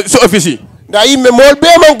nanga si office yi nda yimɓe mol ɓe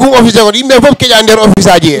man kum office ko yimɓe fof keƴa nder office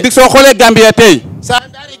aji he ndig soo xoolee Gambia tey sa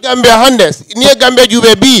dari Gambia hande ni e Gambia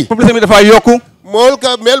juuɓe bi publicité bi dafa yokku mol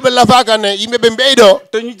ka melɓe lafakane yimɓe ɓe mbeyɗo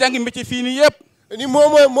te ñu jàngi métier fii nii yëpp ni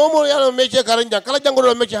momo yano métier kara jang kala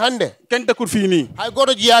janggoɗo métier hande kenn dëkkul fii nii hay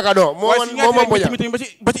goto jiyaka ɗo momo moƴa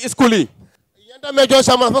ba ci school yi yanta métier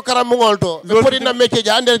samana fof karamugol to ɓe poɗinna métier ji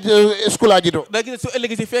hande school aji to da gis su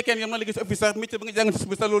ëllëgi si fekkee yam na léegi si office sax métier bi nga jàng si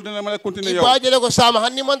sax loolu dina mën a continuer yow ibajele ko sama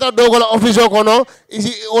hanni mantara dogola office o kono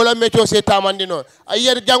isi ola métier se tamandi noon a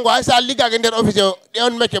yiyata janggo hay sa liggaki nder office o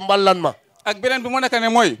ɗon métier ballanma ak beneen bi moo nekk ne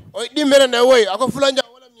mooy o ɗimmene woy ako fulanja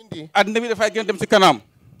wala ñindi adduna bi dafay gën dem si kanam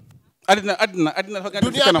adduna dafa gën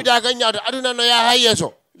dem si kanam duniya bida ñaata adduna no yaa hay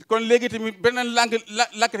yeeso kon léegi tamit beneen langue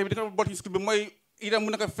bi dafa bot ci school bi mooy itam mu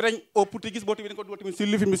nekk French au portugais boo tamit dañ ko dugal tamit si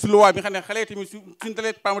lifi mi si loi bi nga xam ne xale tamit suñu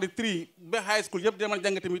dalee primary 3 ba high school yëpp dina mën a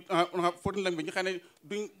jàng tamit foreign language bi ñu xam ne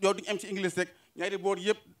duñ am ci english rek ñaari boor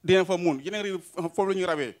yëpp dina fa mun yeneen réew foofu la ñu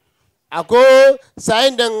rawee ako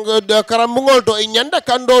sayi nden karambugol to e ñanda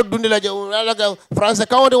kanɗo dundilaje alaga français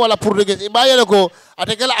kawde walla portugais e ɓayele ko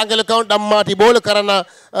ate kala anglais kaw ɗammati ɓowle karana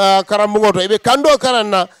karambugol to eɓe kanɗo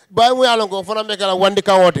karanna bawimu yalon ko fonamɓe kala wandi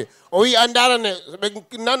kawote o wi andarane ɓe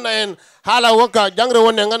nanna hen haala wokka jangre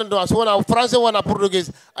wonde gandanɗo so wona français wona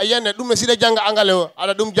portugais a yiyane ɗum e siɗa jangga anglais o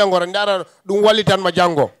aɗa ɗum janggora ndara ɗum wallitanma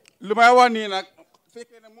janggo lu may wax nii nag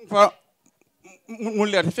fekkee ne mu fa mu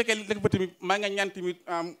leer fekkee lek ba tamit maa nga ñaan tamit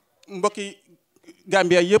mbokki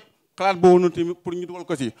Gambia yëpp xalaat boobu noonu tamit pour ñu dugal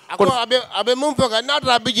ko si ako aɓe mum foka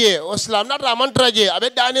natata bije o slam natata mantara je aɓe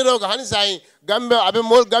daniro ko hani sayi gambe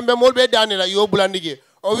gambe mol ɓe danira yo bulandi je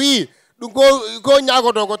o wi ɗum ko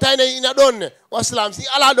ñagoto ko tawne ina ɗon ne o slam si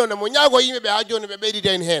ala ɗon ne mo ñago yimɓe ɓe ha joni ɓe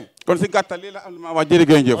ɓeyditen hen kon si gàttal lii la am ma wax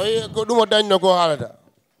jërëgeen jëf oyi ko ɗum o dañno ko haalata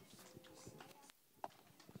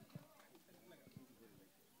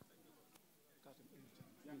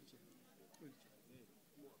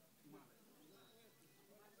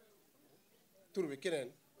turbi keneen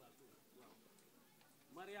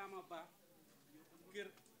Mariama Ba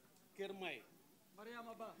kër may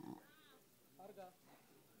Mariama Ba arga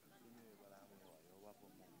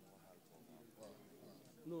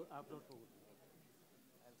no abdo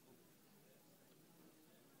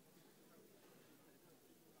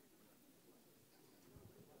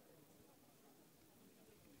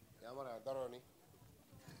yamara daroni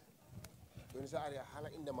doni sa ari hala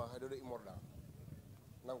indema ha ɗoɗo immorɗa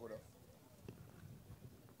nanguɗo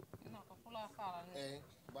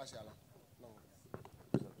mashallah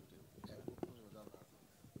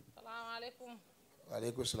salamu aleykum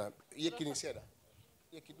waaleykum salam yekkini seeɗa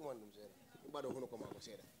yekki ɗuman ɗum seeɗa mbaɗo hono ko mako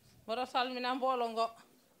seeɗa mboɗo salmina mboolo ngo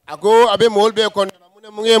ako aɓe mowol ɓe kondana mune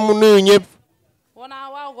muge mu nuyu ñëpp wona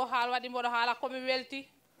wawgo haal waɗi mboɗo haala komi welti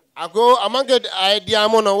ako amanke ay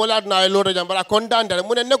diyamono wala aduna ay loto jam mbaɗa contane tare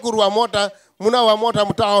mune nekkuruwa mota munawa mota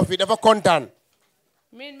mu taxaw fi dafa contane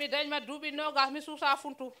min mi dañma duuɓi nogas mi suusa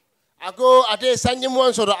funtu ako ate sanji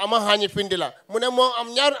mon soto ama hañi findila mune mo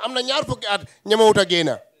am na ñaar fukki at ñemawuta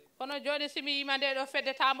geena kono joni simi yima nde ɗo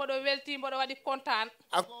fedde ta mboɗo welti mboɗo waɗi contane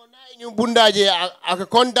ako nayi ñu bundaje aka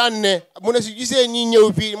contane ne mune si gisee ñi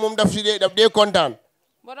ñëw fii moom daf si daf dee contane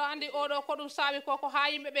mboɗo andi oɗo ko ɗum saabi ko ha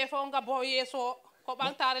yimɓe ɓe fof gabbo yeeso ko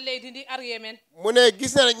ɓantare leydi ndi ariye men mune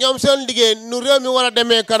gis na ñoom seen liggéey nu réew mi war a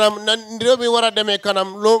demee kanam na réew mi war a demee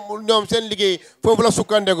kanam loo ñoom seen liggéey foofu la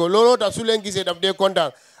sukkande ko looloo tax su leen gisee daf dee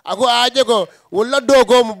contane ako aaje ko walla doo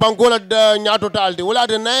ko mo banque wala ñaatota alde wala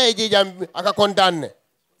ate naye jeejam aka contane ne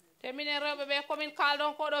te minen rewɓe ɓe komin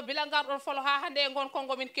kalɗon koɗo bila garɗon folo ha hande gon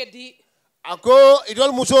kongomin keddi ako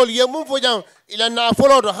itol musol ye mum fo jam ila na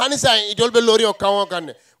folo to hani sa itol be lori o kawo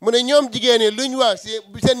kanne mu ne ñoom jigéen ñi luñ wax si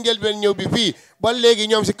seen njëlbeen ñëw bi fii ba léegi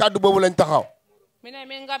ñoom si kaddu boobu lañ taxaw minen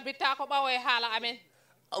min gabbitta ko ɓawo e haala amen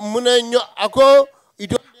mu ne ño ako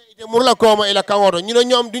itol ite murla kooma ila kawoto ñu ne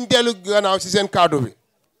ñoom duñ teelu gannaaw si seen kaddu bi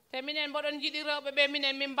te minen mboɗon jiɗi rewɓe ɓe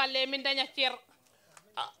minen min balle min daña cer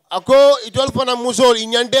ako itol fana musol i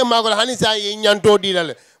ñante maagol hani sa i ñanto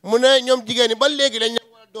dilale mu ne ñoom jigéen ñi ba léegi dañ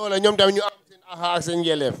wala doole ñoom tamit ñu am seen aha ak seen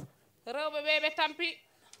yelleef rewɓe ɓe ɓe tampi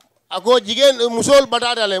ako jigéen musol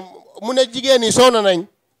batadale mu ne jigéen yi sonn nañ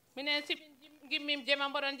minen si gimmim jema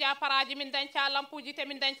mboɗon jaa paraji min dañca lampuji te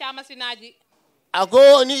min dañca machine aji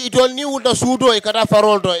ako ni itol ni wulta suuto e kata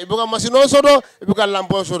farol to e buga machine o soto e buga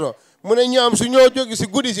lampo soto mu ne ñoom su ñoo jógi si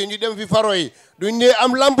guddi si ñu dem fi faro yi duñ ne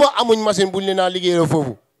am lampo amuñ machine buñ leen a liggéeyoo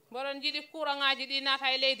foofu mboɗon jiiɗi courant ngaji ɗi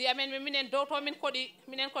naata e leydi amen minen dowto min koɗi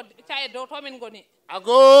minen ko caye dowto min goni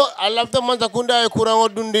ako a lafta man sakunda e courant o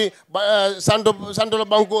dundi santo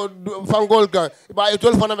banko fangol kan ba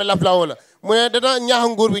itol fana be lafla wala mu ne dana ñaax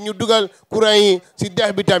nguur bi ñu dugal courant yi si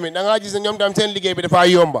dex bi tamit da nga gis ñoom tam seen liggéey bi dafa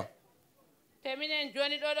yomba te minen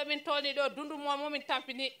joni ɗo ɗo min tolni ɗo dundu mo momin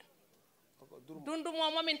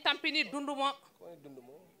tampini dundu mo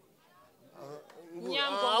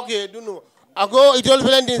ñamgo ok dundu mo ako itol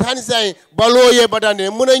felenti hani say balo ye badande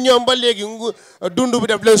mu ne ñoom ba léegi dundu bi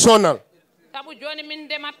daf leen sonal sabu joni min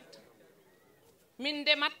ndemat minen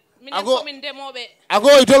komin ndemoɓe ako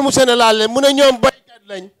itol mu Sénégal le mu ne ñoom baykat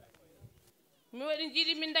lañ mi waɗi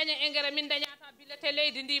jiiɗi min daña engrais min dañata billete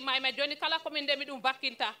leydi ndi mayma joni kala komin ndemi ɗum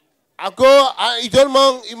barkinta ako itol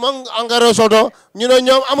mon engrais soto ñu ne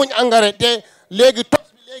ñoom amuñ engrais te léegi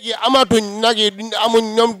tos bi léegi amatuñ nag yi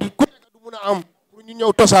amuñ ñoom ku nekk du mun a am pour ñu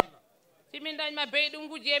ñëw tosaat si min dañma beyi ɗum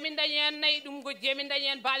gujje min dañi hen nayyi ɗum gujje min dañi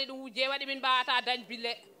hen baali ɗum wujje waɗi min mbawata dañ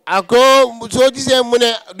bille ako soo gisee mu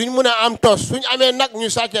ne duñ mun a am tos suñ amee nag ñu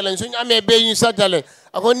sàcca lañ suñ amee béy ñu sàcca lañ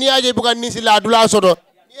ako ni aje buga ni si laa dula soto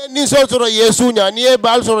ni ye ni sol soto ye suuña ni ye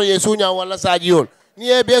baal soto ye suuña walla saajiyol ni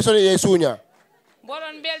ye bee soto ye suuña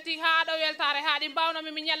mboɗon belti ha ɗo weltare ha ɗi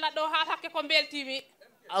mbawnomi mi ñallat ɗo ha hakke ko beltimi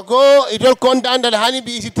ako itol kontaan dal hani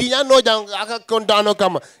bi si tiñanno jang aka kontaano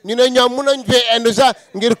kama ñu ne ñoom mun nañ fee endu sax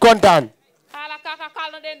ngir kontaan haala kaka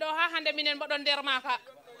kalno ɗen ɗo ha hande minen mboɗon nder maka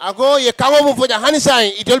ako ye kango mum foja hani say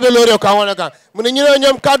itol be lori o kango na kan mu ne ñu ne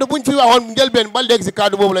ñoom kaddu buñ fi waxoon njëlbeen ba léegi si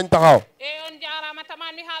kaddu boobu lañ taxaw on jarama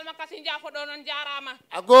tamani haalma kasi jafo ɗo noon jarama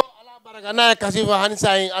ako ala baraka na kasi fa hani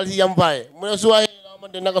say alsi yam faye mu ne suwa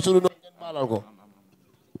mande naka sulu non ngeen balal ko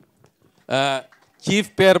Chief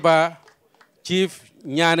Perba Chief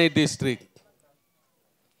Ñaane District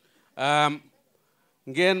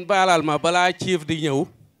ngeen baalal ma balaa chief di ñëw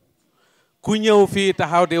ku ñëw fii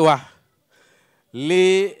taxaw di wax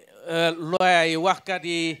li lawyer yi waxkat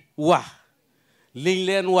yi wax liñ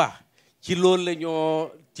leen wax ci loolu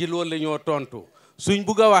la ñoo tontu suñ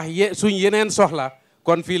bugg a wax suñ yeneen soxla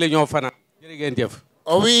kon fii la ñoo fanaan jërë ngeen jëf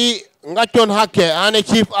o wi ngaccoon hakke ane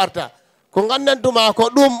chief arta ko gandantuma ko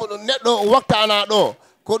ɗum neɗɗo waktana ɗo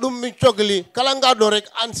ko ɗum min cogli kala ngarɗo rek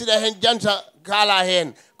an siɗa hen janta kaala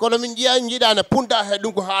hen kono min jiiɗane punta he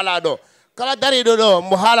ɗum ko haala ɗo kala dariɗo ɗo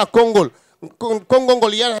mo haala konngol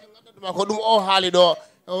ngol yana hen gandantuma ko ɗum o haali ɗo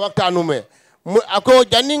waktanume ako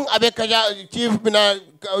jannin aɓe kaja chief mina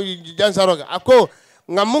jansaroga ako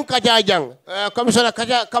ngam mum kaja jang commissionnaire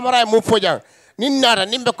kaja camara e mum fo jang nin naata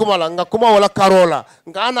nin ɓe kumala nga kuma wala karola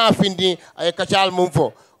nga ana findi ay kacal mum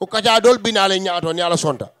fo o kaca dol binale ñaato ni ala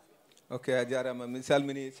sonta ok a jarama mi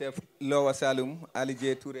salmini chef Lowa Salum Ali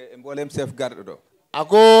J Touré e mbolem chef garɗo ɗo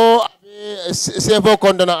ako chef o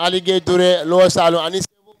kondona Ali J Touré Lowa Salum ani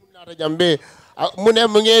chef o mum naata jambe mune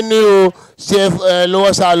mu ngeen nuyu chef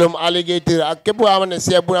Lowa Salum Ali J Touré ak képp amane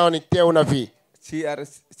chef bu amane teew na fi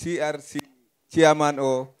CRC chairman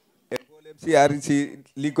o e mbolem CRC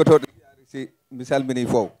liggotoɗo CRC mi salmini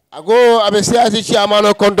fof ako aɓe CRC chairman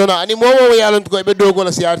o kondona ani momo yalon ko ɓe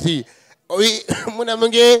dogola CRC o wi mune mu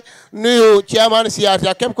ngi nuyu chairman CRC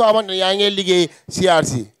ak képp ko amane yaa ngi liggéey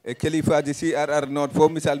CRC e kelifaji CRR noon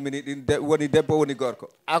fof mi salmini ɗin woni debbo woni gorko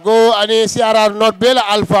ako ani CRR noot bela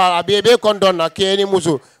alpha aɓe ɓe kondonna keeni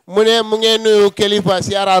musu mune mu ngi nuyu kelifa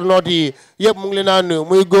CRR noot yi yëpp mu ngi leen a nuyu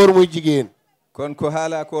muy góor muy jigéen kon ko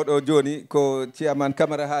haala ko ɗo joni ko chairman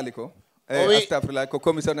Camara haali ko astafrillah ko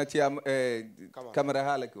commissionnaire Camara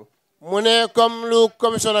haala ko mune comme lu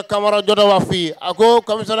commissionnaire Camara jota wax fii ako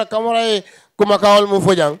commissionnaire Camara e kuma kawol mum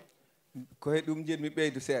fo jang ko he ɗum jinmi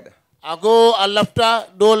ɓeydu seeɗa ako a lafta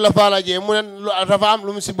dow lafala je munen dafa am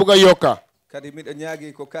lum si buga yokka kadi miɗo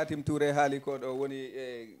ñaagui ko Katim Touré haali ko ɗo woni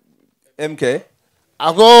MK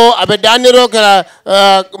ako aɓe danniro kala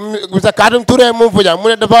misa Katim Touré mum fo jang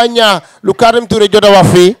mune dafa ñaa lu Katim Touré jota wax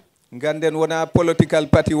fii ganden wona political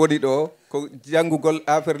party woni ɗo ko janngugol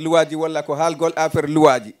affaire luwaji walla ko haalgol affaire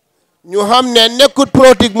luwaji ñu xam ne nekkut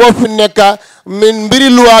politique moo fi nekka min mbiri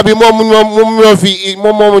loi bi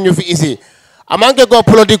moom ñu fi isi amanke ko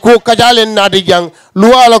politique ko kacalen naati jang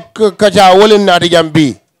loi la kaca wolen naati jang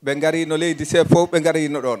bi ɓe garino leydi chef fof ɓe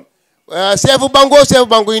garino ɗon chef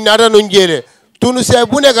banko yi naata nun jeele tunu chef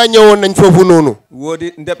bu nekka ñëwoon nañ foofu noonu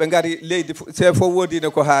woodi nde ɓe gari leydi chef fof woodino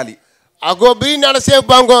ko haali ako biri naata chef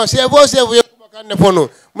banko chef o chef ne fonu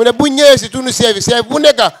mu ne bu ñëwee si tunu chef bu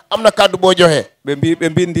nekk am na kàddu boo joxe ɓe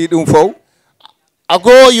bindi ɗum fof ako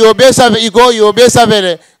yo be safe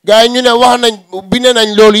ne gars yi ñu ne wax nañ binde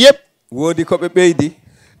nañ loolu yëpp woodi ko ɓe ɓeydi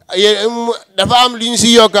dafa am lu ñu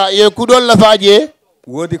si yokka ye ku dool lafaaje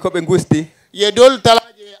woodi ko ɓe gusti ye dool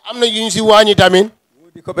talaaje am na yu ñu si wàññi tamit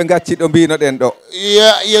woodi ko ɓe gacci ɗo mbino ɗen ɗo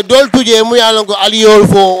ye dool tuje mu yàlla ko aliyol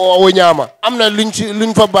fo o ñaama am na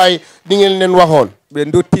luñ fa bàyyi di ngeen leen waxoon ɓe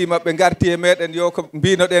duttima ɓe garti e meɗen yo ko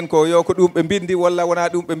mbino ɗen ko yo ko ɗum ɓe bindi walla wona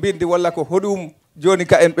ɗum ɓe bindi walla ko hoɗum joni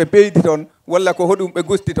ka en ɓe ɓeydi toon walla ko hoɗum ɓe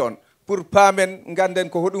gusti toon pour paamen ganden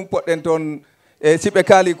ko hoɗum poɗɗen toon e si ɓe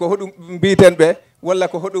kaali ko hoɗum mbiten ɓe walla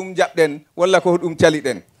ko hoɗum jaɓɗen walla ko hoɗum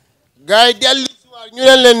caliɗen gars yi delli soir ñu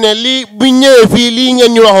leen ne lii buñ ñëwee fii lii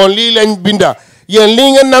ngeen ñu waxoon lii lañ binda yéen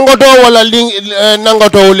lii ngeen nangatoo wala lii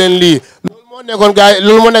nangatoowu leen lii loolu moo nekkoon gars yi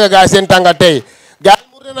loolu moo nekk gars yi seen tànga tey gars yi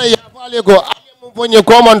mu rena yaafaale ko ale mum foñe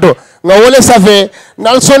komanto nga wole safe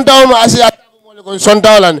nal sontawma asi atabu mole ko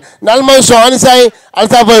sontawlan nal man so ani say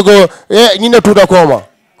alta foy ko ñine tuuta kooma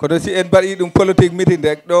kono si en mbaɗi ɗum politique meeting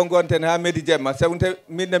rek ɗo gonten ha medi jemma sawte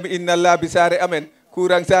minne mi inna laabi saare amen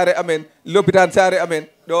courant saare amen l'hôpital saare amen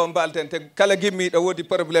ɗo mbalten te kala gimmiɗo woodi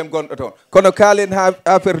probléme gonɗo toon kono kaalen ha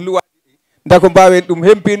affaire loi ndako mbawen ɗum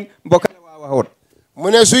hempin mbo kala wawa hon mu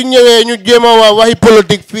ne suñ ñëwee ñu jéem a waxi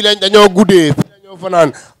politique fii lañ dañoo guddee fii dañoo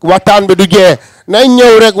fanaan waxtaan bi du jee nañ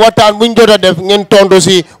ñëw rek waxtaan buñ jot a def ngeen tontu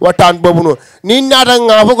si waxtaan boobu noonu ni naata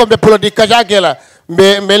nga fo ko be politique kacake la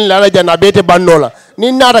mbel lala jana bete banno la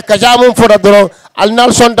ni naata kaca mum fota doron al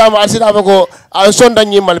nal sontama al sida fa ko an sonta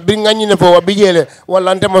ñimmal bi ngañine fo wa bijele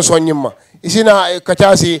walla antema son ñimma isina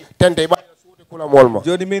kaca si tente ba suude kula molma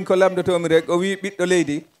joni min ko lamdotomi rek o wi ɓiɗɗo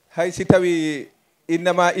leydi hay si tawi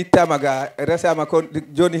innama ittama ga resama kon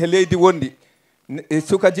joni he leydi wondi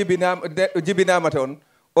suka jibinama neɗɗo jibinama toon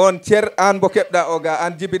on cer an bo keɓɗa o ga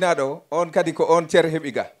an jibinaɗo on kadi ko on cer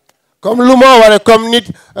heeɓi ga comme lu moo ware comme nit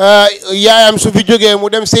yaayam su fi jógee mu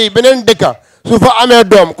dem sëy beneen dëkka su fa amee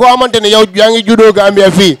doom koo xamante ne yow yaa ngi juddoo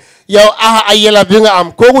Gambia fii yow aha ay yelaf bi nga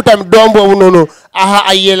am kooku tamit doom boobu noonu aha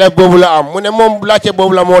ay yelaf boobu la am mu ne moom laajte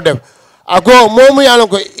boobu la moo def ako moomu yàlla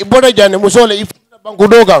ko bota jane mu soole il faut banku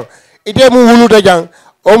doo kan ite mu wuluta jang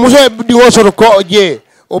o muso di wo soto ko jee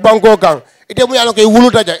o banko kan ite mu yàlla ko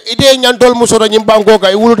wuluta jang ite ñantol mu soto ñim banko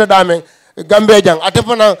kan i wuluta daame Gambia jang ate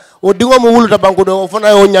fana o dingo mo wuluta banku do o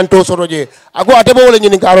fana o ñanto soto je ako ate bo wala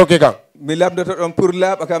ñini karo ke kan mi lamdoto ɗon pour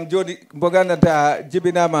laaɓa kam joni mbo gandanta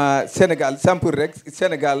jibinama Sénégal sampur rek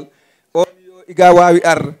Sénégal on yo iga wawi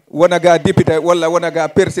ar wonaga député walla wonaga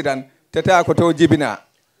président tata ko to jibina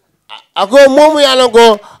ako momu yalon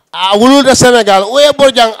ko a wuluta Sénégal o e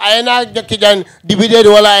bor jang ayna kijan député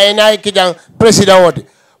wala ayna kijan président wote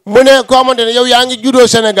mu ne ko xamante ne yow yaa ngi juddoo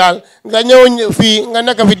Sénégal nga ñëw fii nga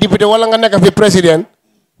nekk fi député wala nga nekk fi président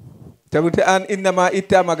tawte an innama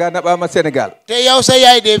ittama ga naɓama Sénégal te yow sa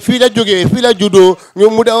yaay de fii la jógee fii la juddoo ñu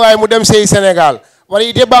mu de waaye mu dem sey Sénégal wala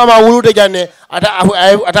ite baama wulude janne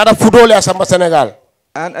atata futoole a samba Sénégal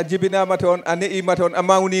an a jibinama toon a ne'ima toon a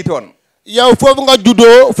mawni toon yow foofu nga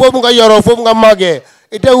juddoo foofu nga yoroo foofu nga màggee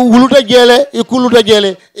ite wuluta jeele i kuluta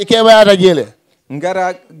jeele i keɓayata jeele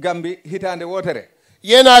ngara Gambi hitande wotere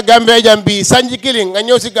yena Gambie jam bi sanji kilin nga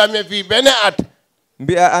ñëw si Gambie fii benn at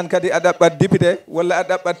mbiya an kadi a ɗaɓɓat député walla a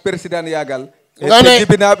ɗaɓɓat président yagal ngane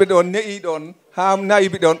jibinaɓe ɗon ne'i ɗon ha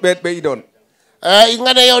nayiɓe ɗon ɓeyi ɗon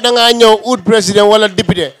ngane yow da ngaa ñëw ut président wala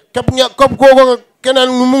député kop koko kenan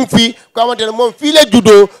mu ngi fii ko xamante ne moom fii la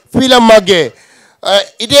juddoo fii la màggee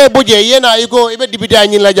ite boje yena iko ibe député a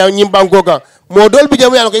ñin la jang ñim banko kan mo dol bi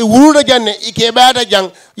jam yalla ko wuluda janne ike ɓaata jang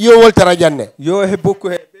yo wol tara janne yo he bokku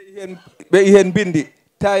he ɓe hen bindi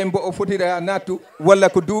tawi mbo o fotira nattu walla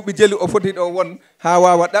ko duuɓi jeli o foti ɗo won ha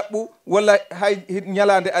wawa ɗaɓɓu walla hay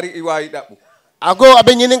ñalande ari i wawi ɗaɓɓu ako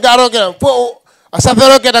aɓe ñinin garo kenan fo a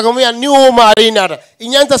safero keta ko muyan ni o maari nata i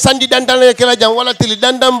ñanta sandi ɗantan kela jang walla tili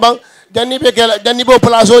ɗantan ban janniɓe kela janniɓe o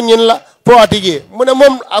place o ñin la fo a tigi mune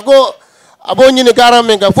moom ako abo ñini garo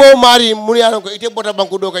men ka fo maari mun yanon ko ite bota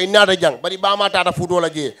banque ɗo ka i nata jang baɗi ɓama tata futola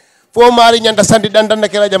jee fo maari ñanta sandi ɗantan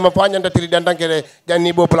kela jam fa ñanta tili ɗantan kele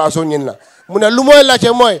janniɓe o place o ñin la mune lumoy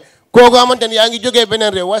lacce moy koko xamantene yaa ngi jógee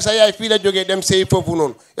beneen réew waaye sa yaay fii la jógee dem sey foofu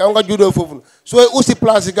noonu yow nga juddoo foofu noonu sooy aussi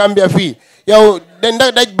place Gambia fii yow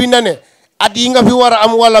daj binda ne at yi nga fi war a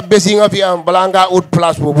am wala bés yi nga fi am balaa ngaa ut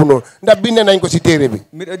place boobu noonu ndax bind nañ ko si téere bi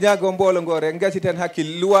miɗo ñaago mboolo ngoo rek gasiten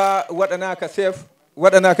hakkille loi waɗanaka chef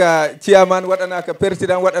waɗanaka chairman waɗanaka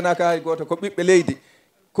président waɗanaka hay gooto ko ɓiɓɓe leydi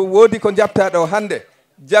ko woodi ko jabta ɗo hannde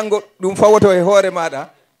janngo ɗum fawoto e hoore maɗa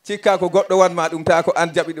cikka ko goɗɗo wanma ɗum ta ko an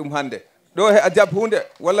jaɓi ɗum hannde ɗo he a jab hunde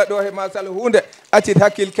walla ɗo he masal hunde accit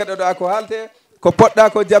hakkille keɗoɗa ko haalte ko poɗɗa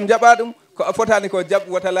ko jaam jaɓa ɗum ko a fotani ko jab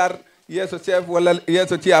watalar yeeso chef walla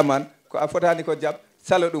yeeso chairman ko a fotani ko jab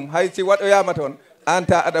salo ɗum hay si waɗoyama toon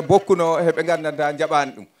anta aɗa bokkuno heɓe gandanta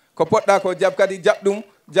jaɓani ɗum ko poɗɗa ko jab kadi jaɓ ɗum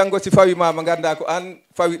janggo si fawimama ganda ko an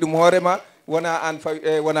fawi ɗum hoorema wona an fawi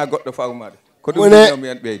wona goɗɗo fawmaɗo ko ɗum ɗumnomi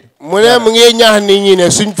en ɓeydo mune mu ngi ñaax nit ñi ne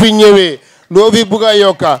suñ fi ñëwee loo fi bugg a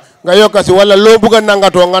yokka nga yokka si wala loo bugg a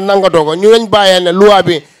nangatoo nga nangatoo ko ñu lañ bàyyee ne loi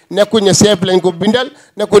bi nekkuñ ne chef lañ ko bindal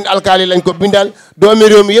nekkuñ alkaali lañ ko bindal doomi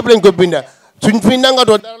réew mi yëpp lañ ko bindal suñ fi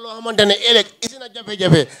nangatoo dara loo xamante ne ëllëg isi na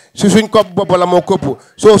jafe-jafe si suñ kopp bopp la moo këpp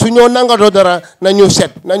so su ñoo nangatoo dara nañu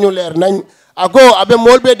set nañu leer nañ ako abe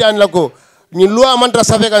mool be daan la ko ñin loi amanta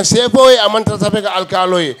safe kan chefo ye amanta safe kan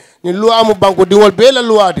alkaalo ye ñin loi amu banko diŋol bee la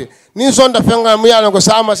loi ti niŋ sonta feŋa mu ye a loŋ ko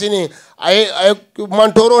saama sini aye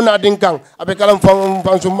mantoro naatin kaŋ abe kalam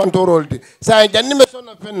faŋ su mantorol ti saa janniŋ be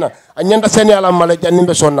sonna feŋ na a ñanta seni ala mala janniŋ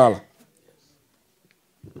be sonna la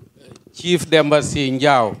Chief Demba Si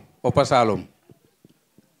Njaaw Upper Salom.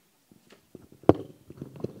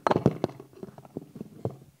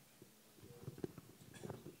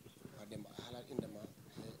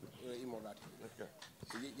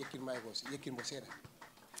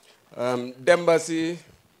 Demba Si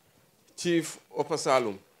Chief Upper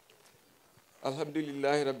Salom.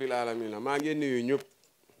 Alhamdulillahi rabbil alamin. maa ngi nuyu ñëpp.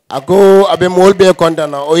 ako abe mool be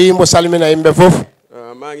kontana o yi mo salmina yimɓe fof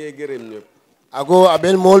maa ngi gërëm ñëpp. ako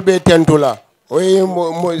abe mool be tentula o yi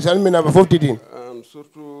mo salmina ɓe fof tidin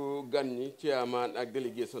surtout gan ñi chairman ak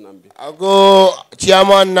délégation am bi. ako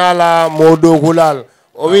chairman nala mo dogulal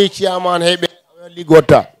o wi chairman heɓe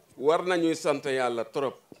ligota war nañuy sant yàlla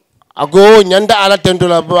trop. ako ñanda ala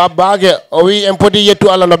tentula baage o wi en poti yettu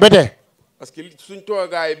ala no bete parce que suñ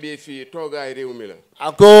toogaay bi fii toogaay réew mi la.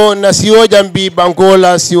 ako na siwo jam bi banko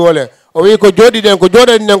la siwole o wi ko jooɗiɗen ko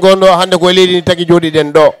ɗo hande ko leydi ni tagi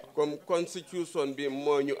jooɗiɗen ɗo comme constitution bi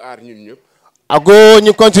moo ñu aar ñun ñëpp. ako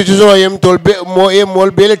ñi constitution o yemtol be mo e mol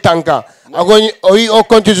bele tanka ako o wi o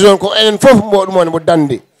constitution ko enen fof mo ɗumon mo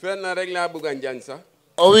dandi fenn rek laa bëgg a njañ sax.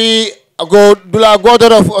 o wi ako dula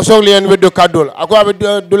gototo o sohli hen weddo kaddol ako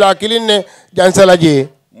aɓe dula kilinne jansala jeye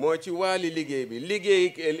moo ci waali liggéey bi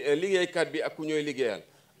liggéeykat bi ak ku ñooy liggéeyal.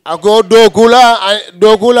 ako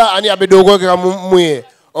dow kula ani aɓe dogoke kam muye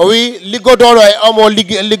o wi liggotoɗo e omo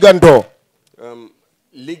ligganto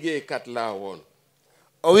liggéeykat laa woon.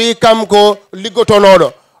 o wi kam ko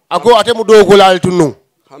liggotonoɗo ako atemo dow kulal tunnu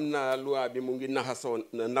xam naa loi bi mu ngi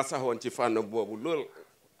nasaxoon ci fànn boobu lool.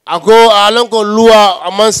 ako alon ko loi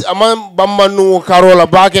aman bambannu karola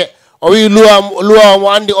baake o wi loi mo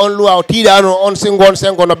andi on loi o tiiɗano on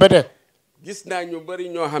sengo no bete gis naa ñu bari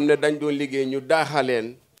ñoo xam ne dañ doon liggéey ñu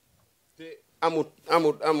daaxaleen te amut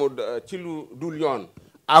ci lu dul yoon.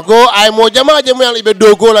 ako ay mo jamaje muyan iɓe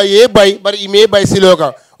dow gola ye bay bari ime bay silo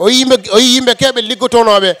kan o yi yimɓe keɓe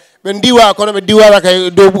liggotonoɓe ɓe diwa kono ɓe diwata kay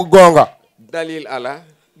dow gonga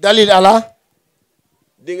dalil ala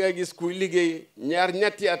di nga gis kuy liggéey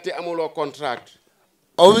ñetti at te amuloo contract.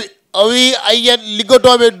 o wi ayiyat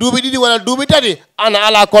liggotoɓe duuɓi ɗiɗi walla duuɓi tati ana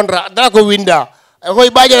ala contrat dara ko winda koye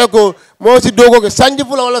ɓaƴata ko mo si dogoke sañji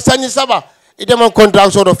fula walla sañji saba iteman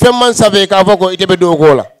contrat soto femman safe ka fof ko iteɓe dow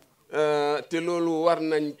gola te loolu war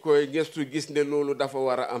nañ koy gëstu gis ne loolu dafa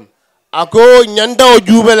war a am. ako ñanta o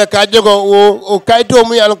juubele ka jego o kayito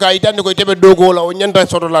mu yalon ka itande ko iteɓe dow gola o ñanta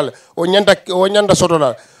sotolal o ñanta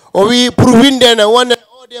sotolal o wi pour windene wonde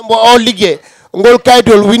o de mbo o ligge ngol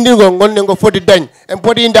kayitol windirgol gonne ngo foti dañ en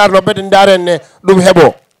poti darno bete daren ne ɗum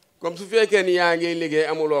heɓo comme su fekkee ni yaa ngi liggéey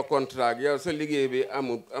amuloo contrat yow sa liggéey bi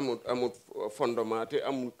amut fondement te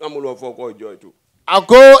amuloo foo koo jooytu.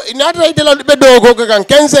 ako inata itela ɓe dow goke kan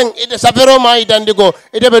 15 ite safero ma itandi ko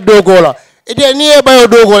ite ɓe dow gola ite ni e ɓayo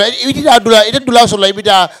dow gola ite dula sola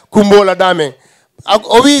ibita kumbola damen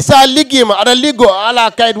o wi sa liggima aɗa liggo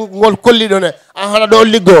ala kayit ngol kolliɗo ne an haɗa ɗo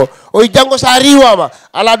liggo o wi janggo sa riwama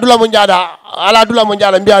ala dula mo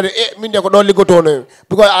jaaɗa mbiyade e min de ko ɗo liggotono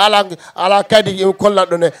because ala kayit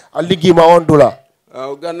kollaɗo ne a liggima on dula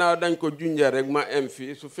waaw gannaaw dañ ko junja rek ma em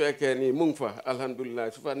fii su fekkee ni mu ngi fa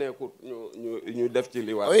alhamdulilah su fa nekkut ñu def ci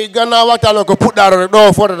li war. o wi gannaaw waxtaan ko puɗɗaro rek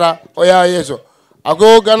ɗo fotata o yaha yeeso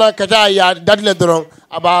ako gannaaw kaca ya dadle doron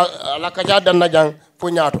aba ala kaca danna jang fo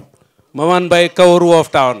ñaato Maman Bay Kaur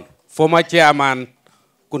of Town, former chairman,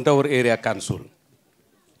 Kuntaur Area Council.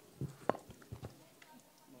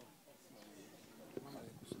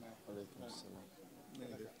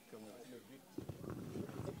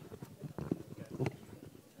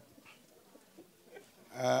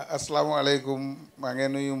 Assalamualaikum, maa ngi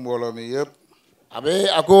nuyu mbooloo mi yëpp.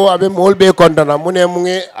 abe mool be kontana mu ne mu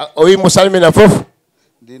ngi o wi musalmina fof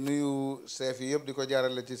di nuyu chef yi yëpp di ko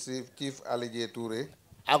jaarale ci Chief Aly Touré.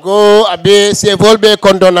 ako abe sefol be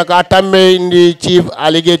kontona ka tamme indi chief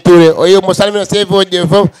Alige Touré o yo mo salmina sefo je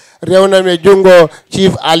fof rewna me jungo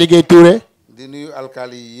chief Alige Touré di nuyu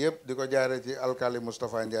alkali yëpp di ko jaare ci alkali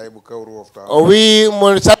Moustapha Ndiaye bu Kaur Wofta o wi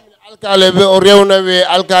mo salmina alkali be o rewna be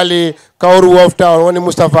alkali Kaur Wofta woni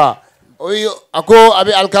Moustapha o wi ako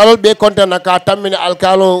abe alkalol be kontona ka tammina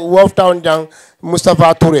alkalo Wofta jang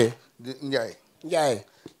Moustapha Touré Ndiaye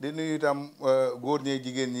di nuyu itam góor ñi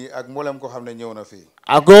jigéen ñi ak mboolem ko xam ne ñëw na fii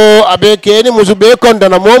ako abe keni musu be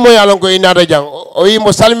kontona momo yalon ko inata jang o wi mo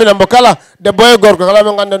salmina mo kala de boy gorko kala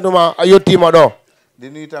mo gandantuma a yettima ɗo di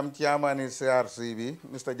nuyu itam chairman CRC bi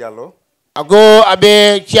Mr Diallo ako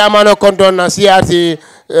abe chairman o kontona CRC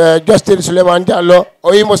Justin Suleiman Diallo o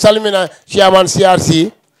wi mo salmina chairman CRC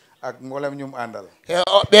ak mboolem ñum àndal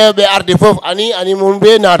ɓe arde fof ani mum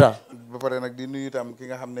be nata ba pare nag di nuyu itam ki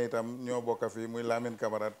nga xam ne itam ñoo bokk fii muy Lamine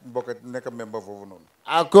Camara bokk nekk membre foofu noonu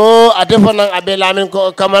ako a defa nang abe Lamine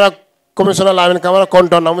Camara commissioner Lamine Camara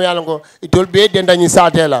kontona mu yalan ko itol be dendañi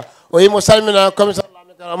satela o yimo salmina commissioner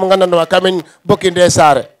Lamine Camara mu gandanɗoma kamin bokki nde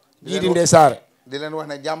saare jiidi nde saare di leen wax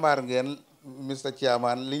ne jàmbaar ngeen Mr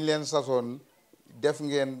Chairman liñ leen sasoon def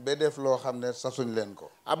ngeen ba def loo xam ne sasuñ leen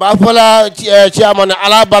ko aba fola chairman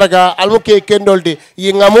ala baraka almu ke kendolde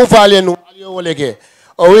yi ngamu falenu aliyo woleke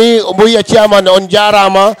o wi o mbuya chairman on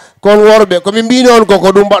jarama kon worɓe komi mbino on ko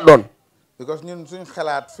ɗum mbaɗɗon because ñun suñ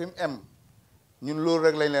xalaat fi mu em ñun loolu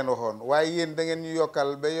rek lañ leen waxoon waaye yéen da ngeen ñu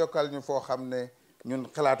yokkal ba yokkal ñu foo xam ne ñun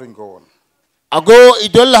xalaatuñ ko woon ako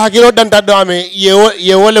itolla hakkilo dantaɗo ame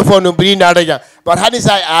ye wole fo no mbiri nata jang par hani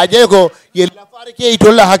sa aje ko ye lafare ke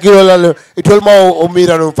itolla hakkilolal itol ma o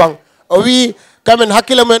mira ɗum fan o wi kamen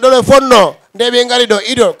hakkille mumen ɗon e fonno nde ɓe ngari ɗo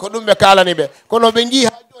ido ko ɗum ɓe kalani ɓe kono ɓe jii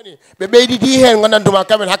ha joni ɓe ɓeyditi hen gandantuma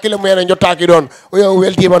kamen hakkille mumen e jottaki ɗon o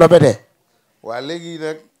weltima no ɓete waa léegi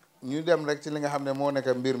nag ñu dem rek ci li nga xam ne moo nekk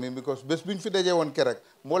mbir mi because bés buñ fi dajee woon kerek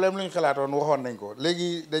mbooleem luñ xalaatoon waxoon nañ ko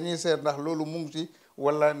léegi dañuy seet ndax loolu mu ngi ci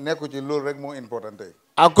wala nekku ci loolu rek moo important tey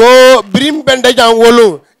ako birim ɓende jang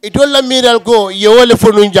wolu itolla miral ko yewole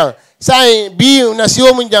fo nun jang sai bi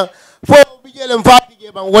nasiwo mum jang fo bijelen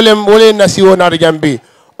faatije ban wole nasiwo nata jam bi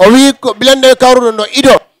o wi ko bilande kawruɗon ɗo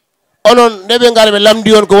ido onon nde ɓe ngara ɓe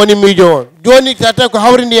lamdi on ko woni miijo on joni tata ko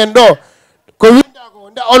hawrindi en ɗo ko winda ko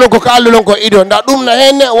nda onon ko kallulon ko ido nda ɗum na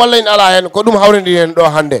henne walla en ala hen ko ɗum hawrindi en ɗo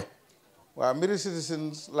hande waaw mbiri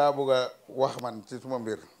citizens laa bëgg a wax man ci suma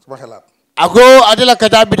mbir suma xelaat ako adela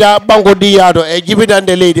kata bita banko di yaato e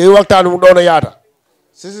jibitande leydi e waxtanu mum ɗo no yaata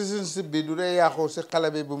citizenship bi du dee yaaxu si xale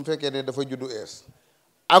bi bu mu fekkee ne dafa juddu ees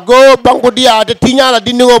ako banko di yaate tiñala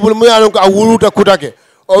dindigobul mu yanon ko a wuluta kutake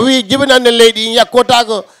o wi jibinande leydi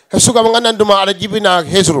yakkotako he suka mo gandantuma aɗa jibina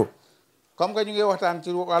hesru comme que ñu ngi waxtaan ci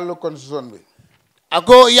wàllu constitution bi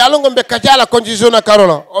ako yalongo mbe kacala constitution a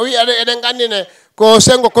karola o wi eɗen gandine ko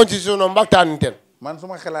sengo constitution o mbaktani ten man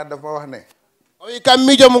suma xelaat dafa wax ne o wi kam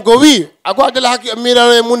miijo mum ko wi ako adela hakki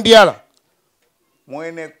mirano e mun diyala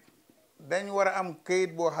mooy ne dañ war a am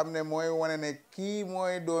kayit boo xam ne mooy wane ne kii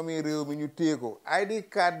mooy doomi réew mi ñu téye ko ID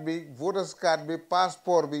card bi voters card bi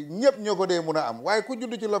passeport bi ñëpp ñoo ko dee mun a am waaye ku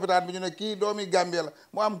judd ci lopitaan bi ñu ne kii doomi Gambie la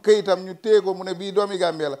mu am kayitam ñu téye ko mu ne bii doomi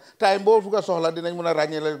Gambie la tay mboo fu ko soxla dinañ mun a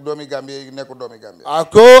ràññee la doomi Gambie yi nekku doomi Gambie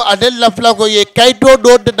ako adel lafla ko ye kayito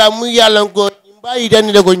ɗo deda mu yalan ko mbayi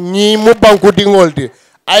danide ko ñi mu banku dingolde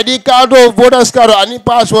ID card o voters card o ani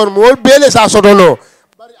passeport mo wol bele sa sotono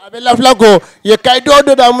bari aɓe lafla ko ye kayito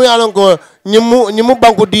deda mu yalan ko ñimu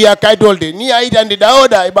banku diya kayitolde ni a yitandi ɗa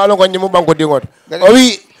oɗa e ɓalon ko ñimu banku dingote o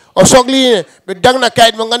wi o sohline ɓe dagna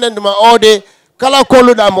kayit mo gandantuma ode kala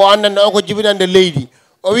kolluɗa mo andanda o ko jibinande leydi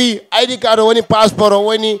o wi ID card o woni passeport o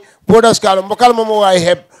woni voters card o mo kala momo wawi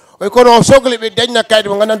heeb oy kono o sohli ɓe dañna kayit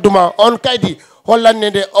mo gandantuma on kaydi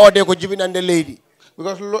hollannede ode ko jibinande leydi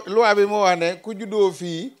because loi bi moo wax ne ku juddoo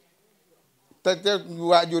fii te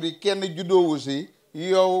waajur yi kenn juddoowu si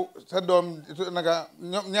yow sa doom naka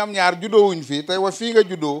ñoom ñaar juddoowuñ fii te wa fii nga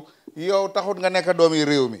juddoo yow taxut nga nekk doomi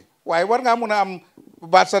réew mi waaye war ngaa mun a am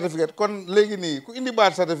birth certificate kon léegi nii ku indi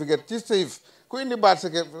birth certificate ci safe ku indi birth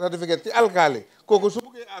certificate ci alkaali kooku su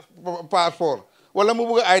buggee passeport wala mu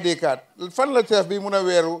bugg ID card fan la chef bi mun a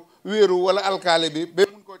wéeru wala alkaali bi ba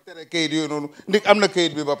mun ko tere kayit yooyu noonu ndik am na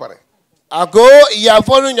kayit bi ba pare ako ya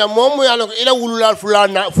fonu nya momu ya ko ila wululal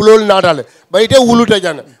fulol natale ba ite wuluta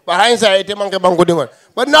jana ba haynsa ite manke banko dingon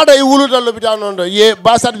ba nada e wuluta lopitan non do ye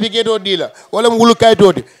ba certificate o dila wala wulu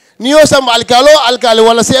kaytodi ni yo sam alkalo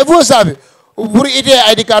wala sefo sabe pour ite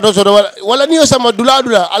ID card so wala ni yo sam dula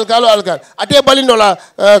alkalo ate balino la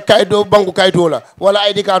kaydo banko kayto la wala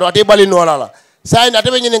ID card ate balino la sai na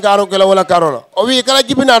tabe nyini karo kala wala karola o wi kala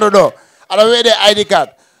jibinado do ala wede ID card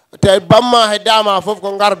te bamma he dama fof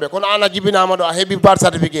ko ngarbe kono ana jibinama ɗo a heeɓi birth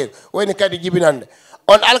certificate wayni kadi jibinande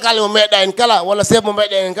on alkali mo meeɗa en kala walla chef mo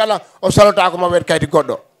meeɗa en kala o salota ko ma wet kayti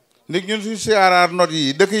goɗɗo ndik ñun suñu CRR note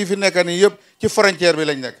yi dëkk yi fi nekk ni yëpp ci frontière bi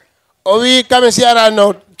lañ nekk o wi kame CRR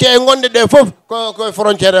note ke gonɗe ɗe fof koye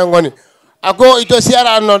frontiére e ngoni ako ito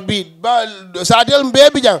CRR note bi ba satel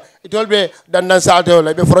mbeebi jang itol ɓe dandan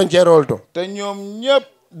satewol ɓe frontiére ol to te ñoom ñëpp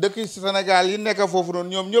dëkk Sénégal yi nekk foofu noonu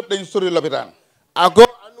ñoom ñëpp dañ sori lopitaan ako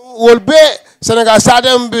wol be Sénégal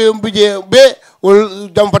satem mbije ɓe wol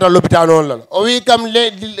jampata l'hôpital on lan o wi kam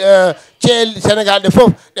le ceel Sénégal ɗe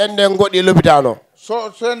fof ɗen ɗen goɗɗi l'hôpital o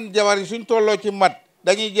so seen jabar yi suñ tolloo ci mat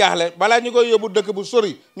dañuy jaaxle balaa ñu koy yóbbu dëkk bu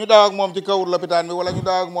sori ñu daw ak moom ci Kawur lopitaan bi wala ñu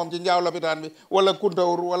daw ak moom ci Njaaw lopitaan bi wala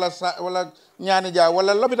Kuntawur wala Ñaani Jaaw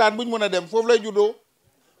wala lopitaan buñ mën a dem foofu lay juddoo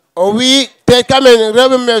o wi te kamen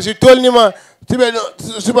rewɓe me si tolnima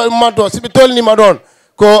siɓe matto siɓe tolnima ɗon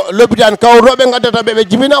ko lopitaan Kawruɗoɓe gaddata ɓe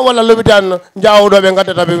jibina walla lopitaan Njawɗoɓe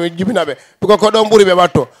gaddata ɓe jibina ɓe parce que ko ɗon ɓuuri ɓe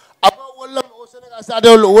watto ako walla o Sénégal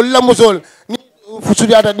sadewol walla musol ni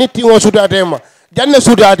sudata ni tin o sudatema janne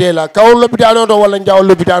sudade la Kawr lopitaan o to walla Njaw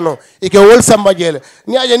lopitaan o ike wol Samba Jeele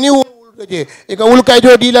ni aja ni wulde je ike wul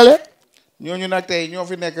kayto dilale ñooñu nag tey ñoo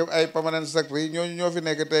fi nekk ay permanent secretary ñooñu ñoo fi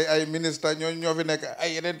nekk tey ay ministre ñooñu ñoo fi nekk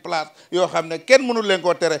ay yeneen place yoo xam ne kenn mënul leen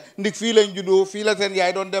koo tere ndik fii lañ juddoo fii la seen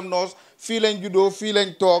yaay doon dem noos fii lañ juddoo fii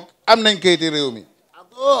lañ toog am nañ kayiti réew mi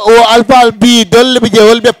o alpal bi dolɓe je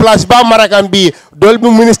wolɓe place ba marakan bi dolɓe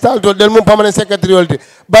ministre to del mum permanent secretary wolde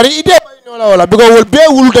bari ide ɓaynola wala biko wol be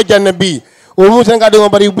wulto janne bi o mum sen kadi o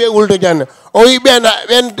bari be wulto janne o wi ɓen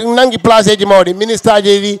nangi place ji mawɗi ministre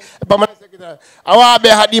ji ɗi permanent secretary awa ɓe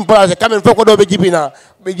haɗin place kamen fof ko ɗo ɓe jibina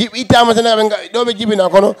ɓe ittama Sénégal ɗo ɓe jibina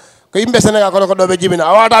kono ko yimɓe Sénégal kono ko ɗo ɓe jibina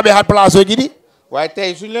a wawata ɓe hat place oji ɗi waaye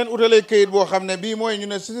tey suñ leen utalee kayit boo xam ne bii mooy ñu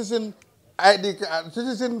ne citizen ID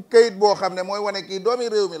citizen kayit boo xam ne mooy wane kii doomi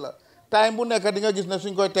réew mi la time bu nekk di nga gis ne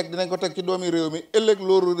suñ koy teg dinañ ko teg ci doomi réew mi ëllëg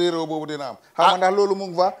loolu réew boobu dina am xam nga ndax loolu mu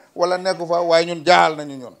ngi fa wala nekku fa waaye ñun jaaxal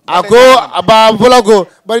nañu ñun ako aba vola ko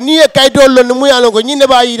bari ni e kayitol londe muyalo ko ñinde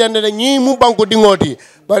ba yidande de ñi mu banko dingoti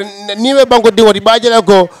bari ni be banko dingoti ba jela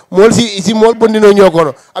ko mol si mol bondino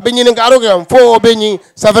ñokono abe ñine ngaro ko am fo be ñi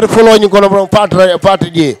safar folo ñi kono bon fatra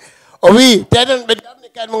je o wi teden be darni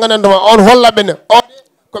kayit mo gananduma on holla bene o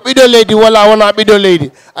ko ɓiɗo leydi walla wona ɓiɗo leydi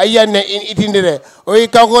a yiyanne in itindire o wi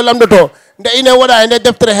kanko lamdoto nde ine waɗa e nde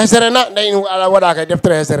deftere hesere na nde in ala waɗaka e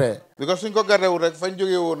deftere hesere because suñ ko gardewul rek fañ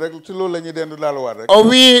jógee woon rek si loolu la ñuy dendu laaluwaat rek o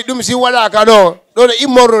wi ɗum si waɗaka ɗo ɗon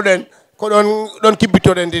immorɗoɗen ko ɗon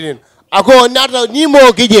kibbitoɗen dinin ako nata ni mo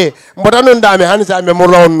kije mbota noon dame hani sa ɓe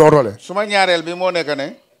morla on notole suma ñaareel bi moo nekk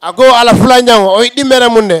ne ako ala fulanjango o wi ɗimmere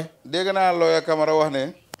mum nde dégg naa lawyer Camara wax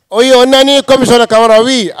ne o wi o nani commissionnaire Camara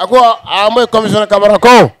wi ako amoy commissionnaire Camara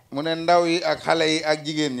ko mu ne ndaw yi ak xale yi ak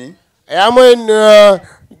jigéen ñi yamoy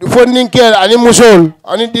fonninkel ani musol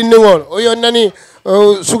ani ɗindigol o wi o nani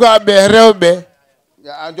sukaɓe rewɓe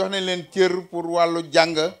jox nañ leen cër pour wàllu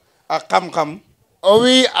jàng ak xam-xam o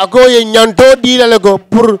wi ako ye ñanto ɗiɗale ko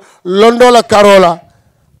pour londola karola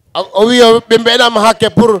o wi ɓe mbeɗama hakke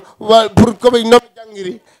pour koɓe noɓe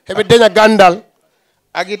jangiri heɓe daña gandal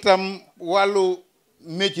ak itam wàllu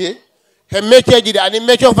métier he métier ji ɗi ani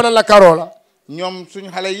métier o fanala karola ñoom suñ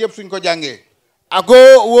xale yëpp suñ ko jàngee ako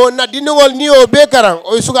wo na dindigol ni o be karan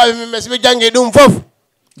o sukaɓe men siɓe jangge ɗum foof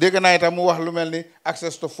dégg naa itam mu wax lu mel ni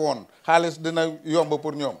access to phone xaalis dina yomb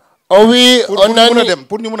pour ñoom o wi pour ñu mun a dem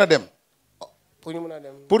pour ñu mun a dem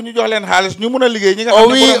pour ñu jox leen xaalis ñu mun a liggéey ñi nga xam o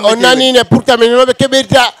wi o nani ne pour kamen noɓe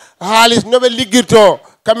keɓirta haalis noɓe liggirto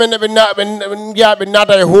kamen ne ɓe jeeya ɓe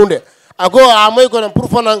naata e hunde ako amoy kono pour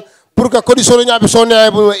fanan pour que condition ñaaɓe sonne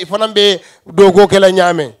fanan ɓe dow ko kela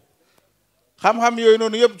ñaame xam-xam yooyu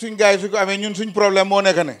noonu yëpp suñ gars yi su ko amee ñun suñ problème moo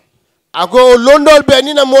nekk ne ako londol ɓe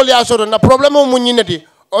ni na mool ya soto na probléme o mum ñinneti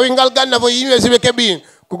o wi ngal ganna fo yimɓe siɓe keɓi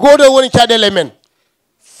ko goto woni caɗele men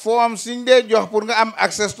form suñ dee jox pour nga am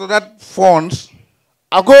access to that funds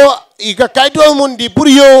ako ika kayto mum ndi pour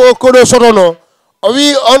yo koɗo sotono o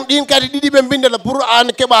wi on ɗin kadi ɗiɗi ɓe bindata pour an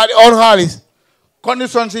keɓa on haalis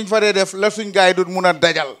condition suñ fa dee def la suñ gars yi dut mun a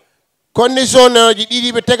dajal condition ji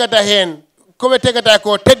ɗiɗi ɓe tegata hen koɓe tegata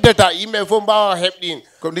ko teddata yimɓe fof mbawa heɓɗin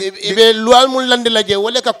ɓe luwal mum landila je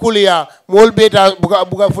walla ka kuliya mowol ɓeyta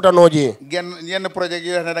buga futanoje yenn projet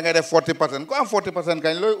yi ne da ngay def 40% ko am 40%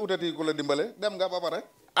 kañ looy utati ku la dimbale dem nga ba pare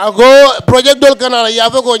ako projet dol kanala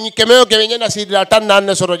yaafo ko keme o keme ñana sidila tan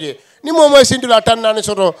nanne soto je ni momoye sindula tan nanne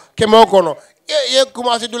soto keme o kono ye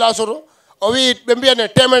commencé dula soto o wi ɓe mbiyane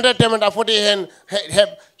temedere a foti hen heɓ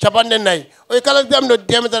capanɗe nayyi o wi kala damɗo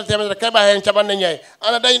temedere keɓa hen capanɗe ñayyi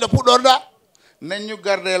ana dañi ɗo puɗɗorɗa nañ ñu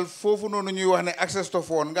gardeel foofu noonu ñuy wax ne access to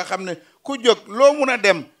phone nga xam ne ku jóg loo mun a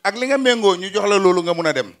dem ak li nga méngoo ñu jox la loolu nga mun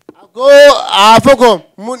a dem ko a foko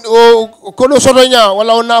ko do sotonya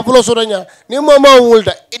wala on na fulo sotonya ni mo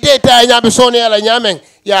wulta ite ta nya be soni ala nyamen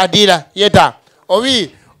ya dila yeta o wi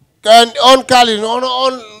kan on kali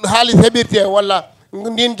on haali hebirte wala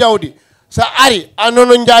ndin jawdi sa ari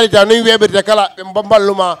anono njalita no webirte kala be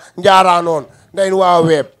bamballuma njara non ndayn wa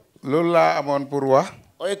web loolu laa amoon pour wax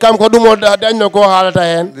oy kam ko ɗum o dañno ko haalata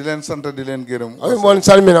hen di leen sant di leen gërëm oy mon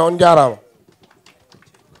salmina on jarama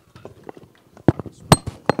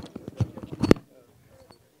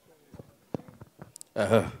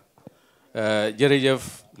jërëjëf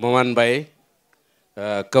Momane Mbaye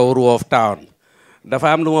Kaur of Town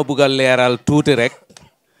dafa am lu ma bëgg a leeral tuuti rek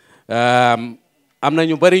am na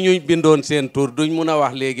ñu bari ñu bindoon seen tur duñ mun a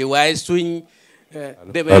wax léegi waaye suñ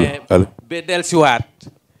demee ba dellusiwaat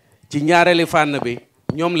ci ñaareeli fànn bi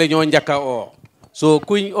ñoom la ñoo njëkk a oo soo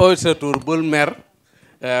kuñ oo sa tur bul mer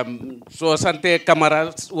soo santee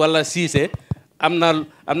Camara wala Cissé am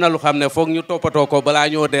na lu xam ne foog ñu toppatoo ko balaa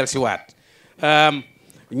ñoo dellusiwaat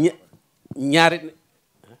ñaari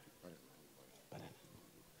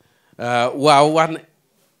waaw wax na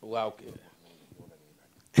waaw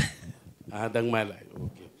danga may laaj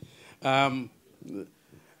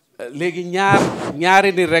léegi ñaari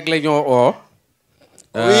nit rek la ñoo oo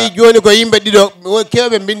wi joni ko yimɓe ɗiɗo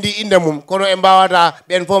kewɓe bindi inde mum kono e mbawata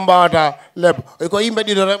ɓen fof mbawata leb ko yimɓe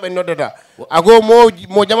ɗiɗo rek ɓe noddata ako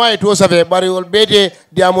mo jama e to safe ɓari ol ɓeyde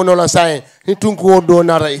diyamunola sahen ni tunku o do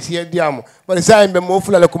nata e siye diyamu ɓari sahen ɓe mo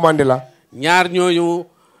fulale commande la ñaar ñooñu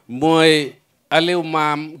mooy Aliou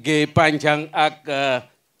Maam Gueye Pancang ak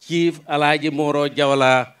Chief Alhaji Moro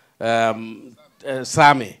Jawla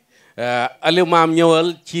Saame Aliou Maam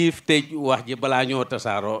ñëwal Chief tëj wax ji balaa ñoo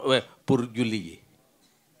tasaaroo pour julli ji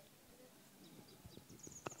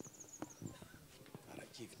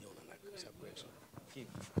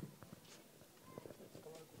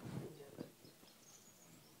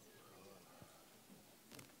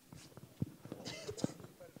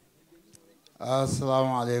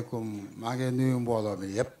asalaamaaleykum maa ngi nuyu mbooloo mi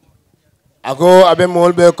yëpp ako aɓe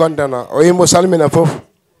mool ɓe contana o yimo salmina fof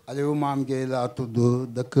Aliou Maam Gueye laa tudd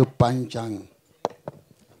dëkk Pancang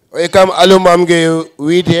oy kam Aliou Maam Gueye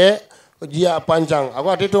wiite jiya Pancang ako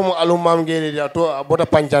ate tomo Aliou Maam Gueye dia to a bota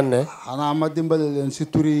Pancang ne xanaa ma dimbale leen si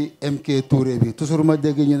turi MK Touré bi toujours ma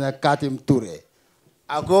dégg ñu ne Katim Touré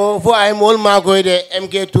ako fo ay mool maa koy de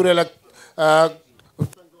MK Touré la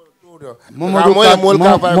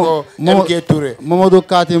Mamadou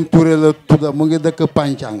Katim Touré la tudd mu ngi dëkk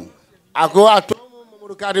Pancang ako a to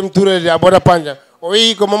Mamadou Katim Touré dia bota Pancang o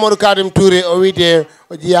wi ko Mamadou Katim Touré o wiite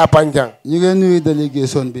o jiya Pancang ñu ngi nuyu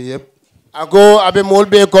délégation bi yëpp ako aɓe mool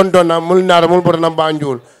ɓe kontona mul naata mul botana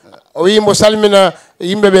Banjul o wi mo salmina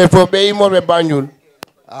yimɓe ɓe fof ɓe immorɓe Banjul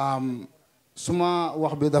suma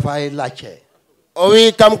wax bi dafay laajte o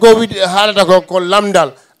wi kam ko wi haalata ko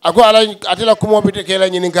lamdal ako ala atela kumoɓe kela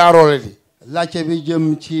ñini garole di laajte bi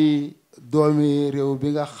jëm ci doomi réew bi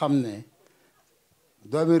nga xam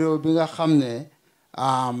ne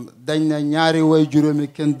dañ na ñaari way juróomi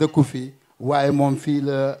kenn dëkku fi waaye moom fii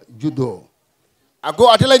la juddoo ako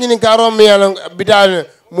atela ñini garo mi yalan bitane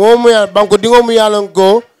momu ya banko dingo mu yalan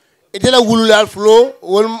ko itela wululal flo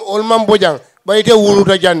wol mam bojang ba ite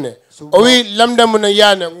wuluta janne o wi lamda mun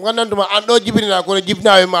yaane ngandantuma an do jibina ko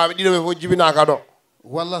jibnaawe ma be dido fo jibina ka do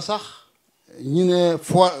wala sax ñu ne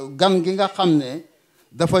fo gan gi nga xam ne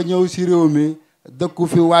dafa ñëw si réew mi dëkku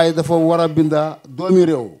fi waaye dafa war a binda doomi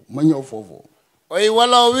réew ma ñëw foofu oy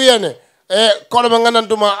wala o wiyane kono ma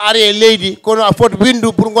ngandantuma ari leydi kono a fot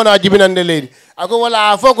windu pour ngona jibinande leydi ako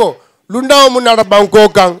wala foko lu ndaw mu nata banko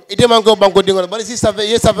kan ite man ko banko dingo bari si safe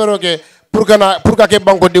ye safero ke pour ka ke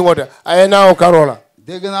banko dingo de ayena o karola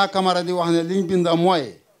dégg naa Camara di wax ne liñ binda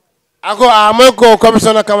mooy ako a moy ko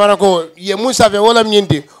commissioner Camara ko ye mu safe wala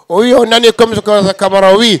ñinti o wi o nani commissioner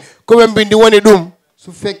Camara wi ko be bindi woni dum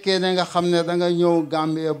su fekkee ne nga xam ne da nga ñëw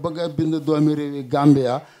Gambia bëgg a bind doomi réewi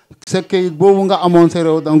Gambia sa kayit boobu nga amoon sa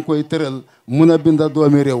réew da nga koy tëral mun a bind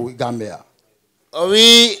doomi réew Gambia o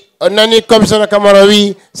wi o nani commissioner Camara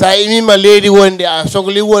wi sa imima leydi wonde a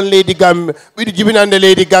sohli won leydi Gambia ɓiɗo jibinande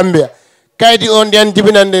leydi Gambia kaydi on den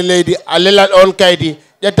jibinande leydi a lelat on kaydi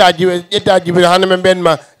ƴetta jibina hande men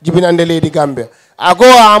ɓenma jibinande leydi Gambia ako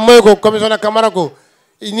a moy ko commissioner Camara ko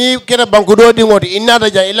ni kete banque ɗo ɗiŋote innata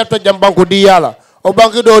jam i lefta jam banque diyala o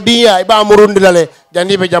banque ɗo diya e ɓa murundilale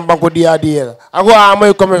jandiɓe jam banque diya diyela ako a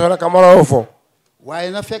moy commissioner Camara o fo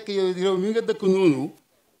waaye na fekk yow réew mi nga dëkk noonu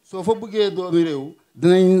soo fa bëggee doomi réew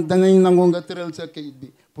danañ nangu nga tëral sa kayit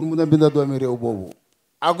bi pour mun a binda doomi réew boobu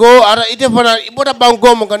ago ara ite fana ibota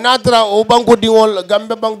banko mo natra o banko dingol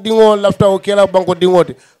Gambe banko dingol lafta o kela banko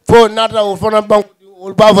dingote fo natra o fana banko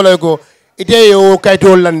o bafala ko ite yo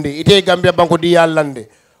kayto lande ite Gambia banko di ya lande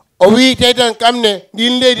o wi teytan kamne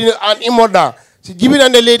ndin leydi an immoɗa si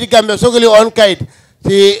jibinande leydi Gambia sogoli on kayit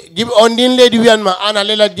si on ndin leydi wiyanma an a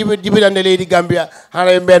lela jibinande leydi Gambia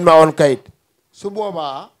hana ɓe mbenma on kayit su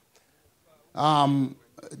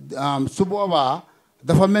boobaa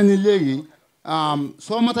dafa mel ni léegi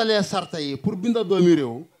soo matalee sarta yi pour binda doomi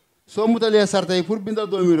réew soo matalee sarta yi pour binda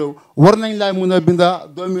doomi réew war nañ laay mun a binda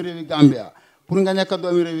doomi réewi Gambia pour nga nekk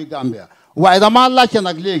doomi réewi Gambia waaye damaa laajte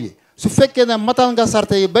nag léegi su fekkee ne matal nga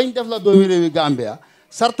sarta yi bañ def la doomi réewi Gambia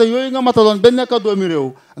sarta yooyu nga mataloon ba nekk doomi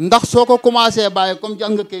réew ndax soo ko commencé bàyyi comme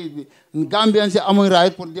jàng nga kayit bi Gambien si amuñ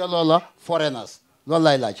right pour delloo la foreigners loolu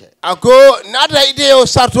lay laajte ako naata ite yo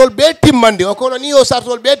sartol be timmande o kono ni yo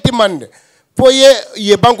sartol be timmande fo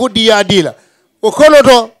ye banque diya dila o kono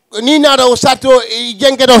to ni naata o sarto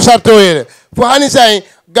jenketo sarto yele fo hani say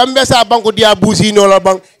Gambia sa banque diya buusino la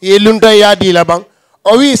bang ye lunta ya dila bang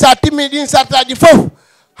o wi sa timmi din sartaji fof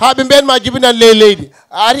haaɓe mben ma jibinan leydi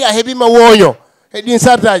ari a heɓima woño e ɗin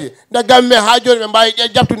sartaji nda Gambia ha joni ɓe mbawi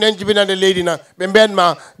jabtude en jibinande leydi na ɓe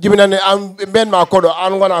mbenma jibinande ɓe mbenma koɗo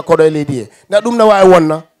an gona koɗo e leydi he nda ɗum na wawi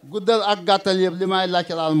wonna guddal ak gàttal yëpp li may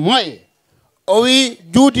laajte daal mooy o wi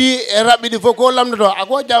juuti e raɓɓiɗi fof ko lamdoto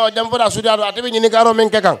ako jawa jam fota sudato a teɓe ñini garo men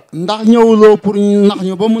ke kan ndax ñëwuloo pour nax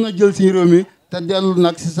ñu ba mun a jël si réew mi te dellu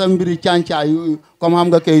nag si sa mbiri càncaa yu comme xam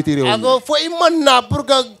nga kayiti réew mi ako fo i manna pour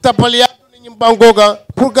que tappal yaɗum ñim banko kan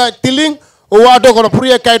pour que tiling o wato kono pour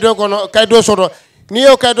ye kayto kono kayto soto ni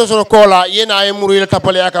yo kayto soto kola yena e muru ile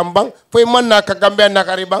tappal ya kam bang fo i manna ka Gambia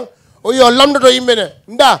nakari bang o yo lamdoto yimɓe ne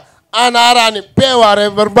nda an arani peware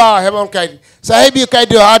mbawa heɓon kaydi sa heeɓi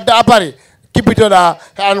kaydi o adda apari kippitoɗa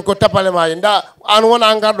an ko tappale maji nda an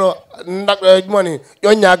wona garɗo moni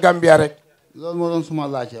ƴoñña Gambia rek loolu moo doon suma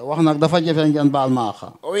laajte wax nag dafa jafe ngeen baal ma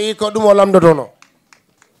xa o wi ko ɗum o lamdotono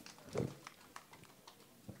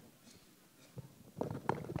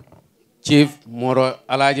Chief Moro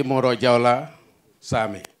Alhaji Moro Jawla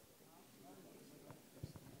Same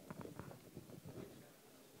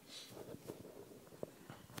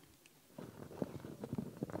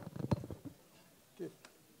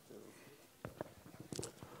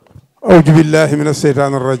أعوذ بالله من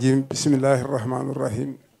الشيطان الرجيم بسم الله الرحمن الرحيم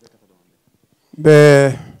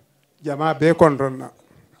jama be kondronna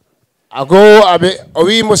ako abe o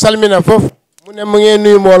wi mo salmina fof mune mo ngi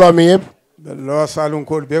nuyu mbooloo mi yëpp lo salum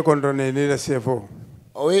ko be kondronne ni la sefo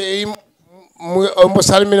o wi mo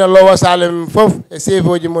salmina Lowo Salem fof e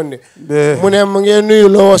sefoji monde mune mo ngi nuyu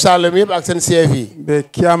Lowo Salem yëpp ak seen chef yi be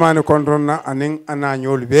kiyamane kondronna anin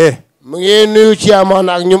anañol be mo ngi nuyu ciyaman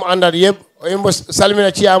ak ñum àndat yëpp o wi mo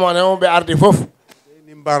salmina ciyaman mo be ardi fof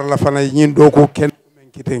ni mbar la fana ñin do ko ken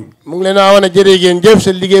mu ngi leen a wane jërë ngeen jëf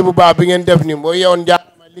seen liggéey bu baax bi ngeen def ni mooy yoon jaar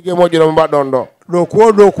liggéey moo juróom mbaɗɗon ɗo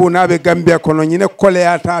ɗo ko naaɓe Gambia kono ñine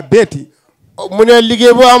koleyata beeti mu ne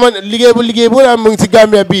liggéey bu ama liggéey bu am mu ngi si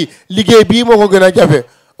Gambia bi liggéey bii moo ko gën a jafe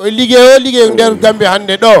o liggéey nder Gambia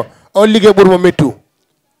hannde ɗo o liggéey ɓuri mo mettu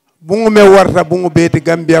bungu me warta bungu beeti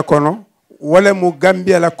Gambia kono wala mu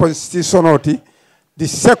Gambia la constitution oti di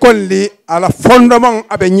secondly ala fondement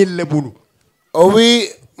aɓe ñille bulu o wi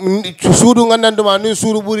suudu ngandanduma ni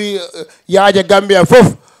suudu ɓuri yaaje Gambia fof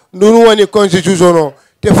ndun woni constitution o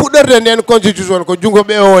te fuɗɗorde nden constitution ko jungo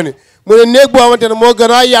ɓe o woni mune neeg bo amantene mo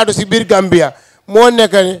gana yaadu si biir Gambia mo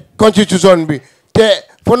nekkani constitution bi te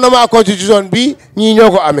fondement constitution bi ñi ñoo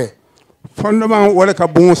ko amee fondement wala ka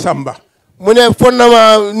bungu samba mu ne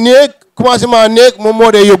fondement neeg commencement neeg moom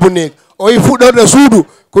moo dee yóbbu neeg oyi fuɗɗorde suudu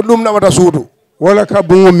ko ɗum naɓata suudu wala ka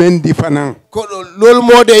bungu men di fanan ko loolu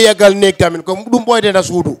moo dee yeggal neeg tamit ko ɗum ɓoyteta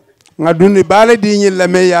suudu nga dundi baala diñil la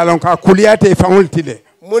me yaalon ka kuliyate faŋoltile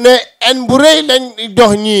mu ne en bu rëy lañ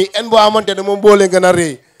dox ñii en boo xamante ne moom boo leen gën a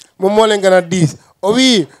rëy moom moo leen gën a diis o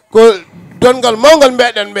wi ko dongal mawgal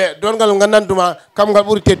mbeɗen ɓe dongal ngandantuma kam ngal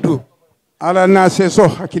ɓuri teddu ala na seso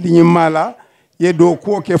hakkili ñimmala ye dow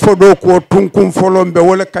kuwo ke fo dow kuwo tunkum folon ɓe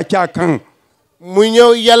wala kacca kan mu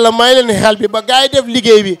ñëw yàlla may leen xel bi ba gars yi def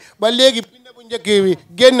liggéey bi ba léegi binde bu njëkk bi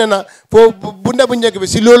génn na fo binde bu njëkk bi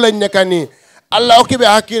si loolu lañ nekka nii allah hokki ɓe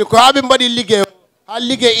hakkille ko haa ɓe mbaɗi liggéey ha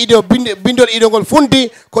liggéey ido bindol ido ngol funti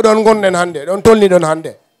ko ɗon gonɗen hannde ɗon tolni ɗon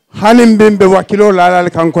hannde hanin bimɓe wakkilo laalal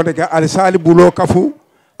kankode ka aɗa sali bulo kafu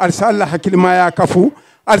aɗa salla hakkille maya kafu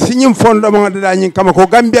aɗa siñim fondement ɗaɗa ñin kama ko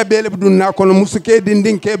Gambia ɓeele ɓe ɗumna kono musuke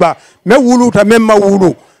dindin keɓa me wuluta même ma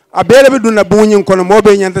wulu a ɓeele ɓe ɗumna buñin kono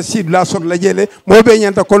moɓe ñanta sidla sotla jeele moɓe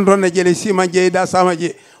ñanta contrôle jeele sima jeyɗa sama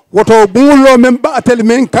jee woto buŋullo men ɓatel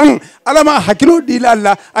men kan alama hakkilo ɗila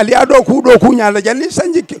allah aliya ɗo ku ñala jalli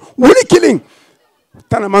sanji wuli kilin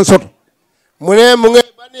tana man soto mu ne mu ngi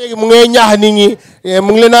ba léegi mu ngi ñaax nit ñi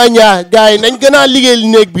mu ngi leen a ñaax gars yi nañ gën a liggéey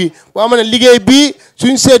néeg bi boo xam ne liggéey bi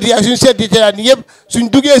suñ seet yi ak suñ seet yi teyaat yëpp suñ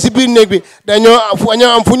duggee si biir néeg bi dañoo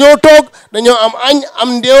am fu ñoo toog dañoo am añ am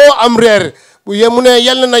ndeewoo am reer bu ye mu ne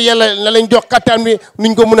yàlla na lañ jox kattan bi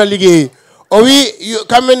nuñ ko mun a liggéey o wi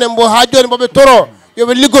kamɓe ne mbo ha joni moɓe toro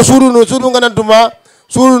yoɓe liggo suudu ganantuma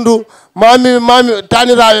suudu ndu mami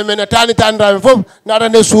taniraɓe men taniraɓe fof naata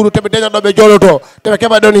nde suudu teɓe daña ɗo ɓe joloto teɓe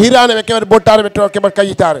keɓa ɗon hirane ɓe keɓat bottare ɓe keɓat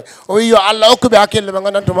kayitare o wi yo Allah hokkuɓe hakkille ɓe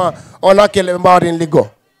gandantuma on hakkille ɓe mbawaten liggo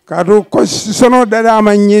kadu constitution o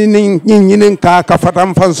ɗaɗama ñinin ka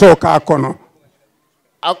fatan fanso ka kono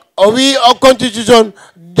o wi o constitution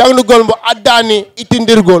janglugol mbo addani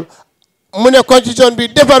ittindirgol mune constitution mbi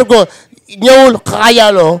defargo ñawul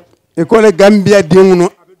hayalo école Gambia dingno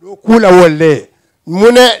aɓe ɗo kuulawol le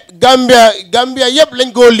mune Gambia yëpp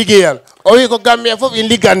lañ ko liggéeyal o wi ko Gambia fof in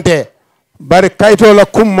liggante bari kayitola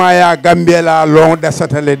kummaya Gambia la long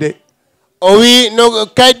ɗasatale de o wi no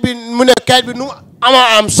kayit bi mune kayit bi nu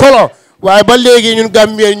am solo waaye ba léegi ñun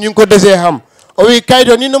Gambia ñu ko desee xam o wi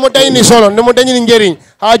kayito ni nomo dañini solo nomo dañini njëriñ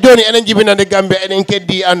ha joni enen jibinande Gambia enen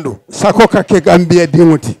keddi andu sako kake Gambia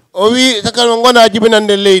dingoti o wi sakano gona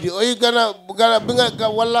jibinande leydi o wi gana binga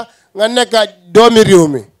walla nga nekka doomi réew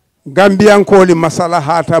mi Gambiyankoli masala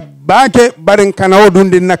hata baake barin kana o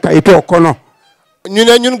dundinna kayito kono ñu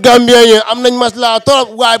ne ñun Gambien yi am nañ masla torop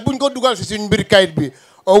waaye buñ ko dugal si suñ mbir kayit bi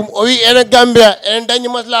o wi enen Gambia enen dañi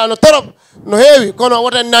masla no torop no heewi kono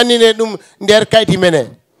wotan nannine ɗum nder kayti menen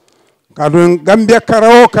kadum Gambia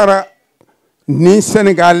kara o kara ni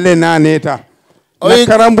Sénégal le naneta na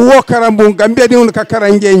karambu wo karambu Gambia diwun ka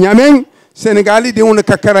karanje ñamen Sénégal diwun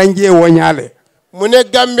ka karanje woñale mu ne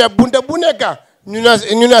Gambia bunta bu nekka ñu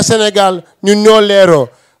na Sénégal ñun ñoo leeroo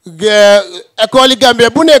école yi Gambia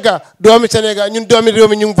bu nekka doomi Sénégal ñun doomi réew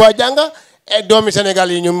mi ñu ngi faa jànga e doomi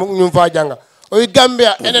Sénégal yi ñu ngi faa jànga oyi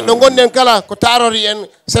Gambia enen ɗo gonɗen kala ko taarori en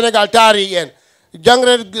Sénégal taari en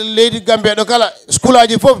jangre leydi Gambia ɗo kala school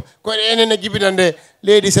aji fof ko enen e jibinande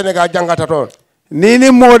leydi Sénégal jangata toon nini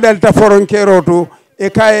moɗel ta foronkero to e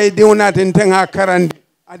kaye diwnaten ten ha karandi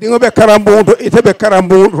adiŋoɓe karambuŋo iteɓe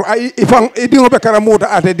karambuŋo idiŋoɓe karambuŋo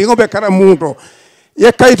ate diŋoɓe karambuŋo to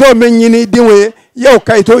ye kayito men ñini diŋo ye yew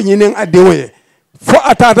kayito ñinin a diŋo ye fo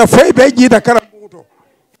a tata fo ɓe jiita karambuŋo to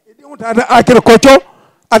e diŋo tata akir kocco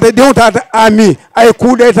ate diŋo tata ami ay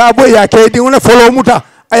kuuɗeta bo ya ke diŋo ne folo muta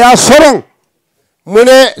aya soroŋ mu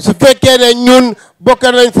ne su fekkee ne ñun bokk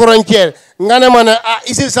nañ frontière nga ne ma ne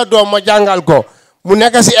isil sa doom ma jàngal ko mu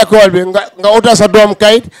nekk si école bi nga utal sa doom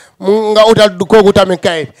kayit nga utal kooku tamit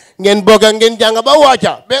kayit ngeen bokk ngeen jàng ba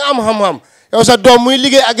wàcca ba am xam-xam yow sa doom muy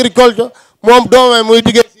liggéey agriculture moom doomam muy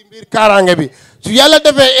liggéey si mbir kaaraange bi su yàlla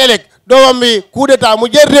defee élec doomam bi coup d'état mu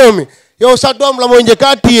jël réew mi yow sa doom la mooy njëkk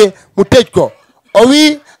a téye mu tëj ko o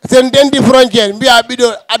wi sen dendi frontière mbiya ɓiɗo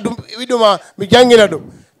addu ɓiɗɗoma mi jangina ɗum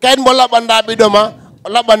kayit mo laɓɓanda ɓiɗɗo ma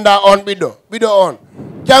laɓɓanda on ɓiɗɗo on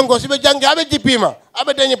janggo so ɓe jangi aɓe jippima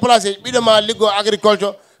aɓe dañi placé ɓiɗɗo ma liggo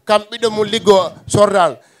agriculture kam ɓiɗɗo mum liggo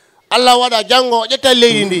sordal Allah waɗa janggo o ƴetta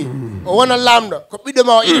leydi ndi o wona lamɗo ko ɓiɗɗo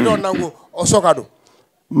ma o iɗi ɗon nangu o soka ɗum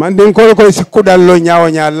mandin koy koy si kuɗallo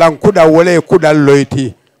ñawoña lan kuɗa wole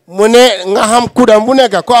kuɗalloyti mu ne nga xam kuɗam bu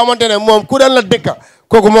nekka ko amantene moom kuɗal la dëkka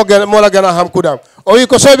koko mola gana xam kuɗam o wi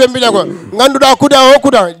ko soyɓe mbiɗa ko ganduɗa kuɗan o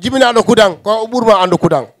kuɗan jibinaɗo kuɗan ko ɓurma andu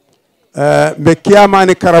kuɗan ɓe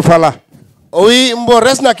kiyamani karafala o wi mbo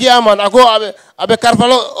resna kiyaman ako aɓe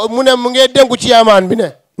karfalo mune mu nge denku ciyaman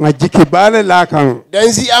mbine nga jikki baale lakan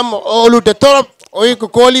den si am olude torop o wi ko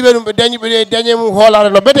kooliɓe ɗum ɓe dañi mum hoolare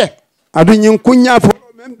no bete adu ñin kuña fo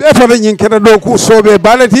men ɓe fota ñin keta ɗo ku sooɓe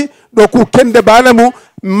baaleti ɗo ku kende baale mum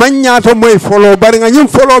maññato moye folo bari nga ñin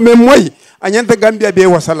folo men moyi a ñanta Gambia ɓe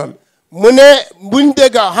wasalal mune buñ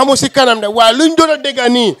dégga xamu si kanam de waaye luñ doon a dégga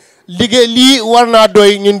nii liggéey lii war naa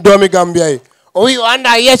doy ñun doomi Gambia yi o wi o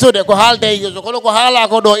annda yeesude ko haalde yeeso kono ko haala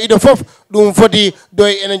ko ɗo ido fof ɗum foti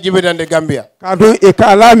doy enen jibinande Gambia ka ɗum e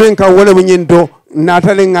ka laamen ka wole mo ñin do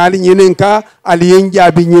natale ŋaali ñinen ka ali yen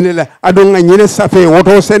jaabi ñine la aɗum a ñine safe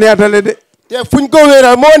woto sene atale de te fuñ ko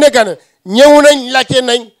wéeral moo nekkane ñëw nañ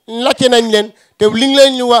lacce nañ leen te liñ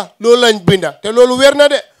leen ñu wax loolu lañ binda te loolu wér na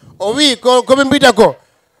de o wi koɓe mbita ko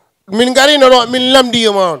min garino ɗo min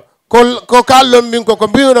lamdiyima on ko kallon min ko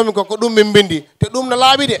mbinono min ko ɗum min bindi te ɗum no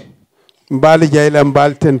laaɓi de mbaali jayla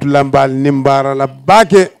mbaal tentula mbaal nimbarala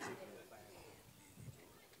baake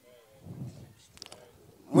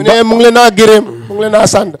mune mu ngi leen a gërëm mu ngi leen a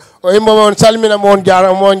sant o yimɓe moon salmina moon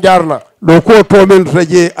jarna ɗo ko tomen to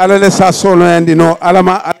je alale sa sonoyandi no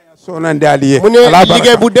alama ala sonande aliye mu ne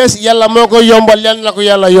liggéey bu des yàlla moo ko yombal yal na ko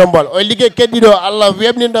yàlla yombal o liggéey keddiɗo Allah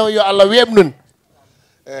weɓninɗo yo Allah weɓnun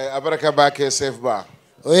abaraka bake chef ba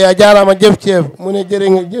oya jarama jef chef mune jere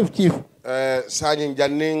jef chief sañi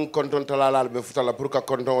jannin konton talalal be futala pour ka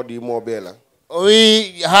konton di mo bela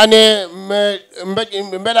oui hane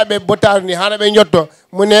mbeɗa ɓe botar ni hana ɓe jotto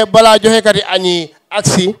mune bala joxe kadi añi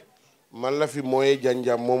aksi man la fi moye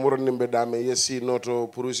janjam momoronni mbeɗame yessi noto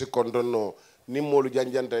pour si konton no ni molu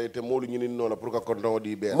janjanta te molu ñinin no la pour ka konton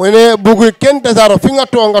di be mune bugu ken tasaro fi nga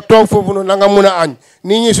toog fofu no nanga muna añ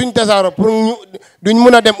nit ñi suñ tasaro pour duñ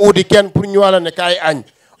muna dem uti ken pour ñu wala ne kay añ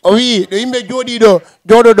o wi ɗo yimɓe jooɗiɗo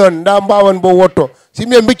jooɗo ɗon nda mbawan bo wotto si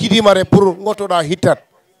yimɓe beccitima re pour gottoɗa hittat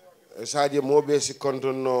sadie moɓe si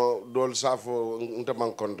konton no dol safo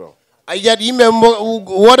ntaman konton a yiyat yimɓe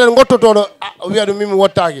wodat gottotoɗo wiya ɗum mimi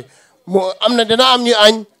wottaki mo amna dena am ñi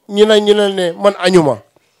añ ñinal ne man añuma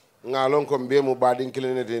ngalon ko mbe mo baɗin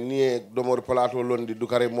kilenete ni e domor plateau londi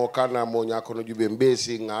dukare mo kana mo ñakono juɓe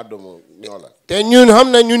mbesi ngadomo ñoola te ñun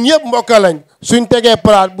xam ne ñun yëpp mbokka lañ suñ tegee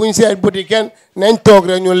plate buñ seet buti kenn nañ toog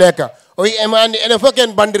rek ñu lekka o wi ema andi enen fof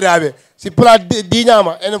ken bandiraɓe si plate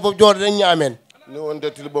diñama enen fof jooɗo ɗen ñaamen ni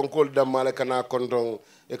wonde tilbonkol dammale kana konton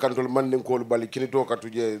e kantol mandinkol bali kinito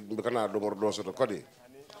katuje kana domor dosoto kodi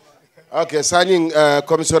ok sañin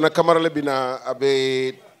commission camarale bina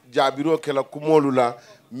aɓe jaabiro kela kumolu la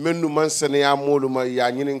mennu man seneya molu ma ya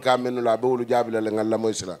ñinin ka mennu la bewolu jaabila le ngal la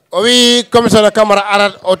moy sila o wi commissaire camara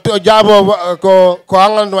arat o jaabo ko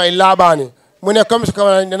hangalno ay laabani mu ne commissaire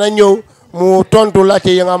camara dana ñëw mu tontu laajte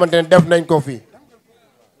yi nga xamante ne def nañ ko fii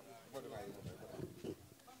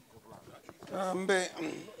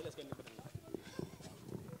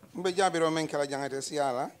mbe jaabiro men kala jangate si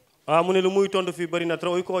yàlla mu ne lu muy tontu fii bëri na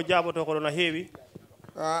trop yi ko jaabatoo ko doon a xeewi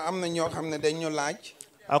am na ñoo xam ne dañ ñu laaj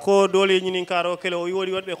ako doole ñinin kaaro kele o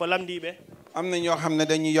wodi wodɓe ko lamdiɓe am na ñoo xam ne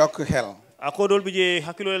dañu yokk xel ako dol bi je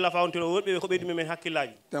hakkilo la fawntiro wodɓe ko ɓeydi men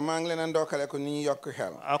hakkillaji te maa ngi leen a ndokkale ko ni ñu yokk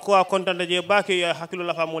xel ako a contante je baake hakkilo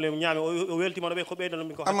la famole ñaame o weltima ɗo ɓe ko ɓeydan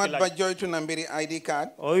min ko Amad Ba joytu na mbiri ID card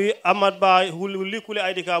o wi Amad Ba likkule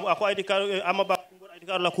ID card ako ID card Amad Ba ID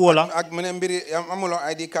card la kuwola ak mu ne mbiri amuloo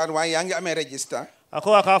ID card waaye yaa ngi amee register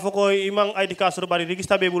ako aka foko imang ID card soto bari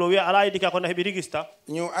register be bulo wi ala ID card ko na hebi register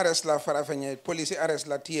ñu arrest la farafeñe police arrest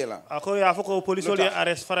la tiye la ako ya foko police oli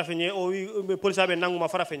arrest farafeñe o wi police abe nanguma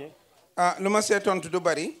farafeñe lu ma see tontu du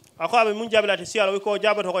bari ako abe mun jabilati si ala wi ko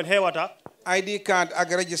jabato ko hewata ID card ak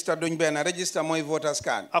register duñ benn register mooy voters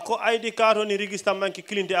card ako ID card ni register manki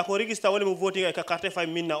kilinte ako register woni mo voting ka carte fay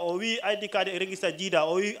minna o wi ID card e register jida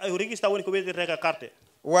o wi register woni ko wede ka carte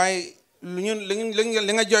waaye ñun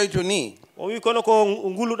li nga joytu nii o wi kono ko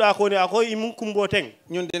ngulluɗa ko ni ako imum kumbo teng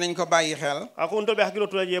ñun dinañ ko bàyyi xel ako on tolɓe hakkilo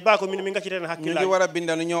tulaji ba ko min gacciten hakkillaji ñu ngi war a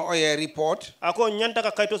binda lu ñoo oyee report ako ñanta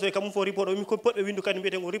ka kayto so e kamum fo report o mi ko poɗɓe windu kadi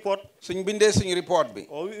mbiyeten ko report suñ bindee suñu report bi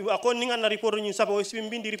o ako ni ganna report ñun sapo o simi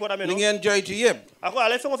bindi report amen li ngeen joytu yëpp ako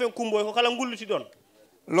alay fengo fen kumbo ko kala ngulluti ɗon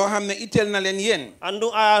loo xam ne itteel na leen yéen andu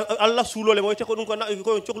Allah suulole mo te ko ɗum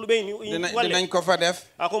ko cohluɓe ni dinañ ko fa def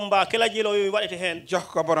ako mba kelajilo waɗete hen jox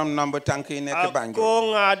ko borom nombre tànk yi nekk Banjul ko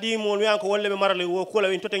ngaadi mon wiyan ko wolle ɓe marale wo kuula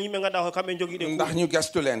wen toten yimɓe ganduɗa ko kamɓe jogiiɗe ndax ñu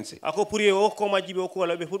gestu leen si ako pour o ko majjiɓe o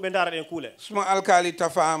kuula ɓe pour ɓe daara ɗen kuule suma alkali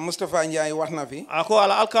Tafa Moustapha Ndiaye wax na fi ako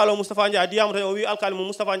ala alkalo Moustapha Ndiaye diyama tan o wi alkali mo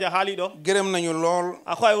Moustapha Ndiaye haali ɗo gërëm nañu lool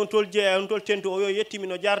ako ay on tol jeeya on tol tento o yo yettimi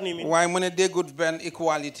no jarnimi waaye mu ne déggut benn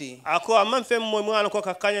equality ako amman fem mo mu ko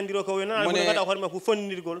ka kañandiro ko mu ne pour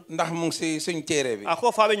fondirgol ndax mu ngi si suñ téere bi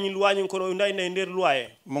ako faaɓe ñin luwañin kono ndayne nder luwaye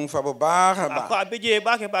mu ngi fa bu baax a baax ako a beje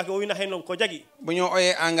baake baake o wina hen ko jagi bu ñu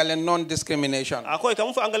oyee angale non discrimination ako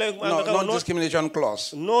kam fa angale non discrimination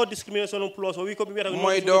clause no discrimination clause o wi ko biyata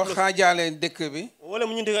mooy doo xaajaale dëkk bi wala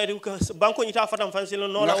mu ñinde banko ñita fatam fansel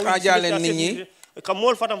no la nga xaajaale nit ñi kam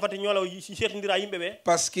mool fatam fati ñoola seetindira yimɓe ɓe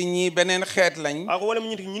parce que ñi beneen xeet lañ ako wala mu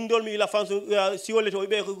ñinde ñindol mi ila fansu siwolle to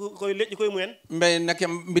ɓe koye leƴƴi koye mumen mbe nake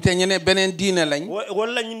mbite ñene beneen diine lañ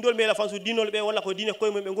walla ñindol mi ila fansu diinol ɓe walla ko diine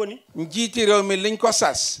koye mumen ɓe ngoni njiiti réew mi liñ ko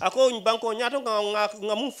sas ako banko ñaato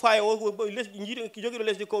nga mum faye o jiiɗi jogiɗo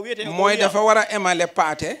lesdi ko wiyete mooy dafa war a emale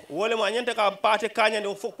paate wala mo a ñanta ka paate kañande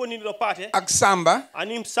o fof ponnide ɗo paate ak samba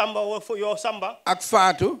anin samba yo samba ak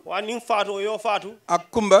faatu anin faatu o yo faatu ak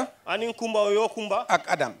kumba anin kumba o yo kumba ak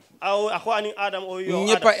adam ako anin adam o yo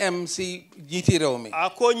ñëpp a em si jiiti réew mi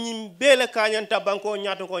ako ñim beele kañanta banko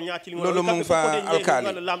ñaato ko ñaatili loolu mu ngi fa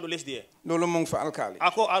alkaali lamɗo lesdi e loolu mu ngi fa alkaali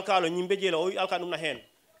ako alkaalo ñimɓe jeela o wi alkaali ɗum na heen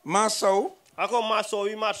ma sow ako ma sow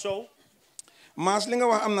wi mat sow maas li nga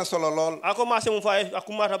wax am na solo lool ako maase mum fa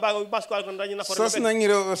akumata ba mas ko alko dañi nafa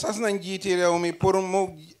sas nañ jiiti réew mi pour mu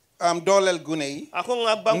dooleel gune yi ako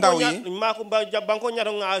nga banko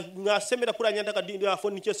ñato nga semeta pour ñanta ka di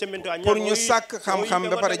fonni ci semento pour ñu sàkk xam-xam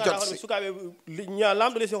ba pare jot si sukabe ña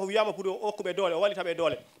lamdo le ko yama pour o ko be doole wali tabe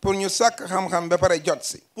doole pour ñu sàkk xam-xam ba pare jot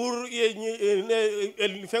si pour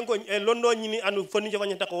fenko londo ñi ni anu fonni ci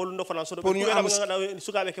ñanta ko londo fana so pour ñu am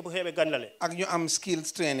sukabe ke hebe gandale ak ñu am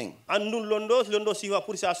skills training andu londo si wa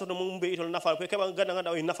pour sa so mo mbe itol nafal ko keba ganda nga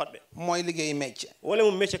daw nafat be mooy liggéey métier wala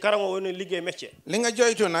mu métier karango woni liggéey métier li nga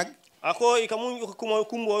joytu nag ako ikamu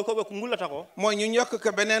kumbo ko be ngulata ko mooy ñu ñokk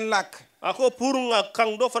ko beneen làkk ako pour nga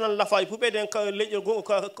kang do fanal la fay pour be den ka leje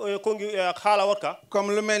ko ngi xala worka comme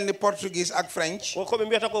lu mel ni portugais ak french ko be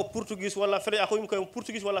mbiyata ko portugais wala french ako ko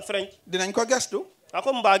portugais wala french dinañ ko gestu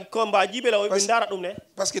ako mba jibe la o be ndara dum ne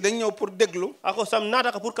parce que dañ ñëw pour déglu ako sam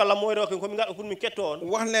nata ka pour kala moy do ko mi ngado pour mi ketto on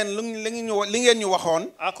wax leen li ngeen ñu waxoon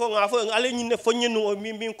ako nga fo ale ñi ne fo ñenu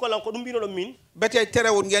mi ko lan ko dum bino do min ba tey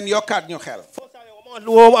terewul ngeen yokkaat ñu xel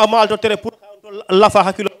wo amal to tere pour lafa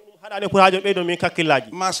hakilo hadane pour hajo be do mi kakkilaji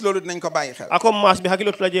mas lolu dinañ ko bàyyi xel ako mas bi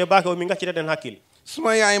hakilo to laje ba ko mi ngacci den hakkil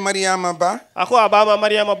suma yaay Mariama Ba ako abama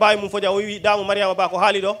Mariama Ba mu foja o wi damu Mariama Ba ko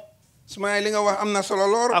haali do suma yaay li nga wax am na solo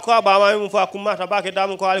lool ako abama mu fa kumata ba ke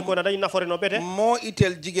damu ko haali ko na dañ nafore no bete moo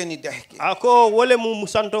itel jigéeni dex ki ako wole mu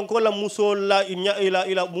santon ko la musol la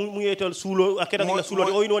ila mu yetel suulo akeda ila suulo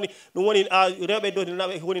o woni dum woni rewbe do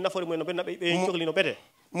woni nafore mo no be jogli no bete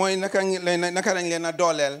mooy naka lañ leen a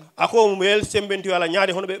dooleel ako wel sembenti wala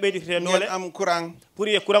ñaade hono be beydite doole am courant pour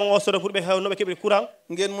ye courant o sodo pour be hewno be kebe courant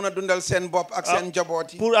ngeen mëna dundal seen bopp ak seen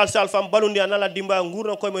njaboot yi pour al sal fam balundi anala dimba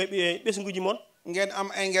ngurno koy mo besunguji mon ngeen am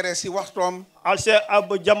engrais si waxtoom al se ab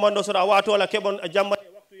jambando soda wato la kebon jambande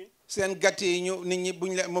seen gatti yi ñu nit ñi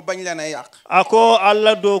buñ mu bañ leen a yàq ako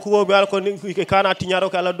alla do ko be al ko kana tiñaro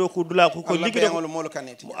ko alla do ko dula ko ligi do mo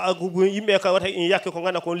kaneti ako yimbe ka wata yakke ko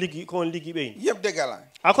ngana ko ligi be yeb degala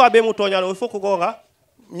ako be mu toñalo foko gonga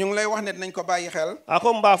ñu ngi lay wax ne dinañ ko bàyyi xel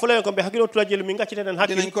ako mba fulay ko be hakilo tula jël mi ngacci den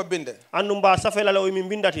hakki dinañ ko bind andu mba safela la o mi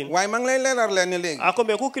bindatin waaye ma ngi lay leeral leen ne léegi ako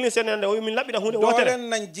be ku kilin senende o mi labida hunde wotere doolen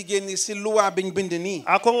nañ jigéen ñi si loi biñ bind nii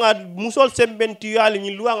ako nga musol sembenti yali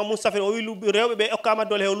ñi loi nga mu safela o wi rewbe be okama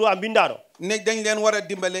dole he loi bindaro ne dañ leen war a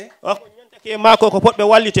dimbale ke mako ko potbe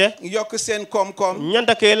wallite yokk seen koom-koom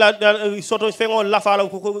ñanta ke la soto fengo lafala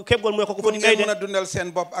ko kebgol mo ko foti ngeen mën a dundal seen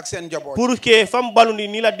bopp ak seen njaboot pour que fam balundi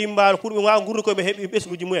ni la dimbar pour nga nguru ko be hebi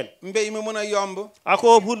besguji muyen mbey mi mën a yomb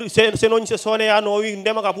ako pour senoñ se sone ya no wi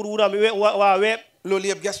ndema ka pour wurami wa we loolu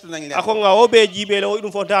yëpp gestu nañ leen ako nga o be jibe le o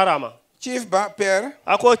dum fo darama chief ba père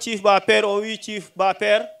ako chief ba père o wi chief ba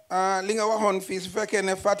père li nga waxoon fii su fekkee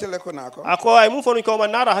ne fàttaleku naa ko ako ay mu fonu ko ma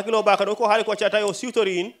nara hakilo ba ka do ko haali ko ciata o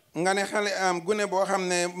siwtori nga ne xale gune boo xam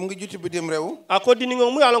ne mu ngi juti bitim réew ako dini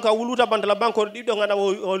ngo mu yalon ka wuluta bantala banko dibdo ngana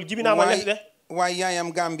o jibinama lesde waaye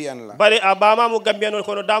yaayam Gambien la bari abama mu Gambien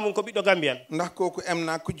ko no damu ko biddo Gambien ndax kooku am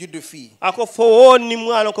na ku juddu fii ako fo woni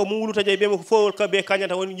mu yalon ko mu wuluta jey be mo fo ko be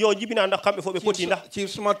kañata won yo jibina ndax kambe fo be poti ndax ci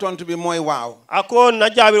suma tontu bi mooy waaw ako na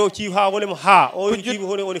jaabiro ci ha wala mo ha o jibi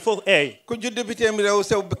woni fo ku juddu bitim réew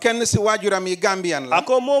sew kenn si waajuram yi Gambien la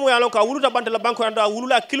ako momo yalon ka wuluta bantala banko anda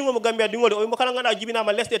wulula kilimo mo Gambia dingol o mo kala ngada jibina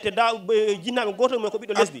ma lesde te da jinnabe goto mo ko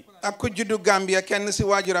biddo lesdi ak ku juddu Gambia kenn si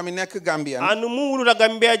waajuram yi nekk Gambien anu mu wuluta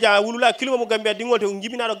Gambia ja wulula kilimo mo Gambia dingol te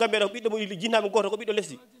jibina do Gambia do biddo mo jinnabe goto ko biddo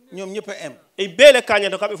lesdi ñoom ñëpp a am e beele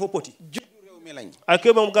kañata kambe fo poti juddu réew mi lañ ak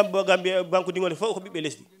mo Gambia banko dingol fo ko bibbe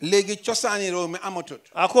lesdi léegi cosaani réew mi amatut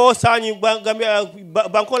ako sañi Gambia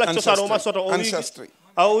banko la cosaano ma soto o ancestry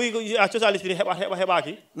wi a cosaani listri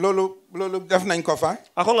heɓaki loolu def nañ ko fa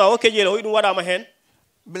ako nga o kejele o wi ɗum waɗama hen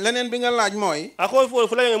leneen bi nga laaj mooy ako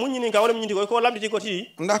fulane mu ñinin ka wala mu ñinti ko lamditi ko ti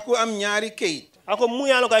ndax ku am ñaari kayit ako mu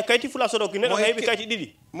yalo kay kayti fula soto ki neɗo heɓi kayti ɗiɗi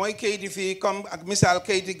mooy kayiti fii comme ak misal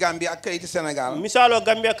kayti Gambia ak kayti Sénégal misalo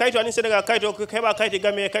Gambia kayto ani Sénégal kayto heɓa kayti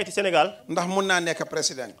Gambia kayti Sénégal ndax mun naa nekk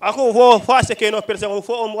président ako fo fa sekeno président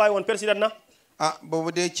fo on wawi won président na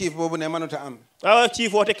boobu de chief boobu ne mënuta am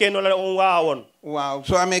chief o te keno la on wawa won waaw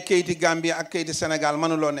soo amee kayti Gambia ak kayti Sénégal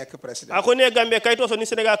mënuloo nekk président ako ne Gambia kayto so ni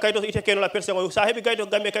Sénégal kayto so ite keno la président sa heɓi kayto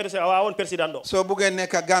Gambia kayto sa wawa won président ɗo soo buggee nekk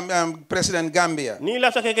président Gambia ni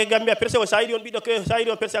lafta keke Gambia président sa yiɗi on ɓiɗɗo sa yiɗi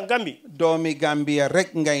on président Gambi doomi Gambia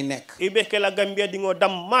rek ngay nekk iɓe kela Gambia ɗingo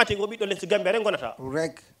dam mati ko ɓiɗɗo lesdi Gambia rek gonata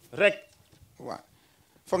rek waaw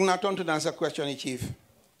foog naa tontu dans sa question yi chief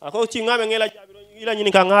ako ci ngame ngela jaabi ila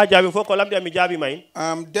ñini ka nga jaabi fo ko lamdi ami jaabi mayin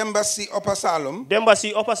Demba Si Upper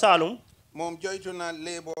Saloum moom joytu na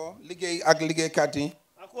léebo liggéey ak liggéeykat yi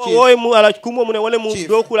ako woy mu ala kumo mu ne wala mu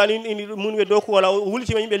doku la ni mun we doku wala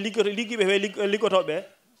wulti ma yimbe liggotoɓe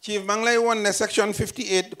Chief maa ngi lay won ne section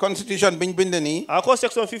 58 constitution biñ bind nii. Ako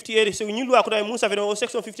section 58 so ñu loi ko day Musa fe no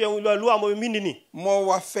section 58 loi mo bind ni. Moo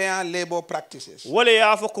wax fair labor practices. Wala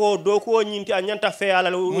ya fa ko do ko ñinti a ñanta fair la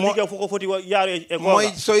liggéey fu ko foti yaare e ko. Mooy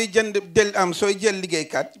sooy sooy jël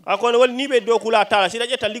liggéeykat. Ako wala ni be do kula tala si da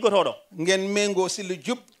jetta ligotodo. Ngeen méngoo si lu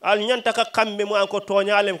jub. Al ñanta ka kambe mo an ko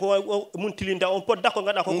toñalem ko mun tilinda on pot dako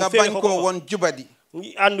ngada ko nga bañ ko won jubadi.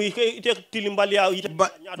 Andu ite tilimbal ya ite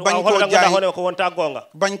bañ ko jaay ko wonta gonga.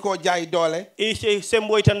 Bañ ko jaay doole. E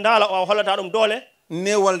sembo ite ndala o holata dum doole.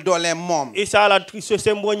 Néewal doole moom. Isala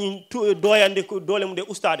sembo ñi doyande ko doole mu de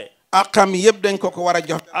ustade. Akam yëpp dañ ko war a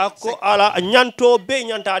jox. Ako ala ñanto be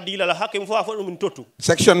ñanta dila la hakke fo fa dum totu.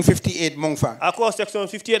 Section 58 mo ngi fa. Ako section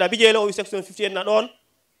 58 abijele o section 58 na don.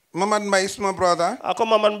 Mamad Mbaye suma brother. Ako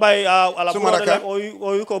Mamad Mbaye ala brother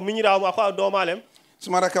o ko miñira ako do malem.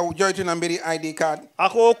 Suma raka joytu na mbiri ID card.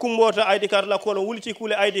 Ako kumbota ID card la ko wulci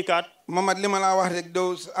kule ID card. Mamad li ma la wax rek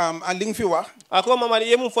those li nga fi wax. Ako Mamad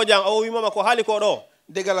yemu fojang o wi mama ko hali ko do.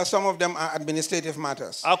 Degala some of them are administrative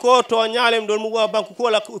matters. Ako to nyalem don mu banku ko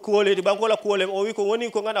la kuole di banku la kuole o wi ko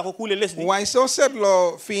woni ko ngada ko kule lesdi. Why so said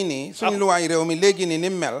lo fini suñu loi rew mi legi ni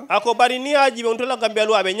mel. Ako bari ni aji on to la Gambia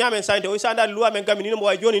loi be nyamen sante o sanda loi men gambi ni mo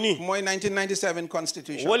way joni ni. Moy 1997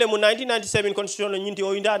 constitution. Wole mu 1997 constitution nyinti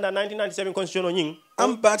o inda na 1997 constitution nying.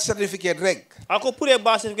 Am birth certificate rek. Ako pour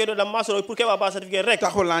birth certificate da maso pour ke ba birth certificate rek.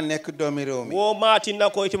 Taxula nek doomi rew mi. Wo mati na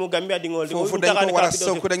ko itimu Gambia dingol di. Fofu dañ ko wara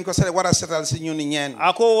sonku dañ ko wara setal ci ñuni ñen.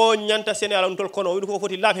 Ako wo ñanta Sénégal on tol kono wi ko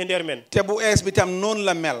foti laaf nder men. Te bu es bi tam non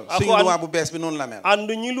la mel. Suñu loi bu bes bi non la mel.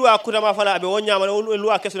 Andu ñi loi ku dama fala be wo ñama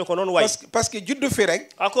loi kessel ko non way. Parce que juddu fi rek.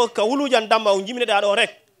 Ako ka wulu jan damba o jimine da do rek.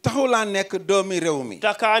 Taxula nek doomi rew mi.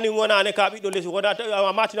 Takani ngona ne ka bi do lesi ko da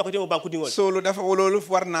mati na ko temu banku dingol. Solo dafa wololu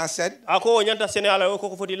warna set. Ako ñanta Sénégal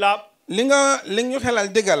ko foti laaf. li ñu xelal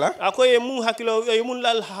dëgg la. Ako ye mun hakilo ye mun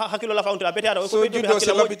la hakilo la faunta beti ada so juddoo si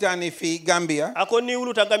lopitaani fii Gambia. Ako ni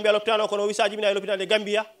wuluta Gambia lopitano kono wisaji mina lopitaan de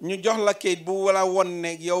Gambia. ñu jox la kayit bu wala won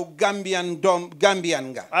ne yow Gambian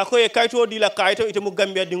nga. Ako ye kayito di la kayito ite mu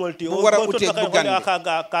Gambia dingol ti. bu war a uteeg bu gan bi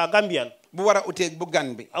ka Gambian. bu war a uteeg bu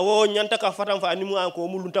gan bi. Awo ñanta ka fatam fa animu an ko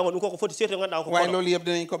mulun tango ko foti seeto nganda ko. waaye loolu yëpp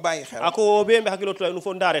dinañ ko bàyyi xel. Ako be hakilo to nu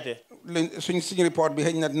fo ndarete. suñu report bi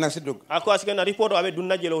xëy na dina si dugg. Ako asigana report abe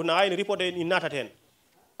dunna jelo na ay report ni nataten.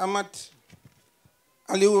 Amat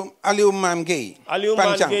Aliou Mam Gueye. Aliou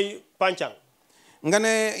Mam Gueye Pancang. nga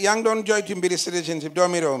ne yaa ngi doon joytu mbiri citizenship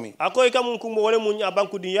doomi réew mi. Ako kam kumbo wala muñ a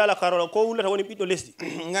banku di yala karola ko wulata woni biddo lesdi.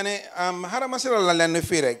 nga ne harama sila la lenn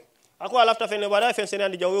fii rek. Ako alafta fene wala fen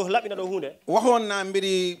senandi jaw yo labina do hunde. waxoon naa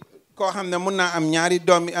mbiri koo xam ne mun naa am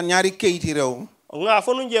ñaari kayiti réew. nga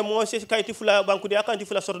fonu je mo se kayti fula banku de akanti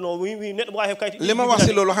fula sorno wi net bo ha kayti lima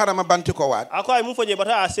wasi lolu harama banti ko wat ako ay mu foje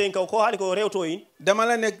bata a sen ko hali ko rewto yin dama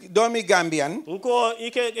la nek doomi Gambian ko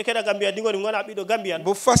ike da Gambia dingo ngona bido Gambian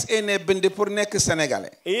bu fas ene binde pour nek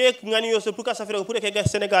sénégalais e ngani yo so pour ka safere pour ke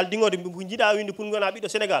Sénégal dingo bu jida windi pour ngona bido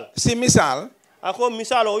Sénégal si misal ako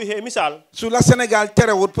misal o wi misal su la Sénégal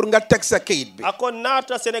terewut pour nga tek sa kayit bi ako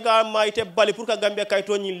nata Sénégal mayte bali pour ka Gambia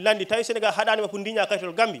kayto ñi landi tay Sénégal hadani ma pour ndiña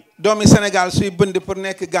kaytol Gambi doomi Sénégal suy bënd pour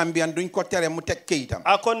nek Gambian duñ ko tere mu tek kayitam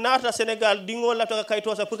ako nata Sénégal dingo la ka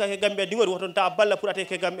kayto sa pour ka Gambia dingo woton ta balla pour ate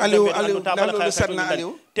ke Gambia Aliou ta balla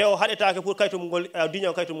Aliou te o hadeta ke pour kayto mu ngol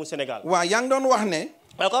diña kayto mu Sénégal wa yang doon wax ne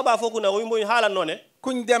ako ba foku na o mboy halan none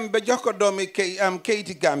kuñ dem ba jox ko doomi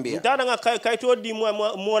kayiti Gambia dana nga kayto di mo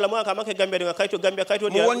la mo ka make Gambia nga kayto Gambia kayto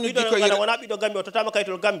di wona bido Gambia to tama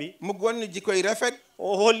kayto Gambi mu wonni jikko yi rafet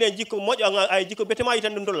o holle jikko mojo nga ay jikko betema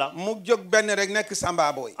yitan dum dolla mu jog ben rek nek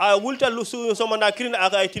Samba boy a wulta lu su so manda kirin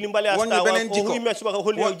aka ay tilimbale asta o himme suba ko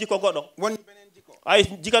holle jikko goddo won ay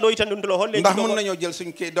jika do yitan dum dolla holle ndax mun nañu jël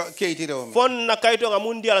suñ kayiti rew mi fon na kayto nga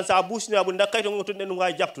mun dial sa busna bu ndax kayto ngo tudde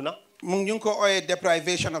nga jaftuna ñu ko oye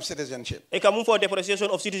deprivation of citizenship e kam for deprivation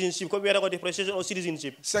of citizenship ko biya ko deprivation of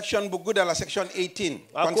citizenship section bu gudda la section 18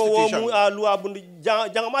 constitution ko mu loi bu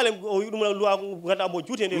jangamale o yudum loi ngata bo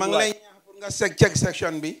juute ne loi nga check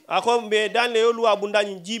section bi ako be dan le loi bu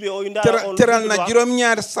ndañi jibe o nda on teral na juroom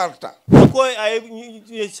ñaar sarta ko ay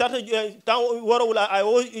sarta tan woro wala ay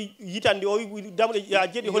o yitandi o damde ya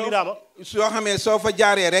jedi holirama soo xamee soo fa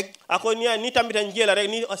jaaree rek ako ni tambitan jela rek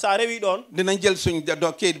ni sa rewi don dinañ jël suñ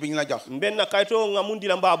do kayit bi ñu la jox benn kayto nga mundi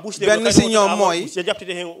la mba busde benn si ñoom mooy se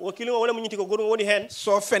japptete hen o kilo wala mu ñiti ko goru woni hen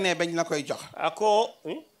soo fenee bañ la koy jox ako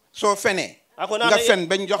soo fenee ako nga fen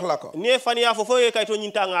bañ jox la ko ne fani ya fo kayto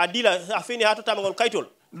ñinta nga dila a fini ha to tamagol kaytol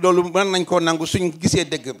loolu mën nañ ko nangu suñ gisee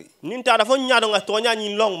dëgg bi ninta dafa ñaado nga toña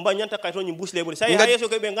ñi long ba ñanta kayto ñi busle bu say ha yeso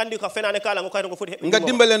ko be ngandi ko fenane kala ngo kayto ngo foti nga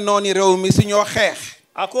dimbale nooni réew mi si ñoo xeex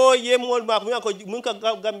ako yemol mako mi ko mun ka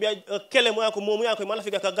Gambia kele mo ko mo ko mala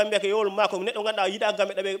figa ka Gambia ke yol mako neddo ganda yida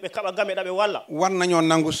Gambia be kaba Gambia dabe walla war nañu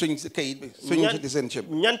nangu suñ kayit bi suñ citizenship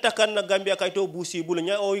ñanta kan na Gambia kayto busi bulu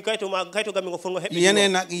nya o kayto ma kayto Gambia ko fongo hebbe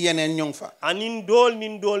yeneen ak yeneen ñong fa anin dol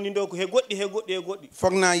nin do ko he goddi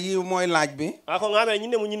fogna yi moy laaj bi ako ngame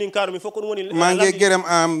ñinde mo ñinin kaaru mi fokko woni ma ngi gërëm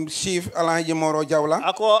am chief Alhaji Moro Jawla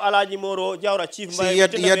ako Alhaji Moro Jawra chief mbay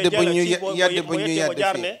yedd bu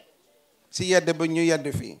ñu si yedde bu ñu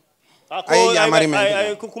yedde fii ay yamari men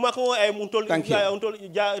ay kuma ko ay mun tol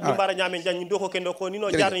ja di bara ñamen janni do ko kendo ko nino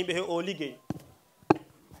jaar ni be o liggéey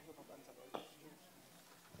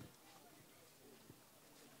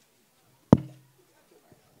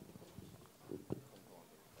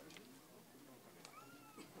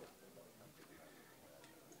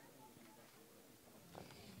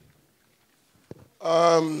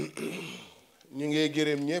ñu ngi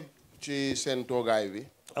gërëm ñëpp ci seen toogaay bi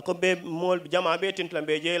ako be mol jama be tintla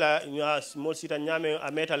be jeela mol sita ñame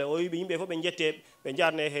a metale o yibe yimbe fo be jette be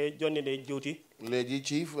jarne he jonde de jowti léegi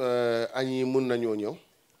chief añi mun nañoo ñëw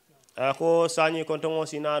ko sañi kon tongo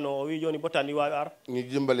sinano o wi joni botani waawi ar ñu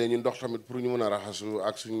jëmbalé ñu ndox tamit pour ñu mëna raxasu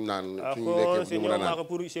ak suñu naan suñu lekk ñu mëna naan ko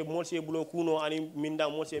pour c'est mol c'est bulo kuno ani minda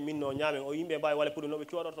mol c'est minno ñame o yimbe bay wala pour no be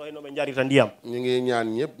ciodorto he no be jarita ndiyam ñu ngi ñaan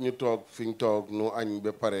ñëpp ñu toog fiñ toog nu añ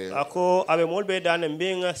be pare ako abe mol be dane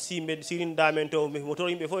mbenga simbe sirin damen to motor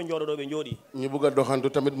yimbe fo njodo be njodi ñu bëgg doxantu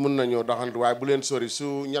tamit mën nañoo doxantu waaye bu leen sori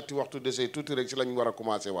su ñetti waxtu desee tuuti rek ci lañ war a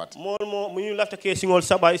commencé waat mol mo mu ñu lafta ke singol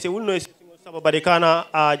saba c'est wulno saba bari kana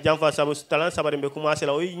a jamfa sabu talan sabare be commencé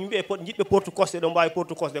la o yimbe jidbe porte coste do mbay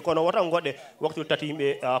porte coste kono wata godde waxtu tati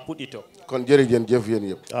yimbe pudito kon jërëjëf jëf yéen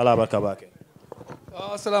yëpp ala barka baake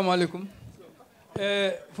assalamu alaikum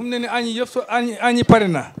fu mu ne ni añi yëpp so añi pare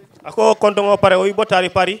na ako kontongo pare o botari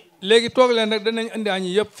pari léegi toog leen rek danañ andi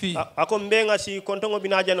añi yëpp fii ako mbenga si kontongo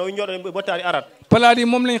bina jana o njodo botari arat palaat yi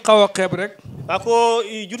moom lañ xaw a xeeb rek ako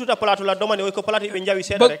jututa plateau la domane o ko plateau be njawi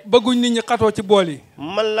seeda rek bëgguñ nit ñi xatoo ci bool yi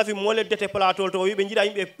man la fi mo le dete plateau to yibe njida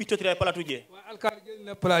yimbe pittotira plateau je alkal jël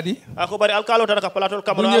na palaat yi ako bari alkalo tan ka plateau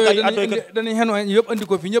kamara alkal danañ xenu añ yëpp andi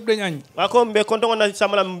ko fi ñëpp dañ añ ako mbe kontongo na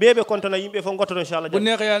samala mbebe kontona yimbe fo ngoto inshallah bu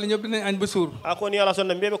neex yàlla ñëpp dinañ añ ba suur ako ni yàlla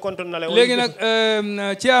sonna mbebe kontona le léegi nag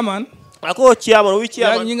ciaman ako ciaman wi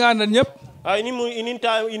ciaman ñi nga àndal ñëpp ay ni mu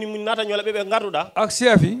ininta ini mu nata ñola bebe ngarduda ak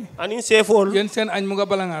chef yi anin chefol yeen seen añ mu nga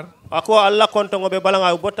balangar ako alla konto ngobe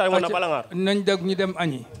balangar botta wona balangar nañ dag ñu dem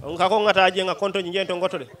añi nga ko ngata je nga konto ñi jento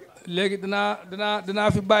ngotode léegi dina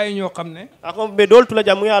fi bàyyi ñoo xam ne ako be doltu la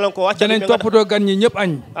jam yalon ko wacca danañ toppatoo gan ñi ñëpp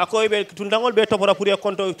añ ako be tundangol be toppora pour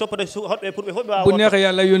konto toppade hobbe pour be hobbe bu neexee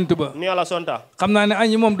yàlla yontu ba ni yàlla sonta xam naa ne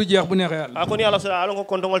añi moom du jeex bu neexee yàlla ako ni yàlla sonta alon ko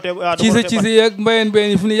konto ngol te ci yeeg mbayeen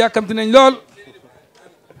been fu ni yàkkamti nañ lool